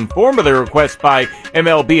directly informed of the request by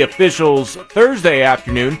MLB officials Thursday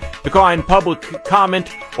afternoon, declined public comment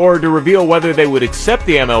or to reveal whether they would accept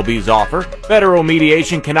the MLB's offer. Federal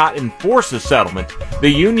mediation cannot enforce a settlement. The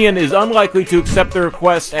union is unlikely to accept the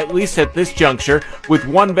request, at least at this juncture, with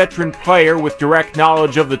one veteran player with direct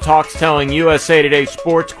knowledge of the talks telling USA Today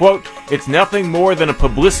Sports, quote, "It's nothing more than a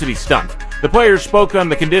publicity stunt." The player spoke on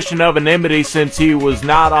the condition of anonymity since he was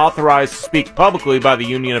not authorized to speak publicly by the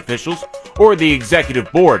union officials or the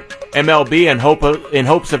executive board. MLB, in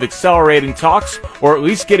hopes of accelerating talks or at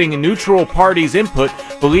least getting a neutral party's input,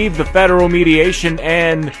 believe the federal mediation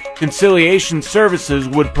and conciliation services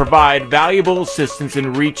would provide valuable assistance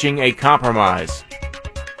in reaching a compromise.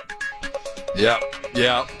 Yep.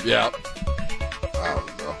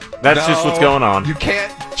 That's just what's going on. You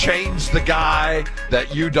can't change the guy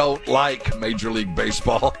that you don't like, Major League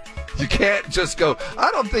Baseball. You can't just go,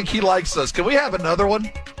 I don't think he likes us. Can we have another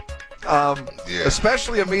one?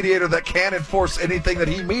 Especially a mediator that can't enforce anything that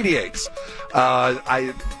he mediates.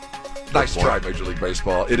 Nice try, Major League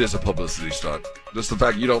Baseball. It is a publicity stunt. Just the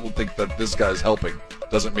fact you don't think that this guy's helping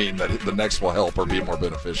doesn't mean that the next will help or be more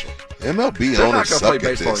beneficial. MLB They're owners not suck going to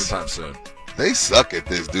play at baseball this. anytime soon. They suck at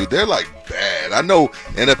this, dude. They're like bad. I know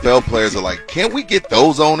NFL players are like, can't we get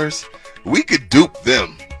those owners? We could dupe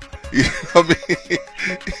them. You know what I mean?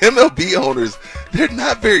 MLB owners, they're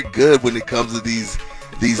not very good when it comes to these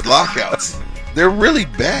lockouts. They're really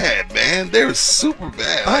bad, man. They're super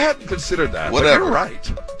bad. I hadn't considered that. Whatever. But you're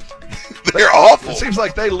right. They're awful. It seems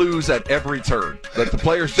like they lose at every turn. That the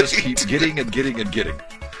players just keep getting and getting and getting.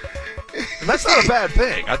 And that's not a bad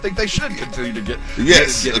thing. I think they should continue to get.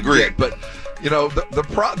 Yes, get agree. But you know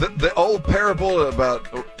the old parable about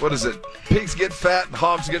what is it? Pigs get fat and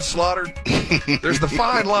hogs get slaughtered. There's the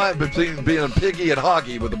fine line between being piggy and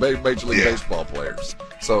hoggy with the Major League Baseball players.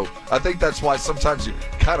 So I think that's why sometimes you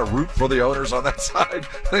kind of root for the owners on that side.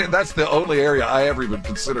 And that's the only area I ever even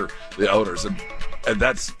consider the owners, and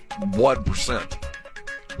that's 1%.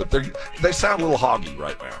 But they sound a little hoggy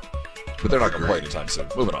right now. But they're not going to play anytime soon.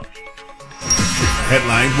 Moving on.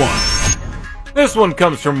 Headline 1. This one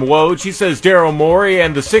comes from Woj. He says Daryl Morey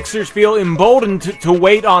and the Sixers feel emboldened to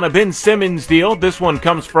wait on a Ben Simmons deal. This one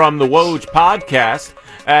comes from the Woj podcast.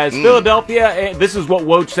 As Philadelphia, this is what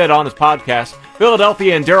Woj said on his podcast,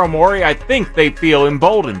 Philadelphia and Daryl Morey, I think they feel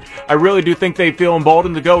emboldened. I really do think they feel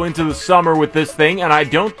emboldened to go into the summer with this thing, and I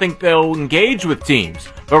don't think they'll engage with teams.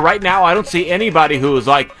 But right now, I don't see anybody who is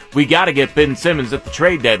like, we got to get Ben Simmons at the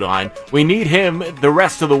trade deadline. We need him the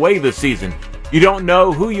rest of the way this season. You don't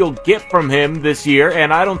know who you'll get from him this year,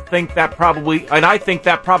 and I think that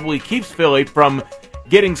probably keeps Philly from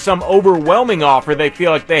getting some overwhelming offer they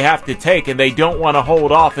feel like they have to take, and they don't want to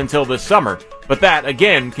hold off until this summer. But that,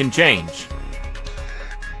 again, can change.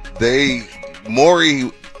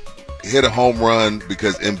 Morey hit a home run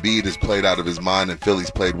because Embiid has played out of his mind and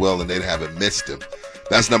Philly's played well and they haven't missed him.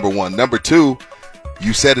 That's number one. Number two,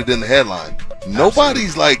 you said it in the headline.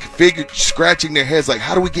 Nobody's like scratching their heads like,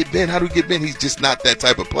 how do we get Ben? How do we get Ben? He's just not that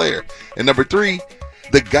type of player. And number three,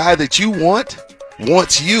 the guy that you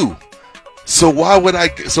wants you. So why would I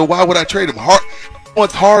trade him?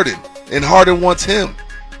 Wants Harden, and Harden wants him.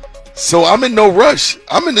 So I'm in no rush.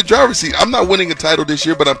 I'm in the driver's seat. I'm not winning a title this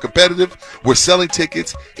year, but I'm competitive. We're selling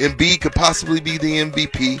tickets. Embiid could possibly be the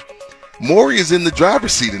MVP. Morey is in the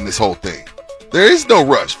driver's seat in this whole thing. There is no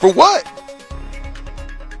rush. For what?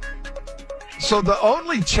 So the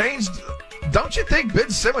only change, don't you think Ben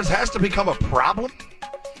Simmons has to become a problem?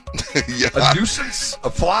 A nuisance? A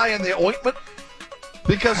fly in the ointment?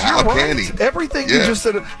 Because you're right. Everything you just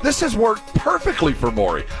said, this has worked perfectly for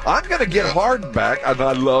Morey. I'm going to get Harden back, and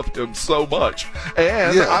I loved him so much.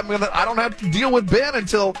 And I don't have to deal with Ben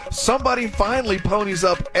until somebody finally ponies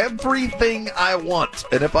up everything I want.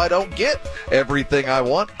 And if I don't get everything I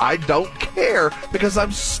want, I don't care. care because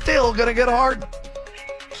I'm still going to get Harden.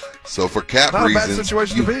 So for cap Not reasons, a bad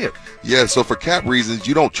situation to be in. Yeah, so for cap reasons,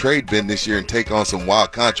 you don't trade Ben this year and take on some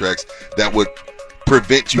wild contracts that would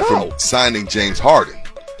prevent you from signing James Harden.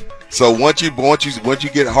 So once you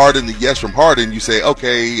get Harden, the yes from Harden, you say,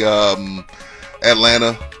 okay,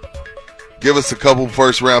 Atlanta, give us a couple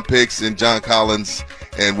first-round picks and John Collins,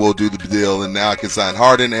 and we'll do the deal. And now I can sign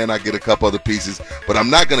Harden, and I get a couple other pieces. But I'm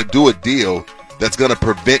not going to do a deal that's going to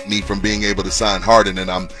prevent me from being able to sign Harden, and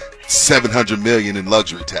I'm $700 million in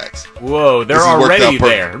luxury tax. Whoa, they're already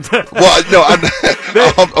there. Well, no,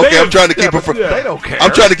 I'm trying to keep it from. They don't care.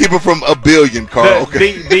 I'm trying to keep it from $1 billion, Carl.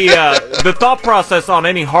 The thought process on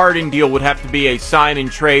any Harden deal would have to be a sign and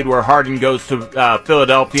trade where Harden goes to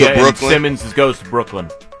Philadelphia and Simmons goes to Brooklyn.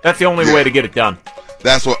 That's the only way to get it done.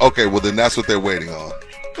 That's what. Okay, well then that's what they're waiting on.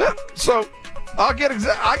 Yeah, so I'll get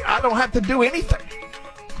I don't have to do anything.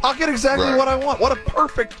 I'll get exactly what I want. What a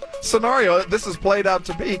perfect scenario this has played out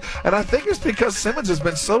to be. And I think it's because Simmons has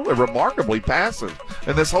been so remarkably passive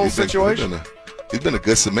in this whole situation. He's been a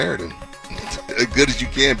good Samaritan. As good as you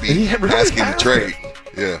can be asking to trade.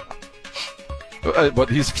 Yeah. But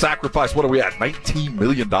he's sacrificed, what are we at, $19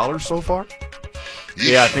 million so far?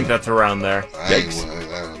 Yeah, I think that's around there.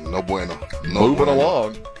 No bueno. Moving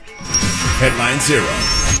along. Headline 0.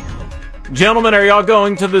 Gentlemen, are y'all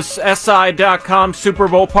going to this SI.com Super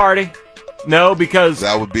Bowl party? No, because...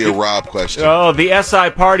 That would be a Rob question. Oh, the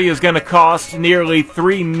SI party is going to cost nearly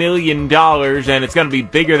 $3 million, and it's going to be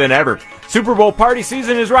bigger than ever. Super Bowl party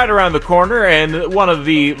season is right around the corner, and one of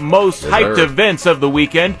the most hyped events of the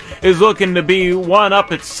weekend is looking to be one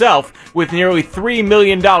up itself with nearly $3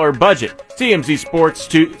 million budget. TMZ Sports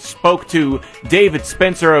spoke to David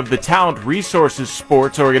Spencer of the Talent Resources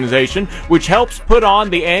Sports Organization, which helps put on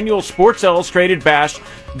the annual Sports Illustrated Bash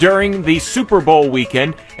during the Super Bowl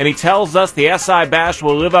weekend, and he tells us the SI Bash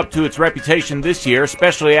will live up to its reputation this year,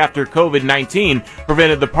 especially after COVID-19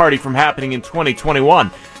 prevented the party from happening in 2021.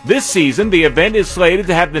 This season, the event is slated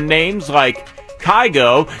to have the names like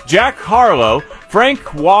Kygo, Jack Harlow,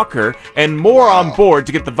 Frank Walker, and more on board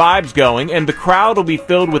to get the vibes going, and the crowd will be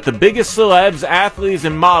filled with the biggest celebs, athletes,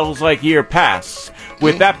 and models like year past.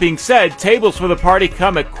 With that being said, tables for the party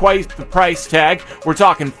come at quite the price tag. We're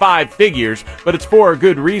talking 5 figures, but it's for a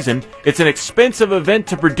good reason. It's an expensive event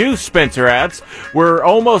to produce, Spencer adds. We're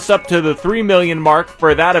almost up to the $3 million mark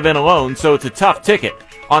for that event alone, so it's a tough ticket.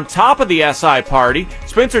 On top of the SI party,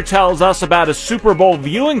 Spencer tells us about a Super Bowl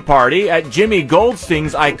viewing party at Jimmy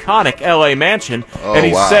Goldstein's iconic LA mansion. And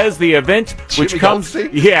he says the event, which comes... Goldstein?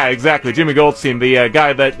 Yeah, exactly. Jimmy Goldstein, the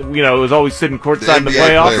guy that, was always sitting courtside in the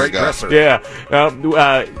playoffs. Yeah.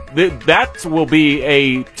 That will be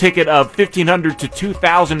a ticket of $1,500 to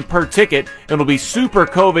 $2,000 per ticket. It'll be super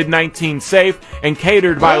COVID-19 safe and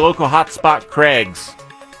catered by local hotspot Craig's.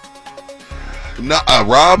 No,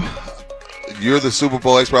 Rob... You're the Super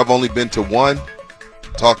Bowl expert. I've only been to one.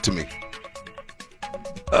 Talk to me.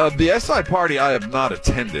 The SI party I have not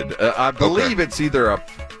attended. I believe it's either a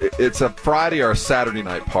Friday or a Saturday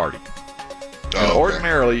night party.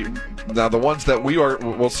 Ordinarily, now the ones that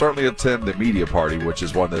will certainly attend the media party, which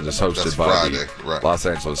is one that is hosted by the Los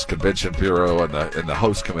Angeles Convention Bureau and the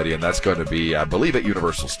host committee, and that's going to be, I believe, at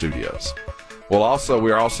Universal Studios. We've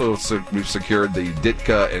secured the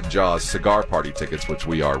Ditka and Jaws cigar party tickets, which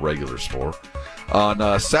we are regulars for.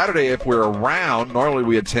 On Saturday, if we're around, normally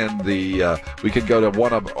we attend we can go to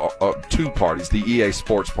one of 2 parties, the EA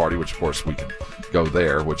Sports party, which of course we can go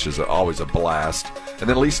there, which is always a blast. And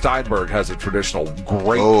then Lee Steinberg has a traditional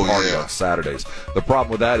great party on Saturdays. The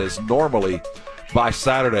problem with that is normally by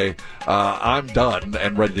Saturday, I'm done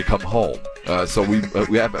and ready to come home. So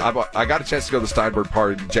I got a chance to go to the Steinberg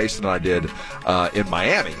party. Jason and I did in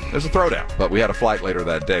Miami. There's a throwdown, but we had a flight later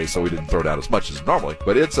that day, so we didn't throw down as much as normally.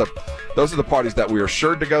 But those are the parties that we are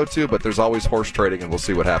sure to go to. But there's always horse trading, and we'll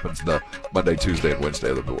see what happens the Monday, Tuesday, and Wednesday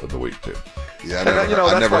of the week too. Yeah,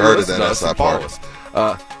 I never heard of that SI party.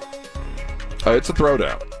 It's a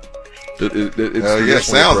throwdown. It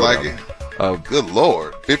sounds like it. Good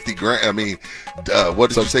Lord, $50,000. I mean, what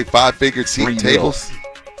did you say? 5-figure seat tables.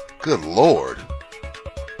 Good Lord,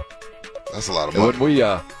 that's a lot of money.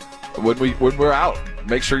 When we're out,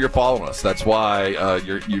 make sure you're following us. That's why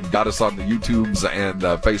you've got us on the YouTubes and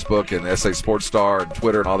Facebook and SA Sports Star and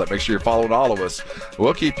Twitter and all that. Make sure you're following all of us.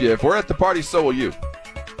 We'll keep you. If we're at the party, so will you.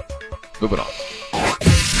 Moving on.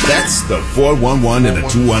 That's the 411 and a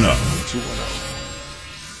 210.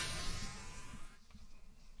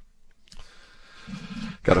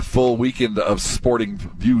 Got a full weekend of sporting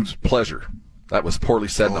views pleasure. That was poorly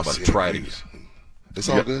said, and I'm going to try it. It's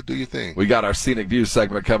all good. Do your thing. We got our Scenic View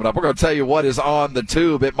segment coming up. We're going to tell you what is on the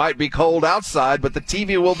tube. It might be cold outside, but the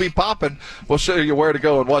TV will be popping. We'll show you where to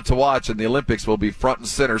go and what to watch, and the Olympics will be front and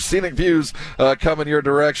center. Scenic Views coming your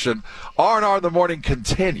direction. R&R in the Morning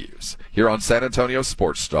continues here on San Antonio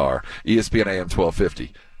Sports Star, ESPN AM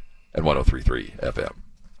 1250 and 103.3 FM.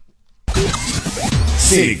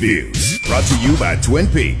 Scenic Views, brought to you by Twin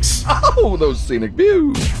Peaks. Oh, those Scenic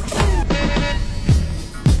Views.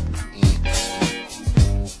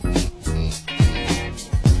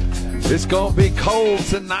 It's going to be cold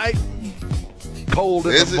tonight. Cold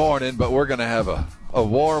in the morning, but we're going to have a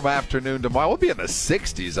warm afternoon tomorrow. We'll be in the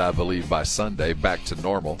 60s, I believe, by Sunday, back to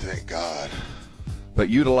normal. Thank God. But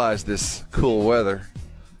utilize this cool weather.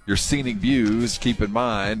 Your Scenic Views, keep in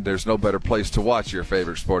mind, there's no better place to watch your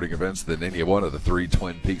favorite sporting events than any one of the 3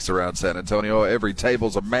 Twin Peaks around San Antonio. Every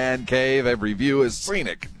table's a man cave. Every view is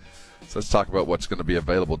scenic. So let's talk about what's going to be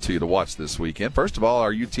available to you to watch this weekend. First of all,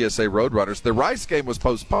 our UTSA Roadrunners. The Rice game was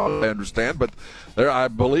postponed, I understand, but I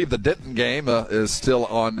believe the Denton game is still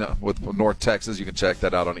on with North Texas. You can check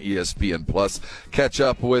that out on ESPN Plus. Catch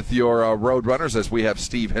up with your Roadrunners as we have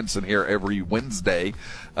Steve Henson here every Wednesday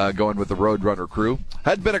going with the Roadrunner crew.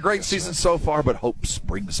 Had been a great season so far, but hope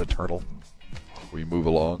springs eternal. We move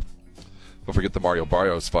along. Don't forget the Mario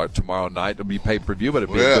Barrios fight tomorrow night. It'll be pay-per-view, but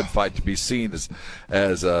it'll be a good fight to be seen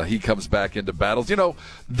as he comes back into battles. You know,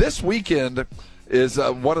 this weekend is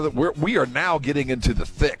one of the we are now getting into the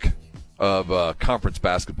thick of conference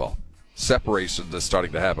basketball. Separations is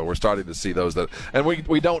starting to happen. We're starting to see those and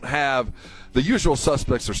we don't have the usual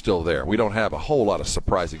suspects are still there. We don't have a whole lot of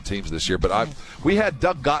surprising teams this year, but we had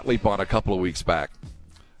Doug Gottlieb on a couple of weeks back.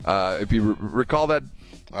 If you recall that,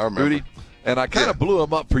 I remember. Rudy? And I kind of blew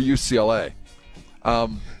him up for UCLA. I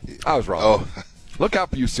was wrong. Oh. Look out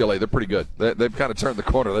for UCLA. They're pretty good. They've kind of turned the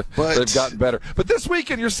corner. They've gotten better. But this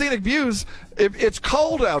weekend, your Scenic Views, if it's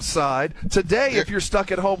cold outside, today, if you're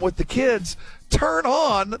stuck at home with the kids, turn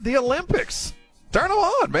on the Olympics. Turn them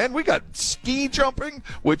on, man. We got ski jumping,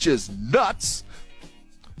 which is nuts.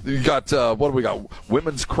 You got, what do we got?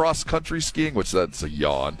 Women's cross-country skiing, which that's a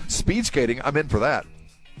yawn. Speed skating, I'm in for that.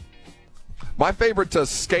 My favorite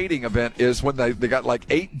skating event is when they got like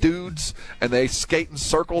 8 dudes and they skate in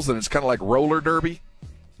circles and it's kind of like roller derby. You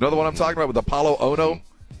know the one I'm talking about with Apollo Ono?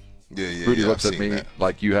 Yeah. Rudy looks at me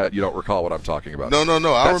like you don't recall what I'm talking about. No. I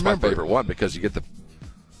remember. That's my favorite one because you get the.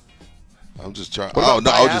 I'm just trying. Oh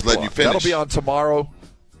no, I'll just let you finish. That'll be on tomorrow.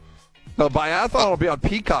 No, biathlon will be on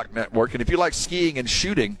Peacock Network, and if you like skiing and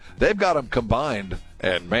shooting, they've got them combined,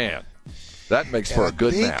 and man, that makes for a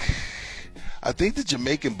good nap. I think the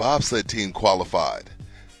Jamaican bobsled team qualified.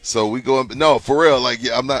 So we go – no, for real. Like,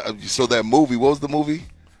 I'm not – so that movie – what was the movie?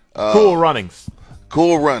 Cool Runnings.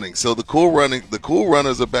 Cool Runnings. So the Cool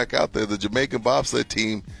Runners are back out there. The Jamaican bobsled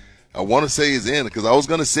team, I want to say is in because I was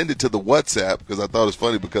going to send it to the WhatsApp because I thought it was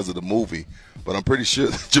funny because of the movie. But I'm pretty sure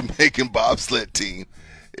the Jamaican bobsled team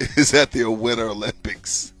is at the Winter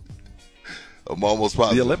Olympics. I'm almost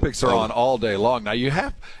positive. The Olympics are on all day long. Now, you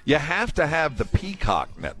have to have the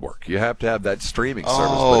Peacock Network. You have to have that streaming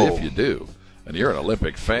service. But if you do, and you're an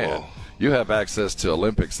Olympic fan, you have access to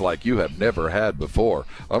Olympics like you have never had before.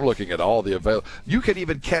 I'm looking at all the available. You can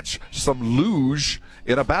even catch some luge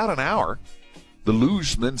in about an hour. The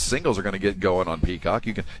luge men's singles are going to get going on Peacock.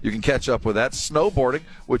 You can catch up with that. Snowboarding,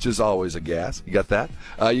 which is always a gas. You got that.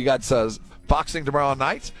 You got boxing tomorrow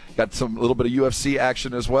night. Got some little bit of UFC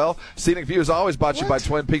action as well. Scenic View is always brought to you by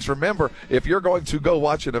Twin Peaks. Remember, if you're going to go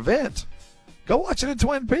watch an event, go watch it in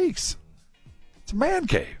Twin Peaks. It's a man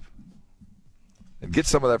cave. And get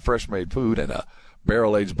some of that fresh-made food and a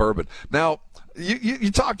barrel-aged bourbon. Now,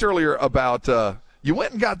 you talked earlier about you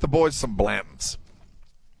went and got the boys some Blanton's.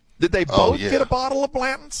 Did they both get a bottle of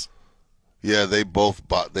Blanton's? Yeah, they both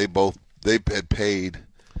bought. They had paid.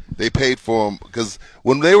 They paid for them because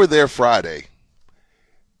when they were there Friday,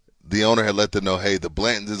 the owner had let them know, hey, the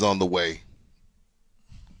Blanton's is on the way,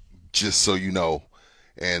 just so you know.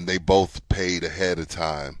 And they both paid ahead of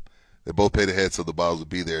time. They both paid ahead so the bottles would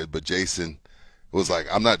be there. But Jason was like,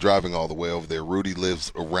 I'm not driving all the way over there. Rudy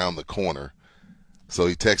lives around the corner. So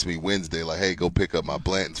he texted me Wednesday like, hey, go pick up my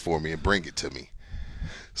Blanton's for me and bring it to me.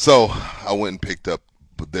 So I went and picked up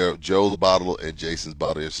Joe's bottle and Jason's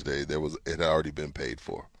bottle yesterday. It had already been paid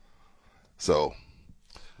for. So,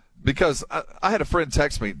 because I had a friend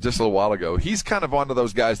text me just a little while ago. He's kind of one of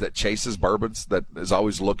those guys that chases bourbons, that is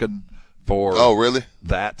always looking for. Oh, really?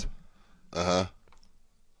 That. Uh-huh.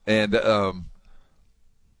 And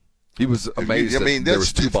he was amazed that there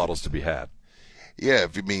was 2 bottles to be had. Yeah,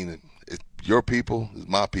 if you mean it's your people, it's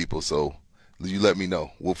my people, so you let me know.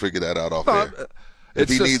 We'll figure that out off there. If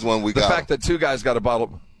he needs one, we got the fact that 2 guys got a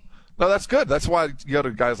bottle. No, that's good. That's why you go to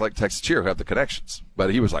guys like Texas Cheer who have the connections. But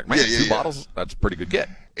he was like, man, two bottles, that's a pretty good get.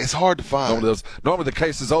 It's hard to find. Normally the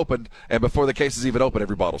case is opened, and before the case is even open,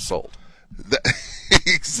 every bottle's sold.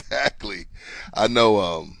 Exactly. I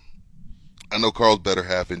know Carl's better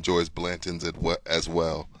half enjoys Blanton's as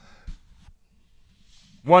well.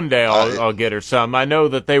 One day I'll get her some. I know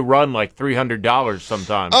that they run like $300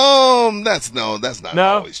 sometimes. That's not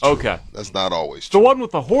always true. Okay. That's not always true. The one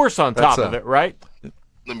with the horse on top of it, right?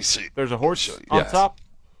 Let me see. There's a horse on top?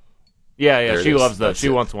 Yeah, she loves those. She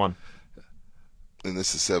wants one. And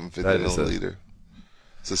this is 750 milliliter.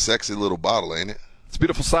 It's a sexy little bottle, ain't it? It's a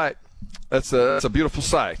beautiful sight. It's a beautiful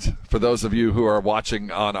sight. For those of you who are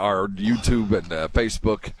watching on our YouTube and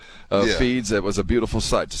Facebook feeds, it was a beautiful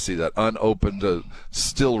sight to see that unopened,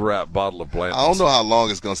 still wrapped bottle of Blanton's. I don't know how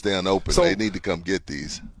long it's going to stay unopened. They need to come get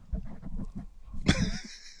these.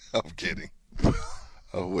 I'm kidding.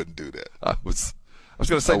 I wouldn't do that. I was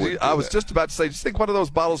going to say, I was just about to say, do you think one of those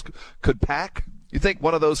bottles could pack? You think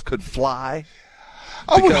one of those could fly?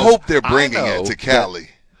 I would hope they're bringing it to Cali.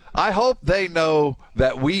 I hope they know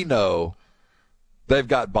that we know they've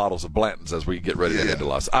got bottles of Blanton's as we get ready to get into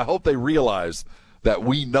Los. I hope they realize that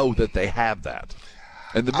we know that they have that.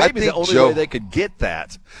 And maybe the only way they could get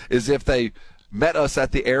that is if they met us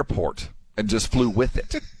at the airport and just flew with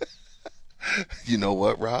it. You know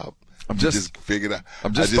what, Rob? I just figured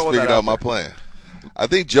out my plan. I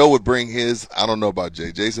think Joe would bring his. I don't know about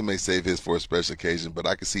Jay. Jason may save his for a special occasion, but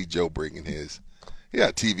I could see Joe bringing his. He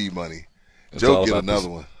got TV money. Joe get another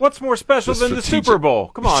one. What's more special than the Super Bowl?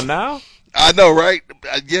 Come on now. I know, right?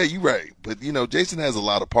 Yeah, you're right. But, Jason has a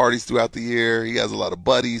lot of parties throughout the year. He has a lot of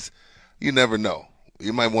buddies. You never know.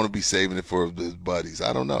 You might want to be saving it for his buddies.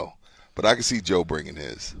 I don't know. But I can see Joe bringing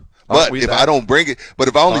his. But if I don't bring it,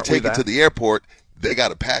 if I only take it to the airport, they got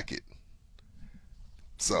to pack it.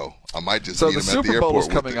 So I might just meet him at the airport. So the Super Bowl is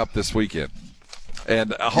coming up this weekend.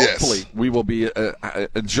 And hopefully we will be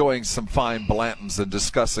enjoying some fine Blantons and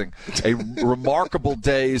discussing a remarkable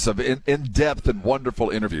days of in-depth and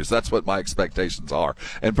wonderful interviews. That's what my expectations are.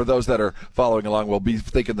 And for those that are following along, will be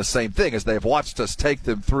thinking the same thing as they've watched us take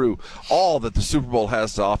them through all that the Super Bowl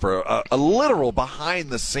has to offer, a literal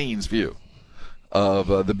behind-the-scenes view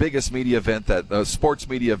of the biggest media event, sports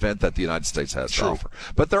media event that the United States has to offer.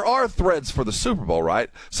 But there are threads for the Super Bowl, right?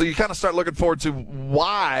 So you kind of start looking forward to,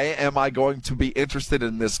 why am I going to be interested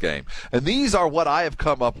in this game? And these are what I have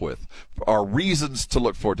come up with, are reasons to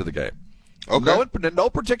look forward to the game. Okay. In no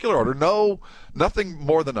particular order, nothing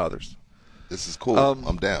more than others. This is cool.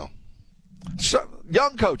 I'm down.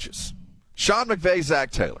 Young coaches, Sean McVay,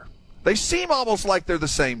 Zach Taylor, they seem almost like they're the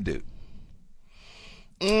same dude.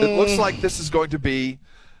 It looks like this is going to be,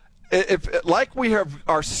 like we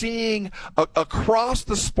are seeing across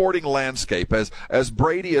the sporting landscape as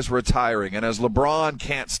Brady is retiring and as LeBron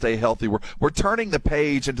can't stay healthy. We're turning the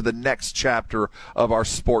page into the next chapter of our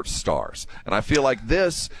sports stars, and I feel like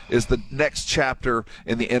this is the next chapter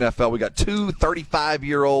in the NFL. We got two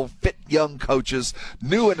 35-year-old fit young coaches,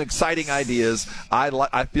 new and exciting ideas.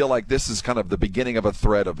 I feel like this is kind of the beginning of a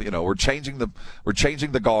thread of we're changing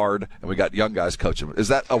the guard, and we got young guys coaching. Is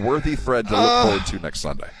that a worthy thread to look forward to next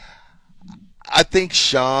Sunday? I think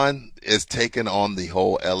Sean is taking on the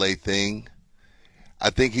whole LA thing. I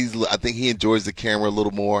think he enjoys the camera a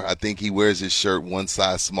little more. I think he wears his shirt one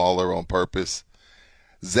size smaller on purpose.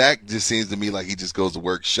 Zach just seems to me like he just goes to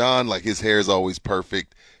work. Sean, like, his hair is always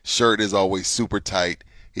perfect. Shirt is always super tight.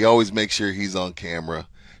 He always makes sure he's on camera.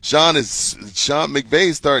 Sean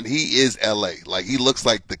McVay starting. He is LA. Like, he looks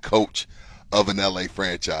like the coach of an LA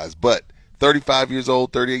franchise. But 35 years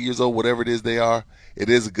old, 38 years old, whatever it is they are, it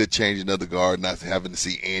is a good changing of the guard, not having to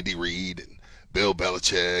see Andy Reid and Bill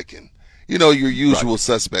Belichick and, your usual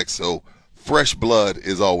suspects. So fresh blood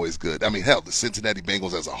is always good. I mean, hell, the Cincinnati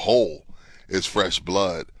Bengals as a whole is fresh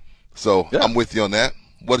blood. So I'm with you on that.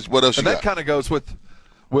 What else you got? And that kind of goes with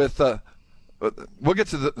we'll get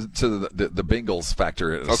to the Bengals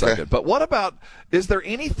factor in a second. But what about, is there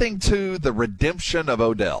anything to the redemption of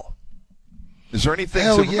Odell? Is there anything?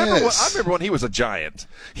 I remember when he was a Giant.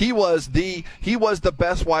 He was the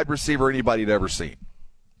best wide receiver anybody had ever seen.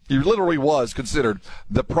 He literally was considered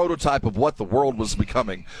the prototype of what the world was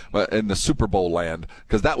becoming in the Super Bowl land,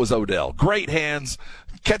 because that was Odell. Great hands,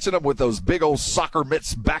 catching them with those big old soccer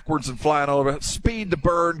mitts backwards and flying over, speed to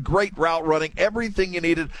burn, great route running, everything you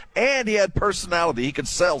needed, and he had personality. He could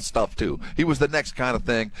sell stuff too. He was the next kind of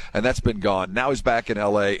thing, and that's been gone. Now he's back in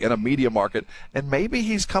L.A. in a media market, and maybe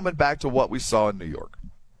he's coming back to what we saw in New York.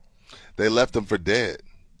 They left him for dead.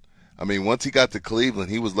 I mean, once he got to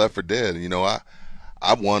Cleveland, he was left for dead.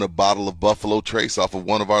 I won a bottle of Buffalo Trace off of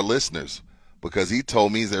one of our listeners because he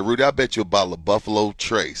told me, he said, Rudy, I bet you a bottle of Buffalo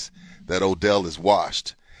Trace that Odell is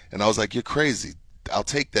washed. And I was like, you're crazy. I'll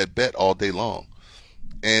take that bet all day long.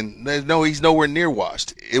 And no, he's nowhere near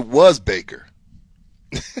washed. It was Baker.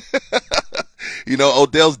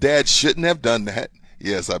 Odell's dad shouldn't have done that.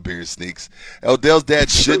 Yes, Iberian Sneaks. Odell's dad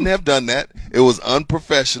shouldn't have done that. It was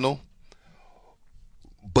unprofessional,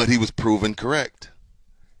 but he was proven correct.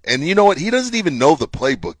 And you know what? He doesn't even know the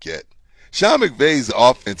playbook yet. Sean McVay's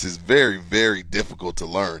offense is very, very difficult to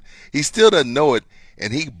learn. He still doesn't know it,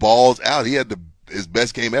 and he balls out. He had his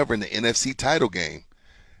best game ever in the NFC title game.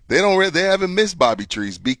 They haven't missed Bobby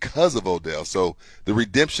Trees because of Odell. So the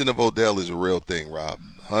redemption of Odell is a real thing, Rob.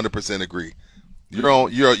 100% agree.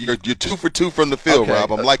 You're 2 for 2 from the field, okay.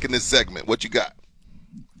 Rob. I'm liking this segment. What you got?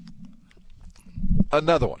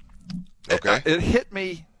 Another one. Okay. It hit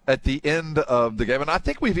me at the end of the game, and I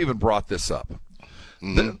think we've even brought this up.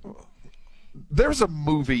 Mm-hmm. There's a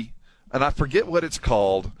movie, and I forget what it's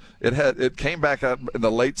called. It came back out in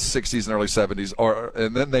the late 60s and early 70s,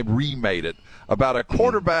 and then they remade it, about a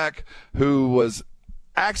quarterback who was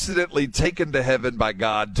accidentally taken to heaven by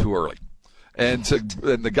God too early. And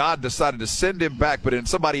the God decided to send him back, but in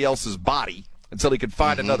somebody else's body, until he could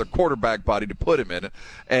find another quarterback body to put him in it.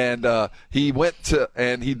 And he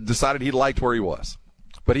decided he liked where he was.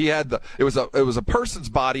 But it was a person's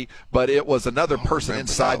body, but it was another person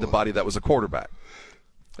inside the body that was a quarterback.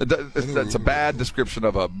 That's a bad description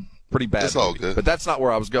of a pretty bad movie, good. But that's not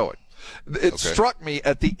where I was going. It struck me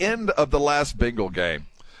at the end of the last Bengal game,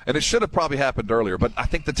 and it should have probably happened earlier, but I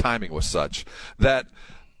think the timing was such that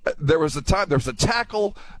there was a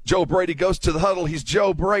tackle. Joe Brady goes to the huddle. He's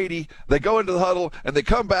Joe Brady. They go into the huddle, and they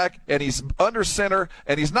come back, and he's under center,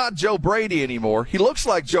 and he's not Joe Brady anymore. He looks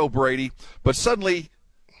like Joe Brady, but suddenly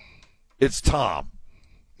it's Tom.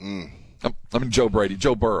 I mean Joe Brady,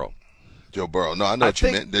 Joe Burrow. Joe Burrow. No, I know what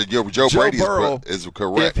you meant. Joe Brady is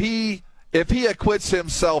correct. If he acquits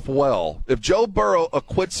himself well, if Joe Burrow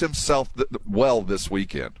acquits himself well this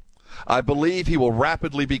weekend, I believe he will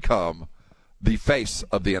rapidly become the face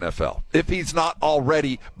of the NFL, if he's not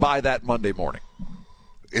already by that Monday morning.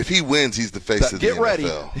 If he wins, he's the face of the NFL. Get ready.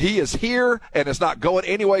 He is here and is not going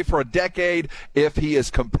anyway for a decade. If he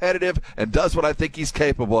is competitive and does what I think he's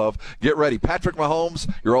capable of, get ready. Patrick Mahomes,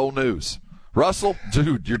 you're old news. Russell,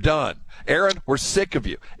 dude, you're done. Aaron, we're sick of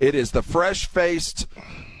you. It is the fresh-faced,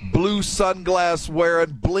 blue sunglass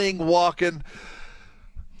wearing, bling walking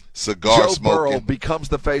cigar Joe smoking Burrow becomes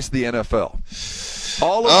the face of the NFL.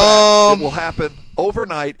 All of that will happen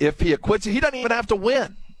overnight if he acquits. He doesn't even have to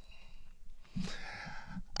win.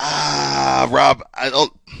 Rob,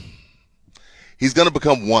 he's going to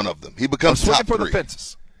become one of them. He becomes top 3. For the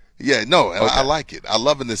fences. Yeah, no, okay. I like it. I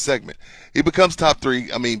love in this segment. He becomes top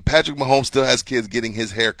 3. I mean, Patrick Mahomes still has kids getting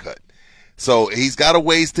his hair cut. So he's got a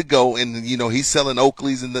ways to go, and, he's selling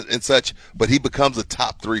Oakleys and such, but he becomes a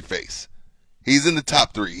top 3 face. He's in the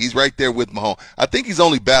top 3. He's right there with Mahomes. I think he's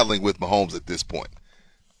only battling with Mahomes at this point.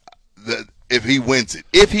 If he wins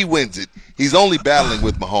it, he's only battling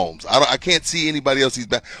with Mahomes. I can't see anybody else he's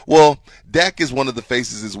Well, Dak is one of the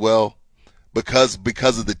faces as well because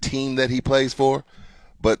of the team that he plays for.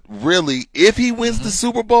 But really, if he wins the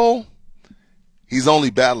Super Bowl, he's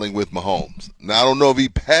only battling with Mahomes. Now, I don't know if he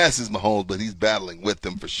passes Mahomes, but he's battling with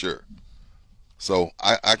them for sure. So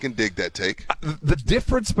I can dig that take. The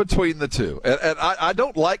difference between the two, and I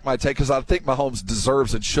don't like my take because I think Mahomes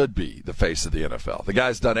deserves and should be the face of the NFL. The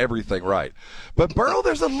guy's done everything right. But Burrow,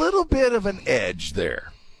 there's a little bit of an edge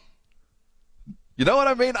there. You know what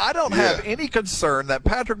I mean? I don't have any concern that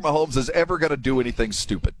Patrick Mahomes is ever going to do anything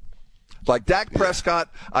stupid. Like Dak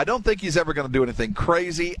Prescott, I don't think he's ever going to do anything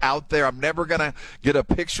crazy out there. I'm never going to get a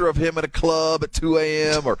picture of him at a club at 2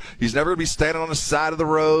 a.m. or he's never going to be standing on the side of the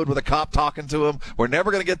road with a cop talking to him. We're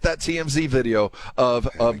never going to get that TMZ video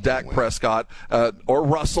of Dak Prescott or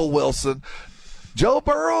Russell Wilson. Joe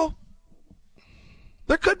Burrow,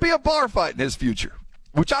 there could be a bar fight in his future,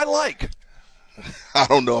 which I like. I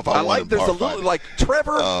don't know if I want like. There's a little like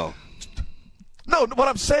Trevor. No, what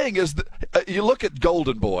I'm saying is that, you look at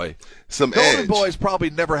Golden Boy. Golden Boy's probably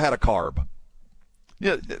never had a carb.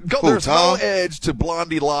 Yeah, there's no edge to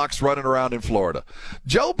blondie locks running around in Florida.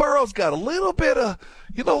 Joe Burrow's got a little bit of,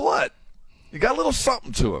 you know what? You got a little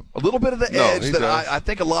something to him. A little bit of the edge that I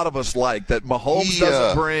think a lot of us like, that Mahomes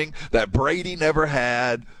doesn't bring, that Brady never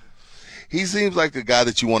had. He seems like a guy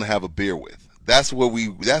that you want to have a beer with. That's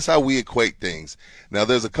how we equate things. Now,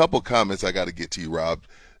 there's a couple comments I got to get to you, Rob.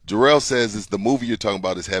 Jarrell says the movie you're talking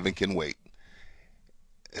about is Heaven Can Wait.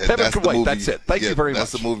 Heaven Can Wait, that's it. Thank you very much.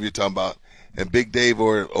 That's the movie you're talking about. And Big Dave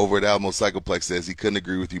over at Alamo Cycleplex says he couldn't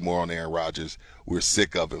agree with you more on Aaron Rodgers. We're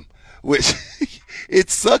sick of him. Which, it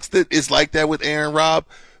sucks that it's like that with Aaron, Rob,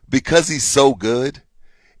 because he's so good.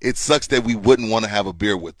 it sucks that we wouldn't want to have a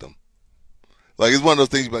beer with them. Like, it's one of those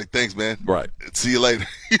things, like, thanks, man. Right. See you later.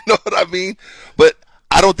 You know what I mean? But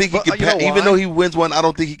I don't think he can even though he wins one, I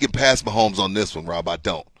don't think he can pass Mahomes on this one, Rob. I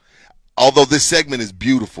don't. Although this segment is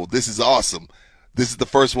beautiful. This is awesome. This is the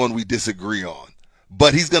first one we disagree on.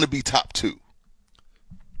 But he's going to be top 2.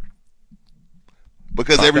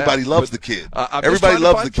 Because everybody loves the kid. Everybody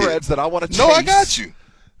loves the kid. Threads that I want to chase. No, I got you.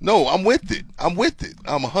 No, I'm with it. I'm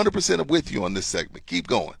 100% with you on this segment. Keep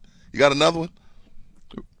going. You got another one?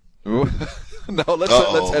 No,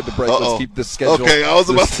 let's head to break. Let's keep this schedule. Okay, I was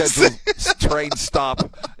about to say. Train stop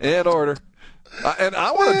in order. And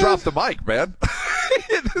I want to drop the mic, man.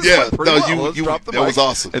 That was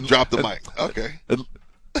awesome. And drop the mic. Okay. And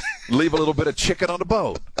leave a little bit of chicken on the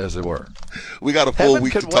bone, as it were. We got a full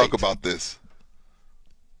week to talk about this.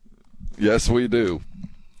 Yes, we do.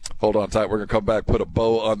 Hold on tight. We're going to come back, put a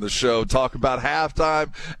bow on the show, talk about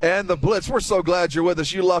halftime and the Blitz. We're so glad you're with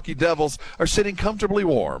us. You lucky devils are sitting comfortably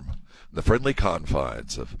warm in the friendly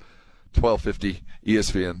confines of 1250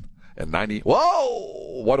 ESPN and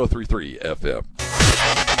 103.3 FM.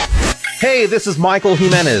 Hey, this is Michael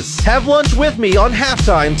Jimenez. Have lunch with me on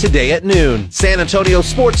halftime today at noon. San Antonio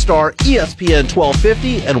Sports Star, ESPN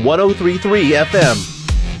 1250 and 103.3 FM.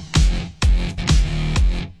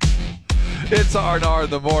 It's R&R in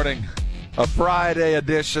the morning, a Friday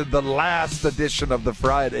edition, the last edition of the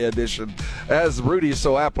Friday edition. As Rudy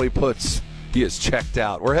so aptly puts, he is checked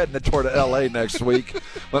out. We're heading toward L.A. next week. I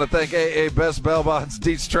want to thank AA Best Bail Bonds,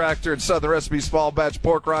 Dietz Tractor, and Southern Recipe Small Batch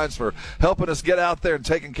Pork Rinds for helping us get out there and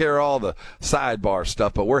taking care of all the sidebar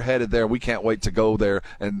stuff. But we're headed there. We can't wait to go there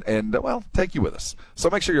and take you with us. So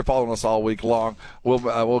make sure you're following us all week long.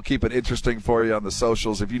 We'll keep it interesting for you on the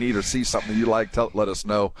socials. If you need or see something you like, let us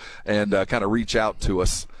know and kind of reach out to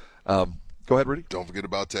us. Go ahead, Rudy. Don't forget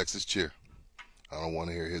about Texas Cheer. I don't want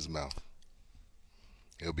to hear his mouth.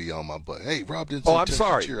 He'll be on my butt. Hey, Rob didn't say Texas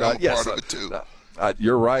sorry. Cheer. I'm yes, part of it, too.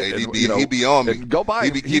 You're right. Hey, he be on me. Go by.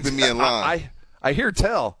 He be keeping me in line. I hear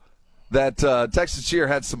tell that Texas Cheer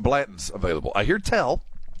had some Blantons available. I hear tell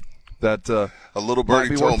that a little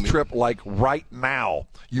birdie told me. Trip like right now.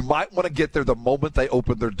 You might want to get there the moment they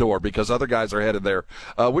open their door because other guys are headed there.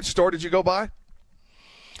 Which store did you go by?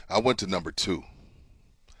 I went to number 2.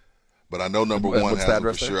 But I know number 1 has them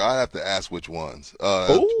for sure. I have to ask which ones.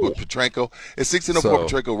 With Petrenko. It's 1604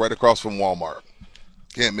 Petrenko right across from Walmart.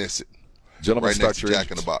 Can't miss it. Gentlemen, right next to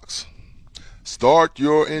Jack in the Box. Start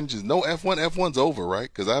your engines. No F1. F1's over, right?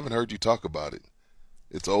 Because I haven't heard you talk about it.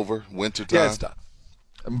 It's over. Wintertime. Yeah, it's done.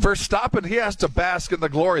 Verstappen, he has to bask in the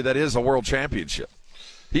glory that is a world championship.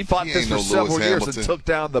 He fought this for several years and took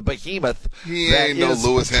down the behemoth that is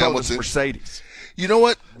Lewis Hamilton. Mercedes. You know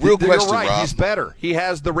what? Real question, You're right. Rob. He's better. He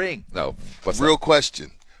has the ring. No. Real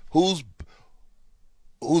question. Who's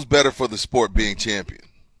better for the sport being champion?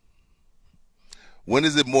 When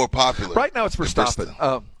is it more popular? Right now it's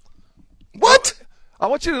Verstappen. What? I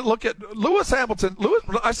want you to look at Lewis Hamilton.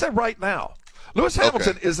 I said right now. Lewis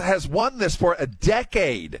Hamilton has won this for a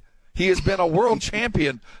decade. He has been a world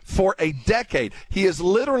champion for a decade. He is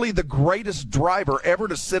literally the greatest driver ever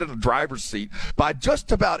to sit in a driver's seat by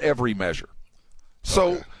just about every measure.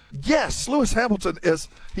 So, yes, Lewis Hamilton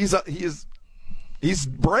he's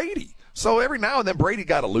Brady. So every now and then Brady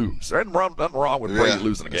got to lose. There's nothing wrong with Brady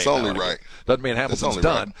losing a game. It's only right. Doesn't mean Hamilton's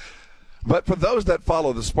done. Right. But for those that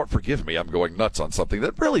follow the sport, forgive me, I'm going nuts on something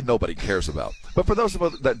that really nobody cares about. But for those of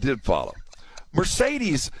us that did follow,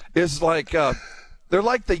 Mercedes is like they're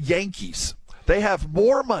like the Yankees. They have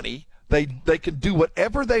more money. They can do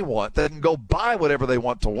whatever they want. They can go buy whatever they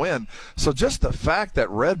want to win. So just the fact that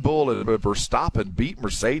Red Bull and Verstappen beat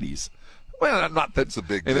Mercedes, well, that's a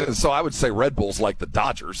big deal. So I would say Red Bull's like the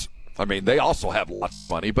Dodgers. I mean, they also have lots of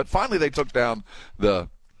money, but finally they took down the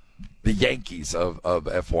Yankees of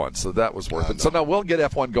F1, so that was worth it. So now we'll get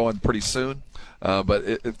F1 going pretty soon, but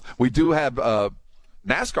we do have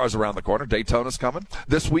NASCAR's around the corner. Daytona's coming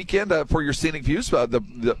this weekend for your scenic views.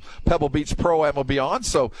 The Pebble Beach Pro-Am will be on,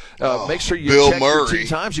 so make sure you check your tee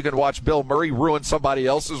times. You can watch Bill Murray ruin somebody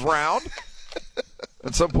else's round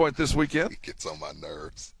at some point this weekend. He gets on my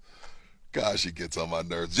nerves. Gosh, he gets on my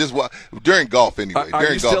nerves. Just during golf, anyway.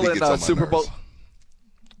 During golf, he gets on my Super Bowl? nerves.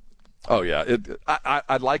 Oh, yeah.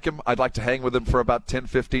 I'd like him. I'd like to hang with him for about 10,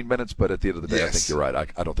 15 minutes, but at the end of the day, I think you're right.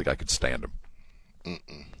 I don't think I could stand him.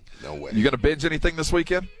 No way. You going to binge anything this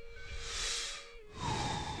weekend?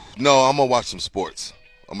 No, I'm going to watch some sports.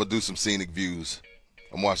 I'm going to do some scenic views.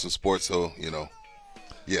 I'm going to watch some sports, so,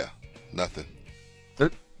 nothing.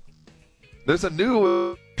 There's a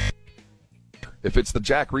new If it's the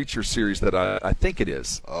Jack Reacher series that I think it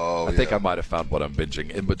is. I think I might have found what I'm binging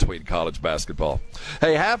in between college basketball.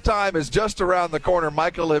 Hey, halftime is just around the corner.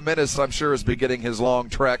 Michael Jimenez, I'm sure, is beginning his long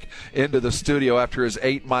trek into the studio after his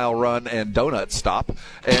 8-mile run and donut stop.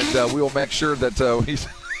 And we will make sure that he's...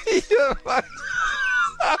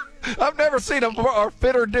 I've never seen a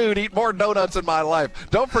fitter dude eat more donuts in my life.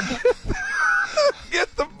 Don't forget...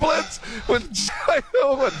 Get the Blitz with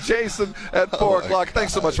Jason at 4 o'clock.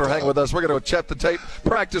 Thanks so much for hanging with us. We're going to check the tape,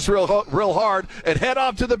 practice real hard, and head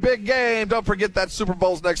off to the big game. Don't forget that Super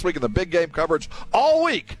Bowl's next week and the big game coverage all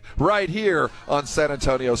week right here on San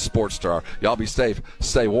Antonio Sports Star. Y'all be safe,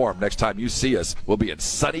 stay warm. Next time you see us, we'll be in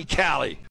sunny Cali.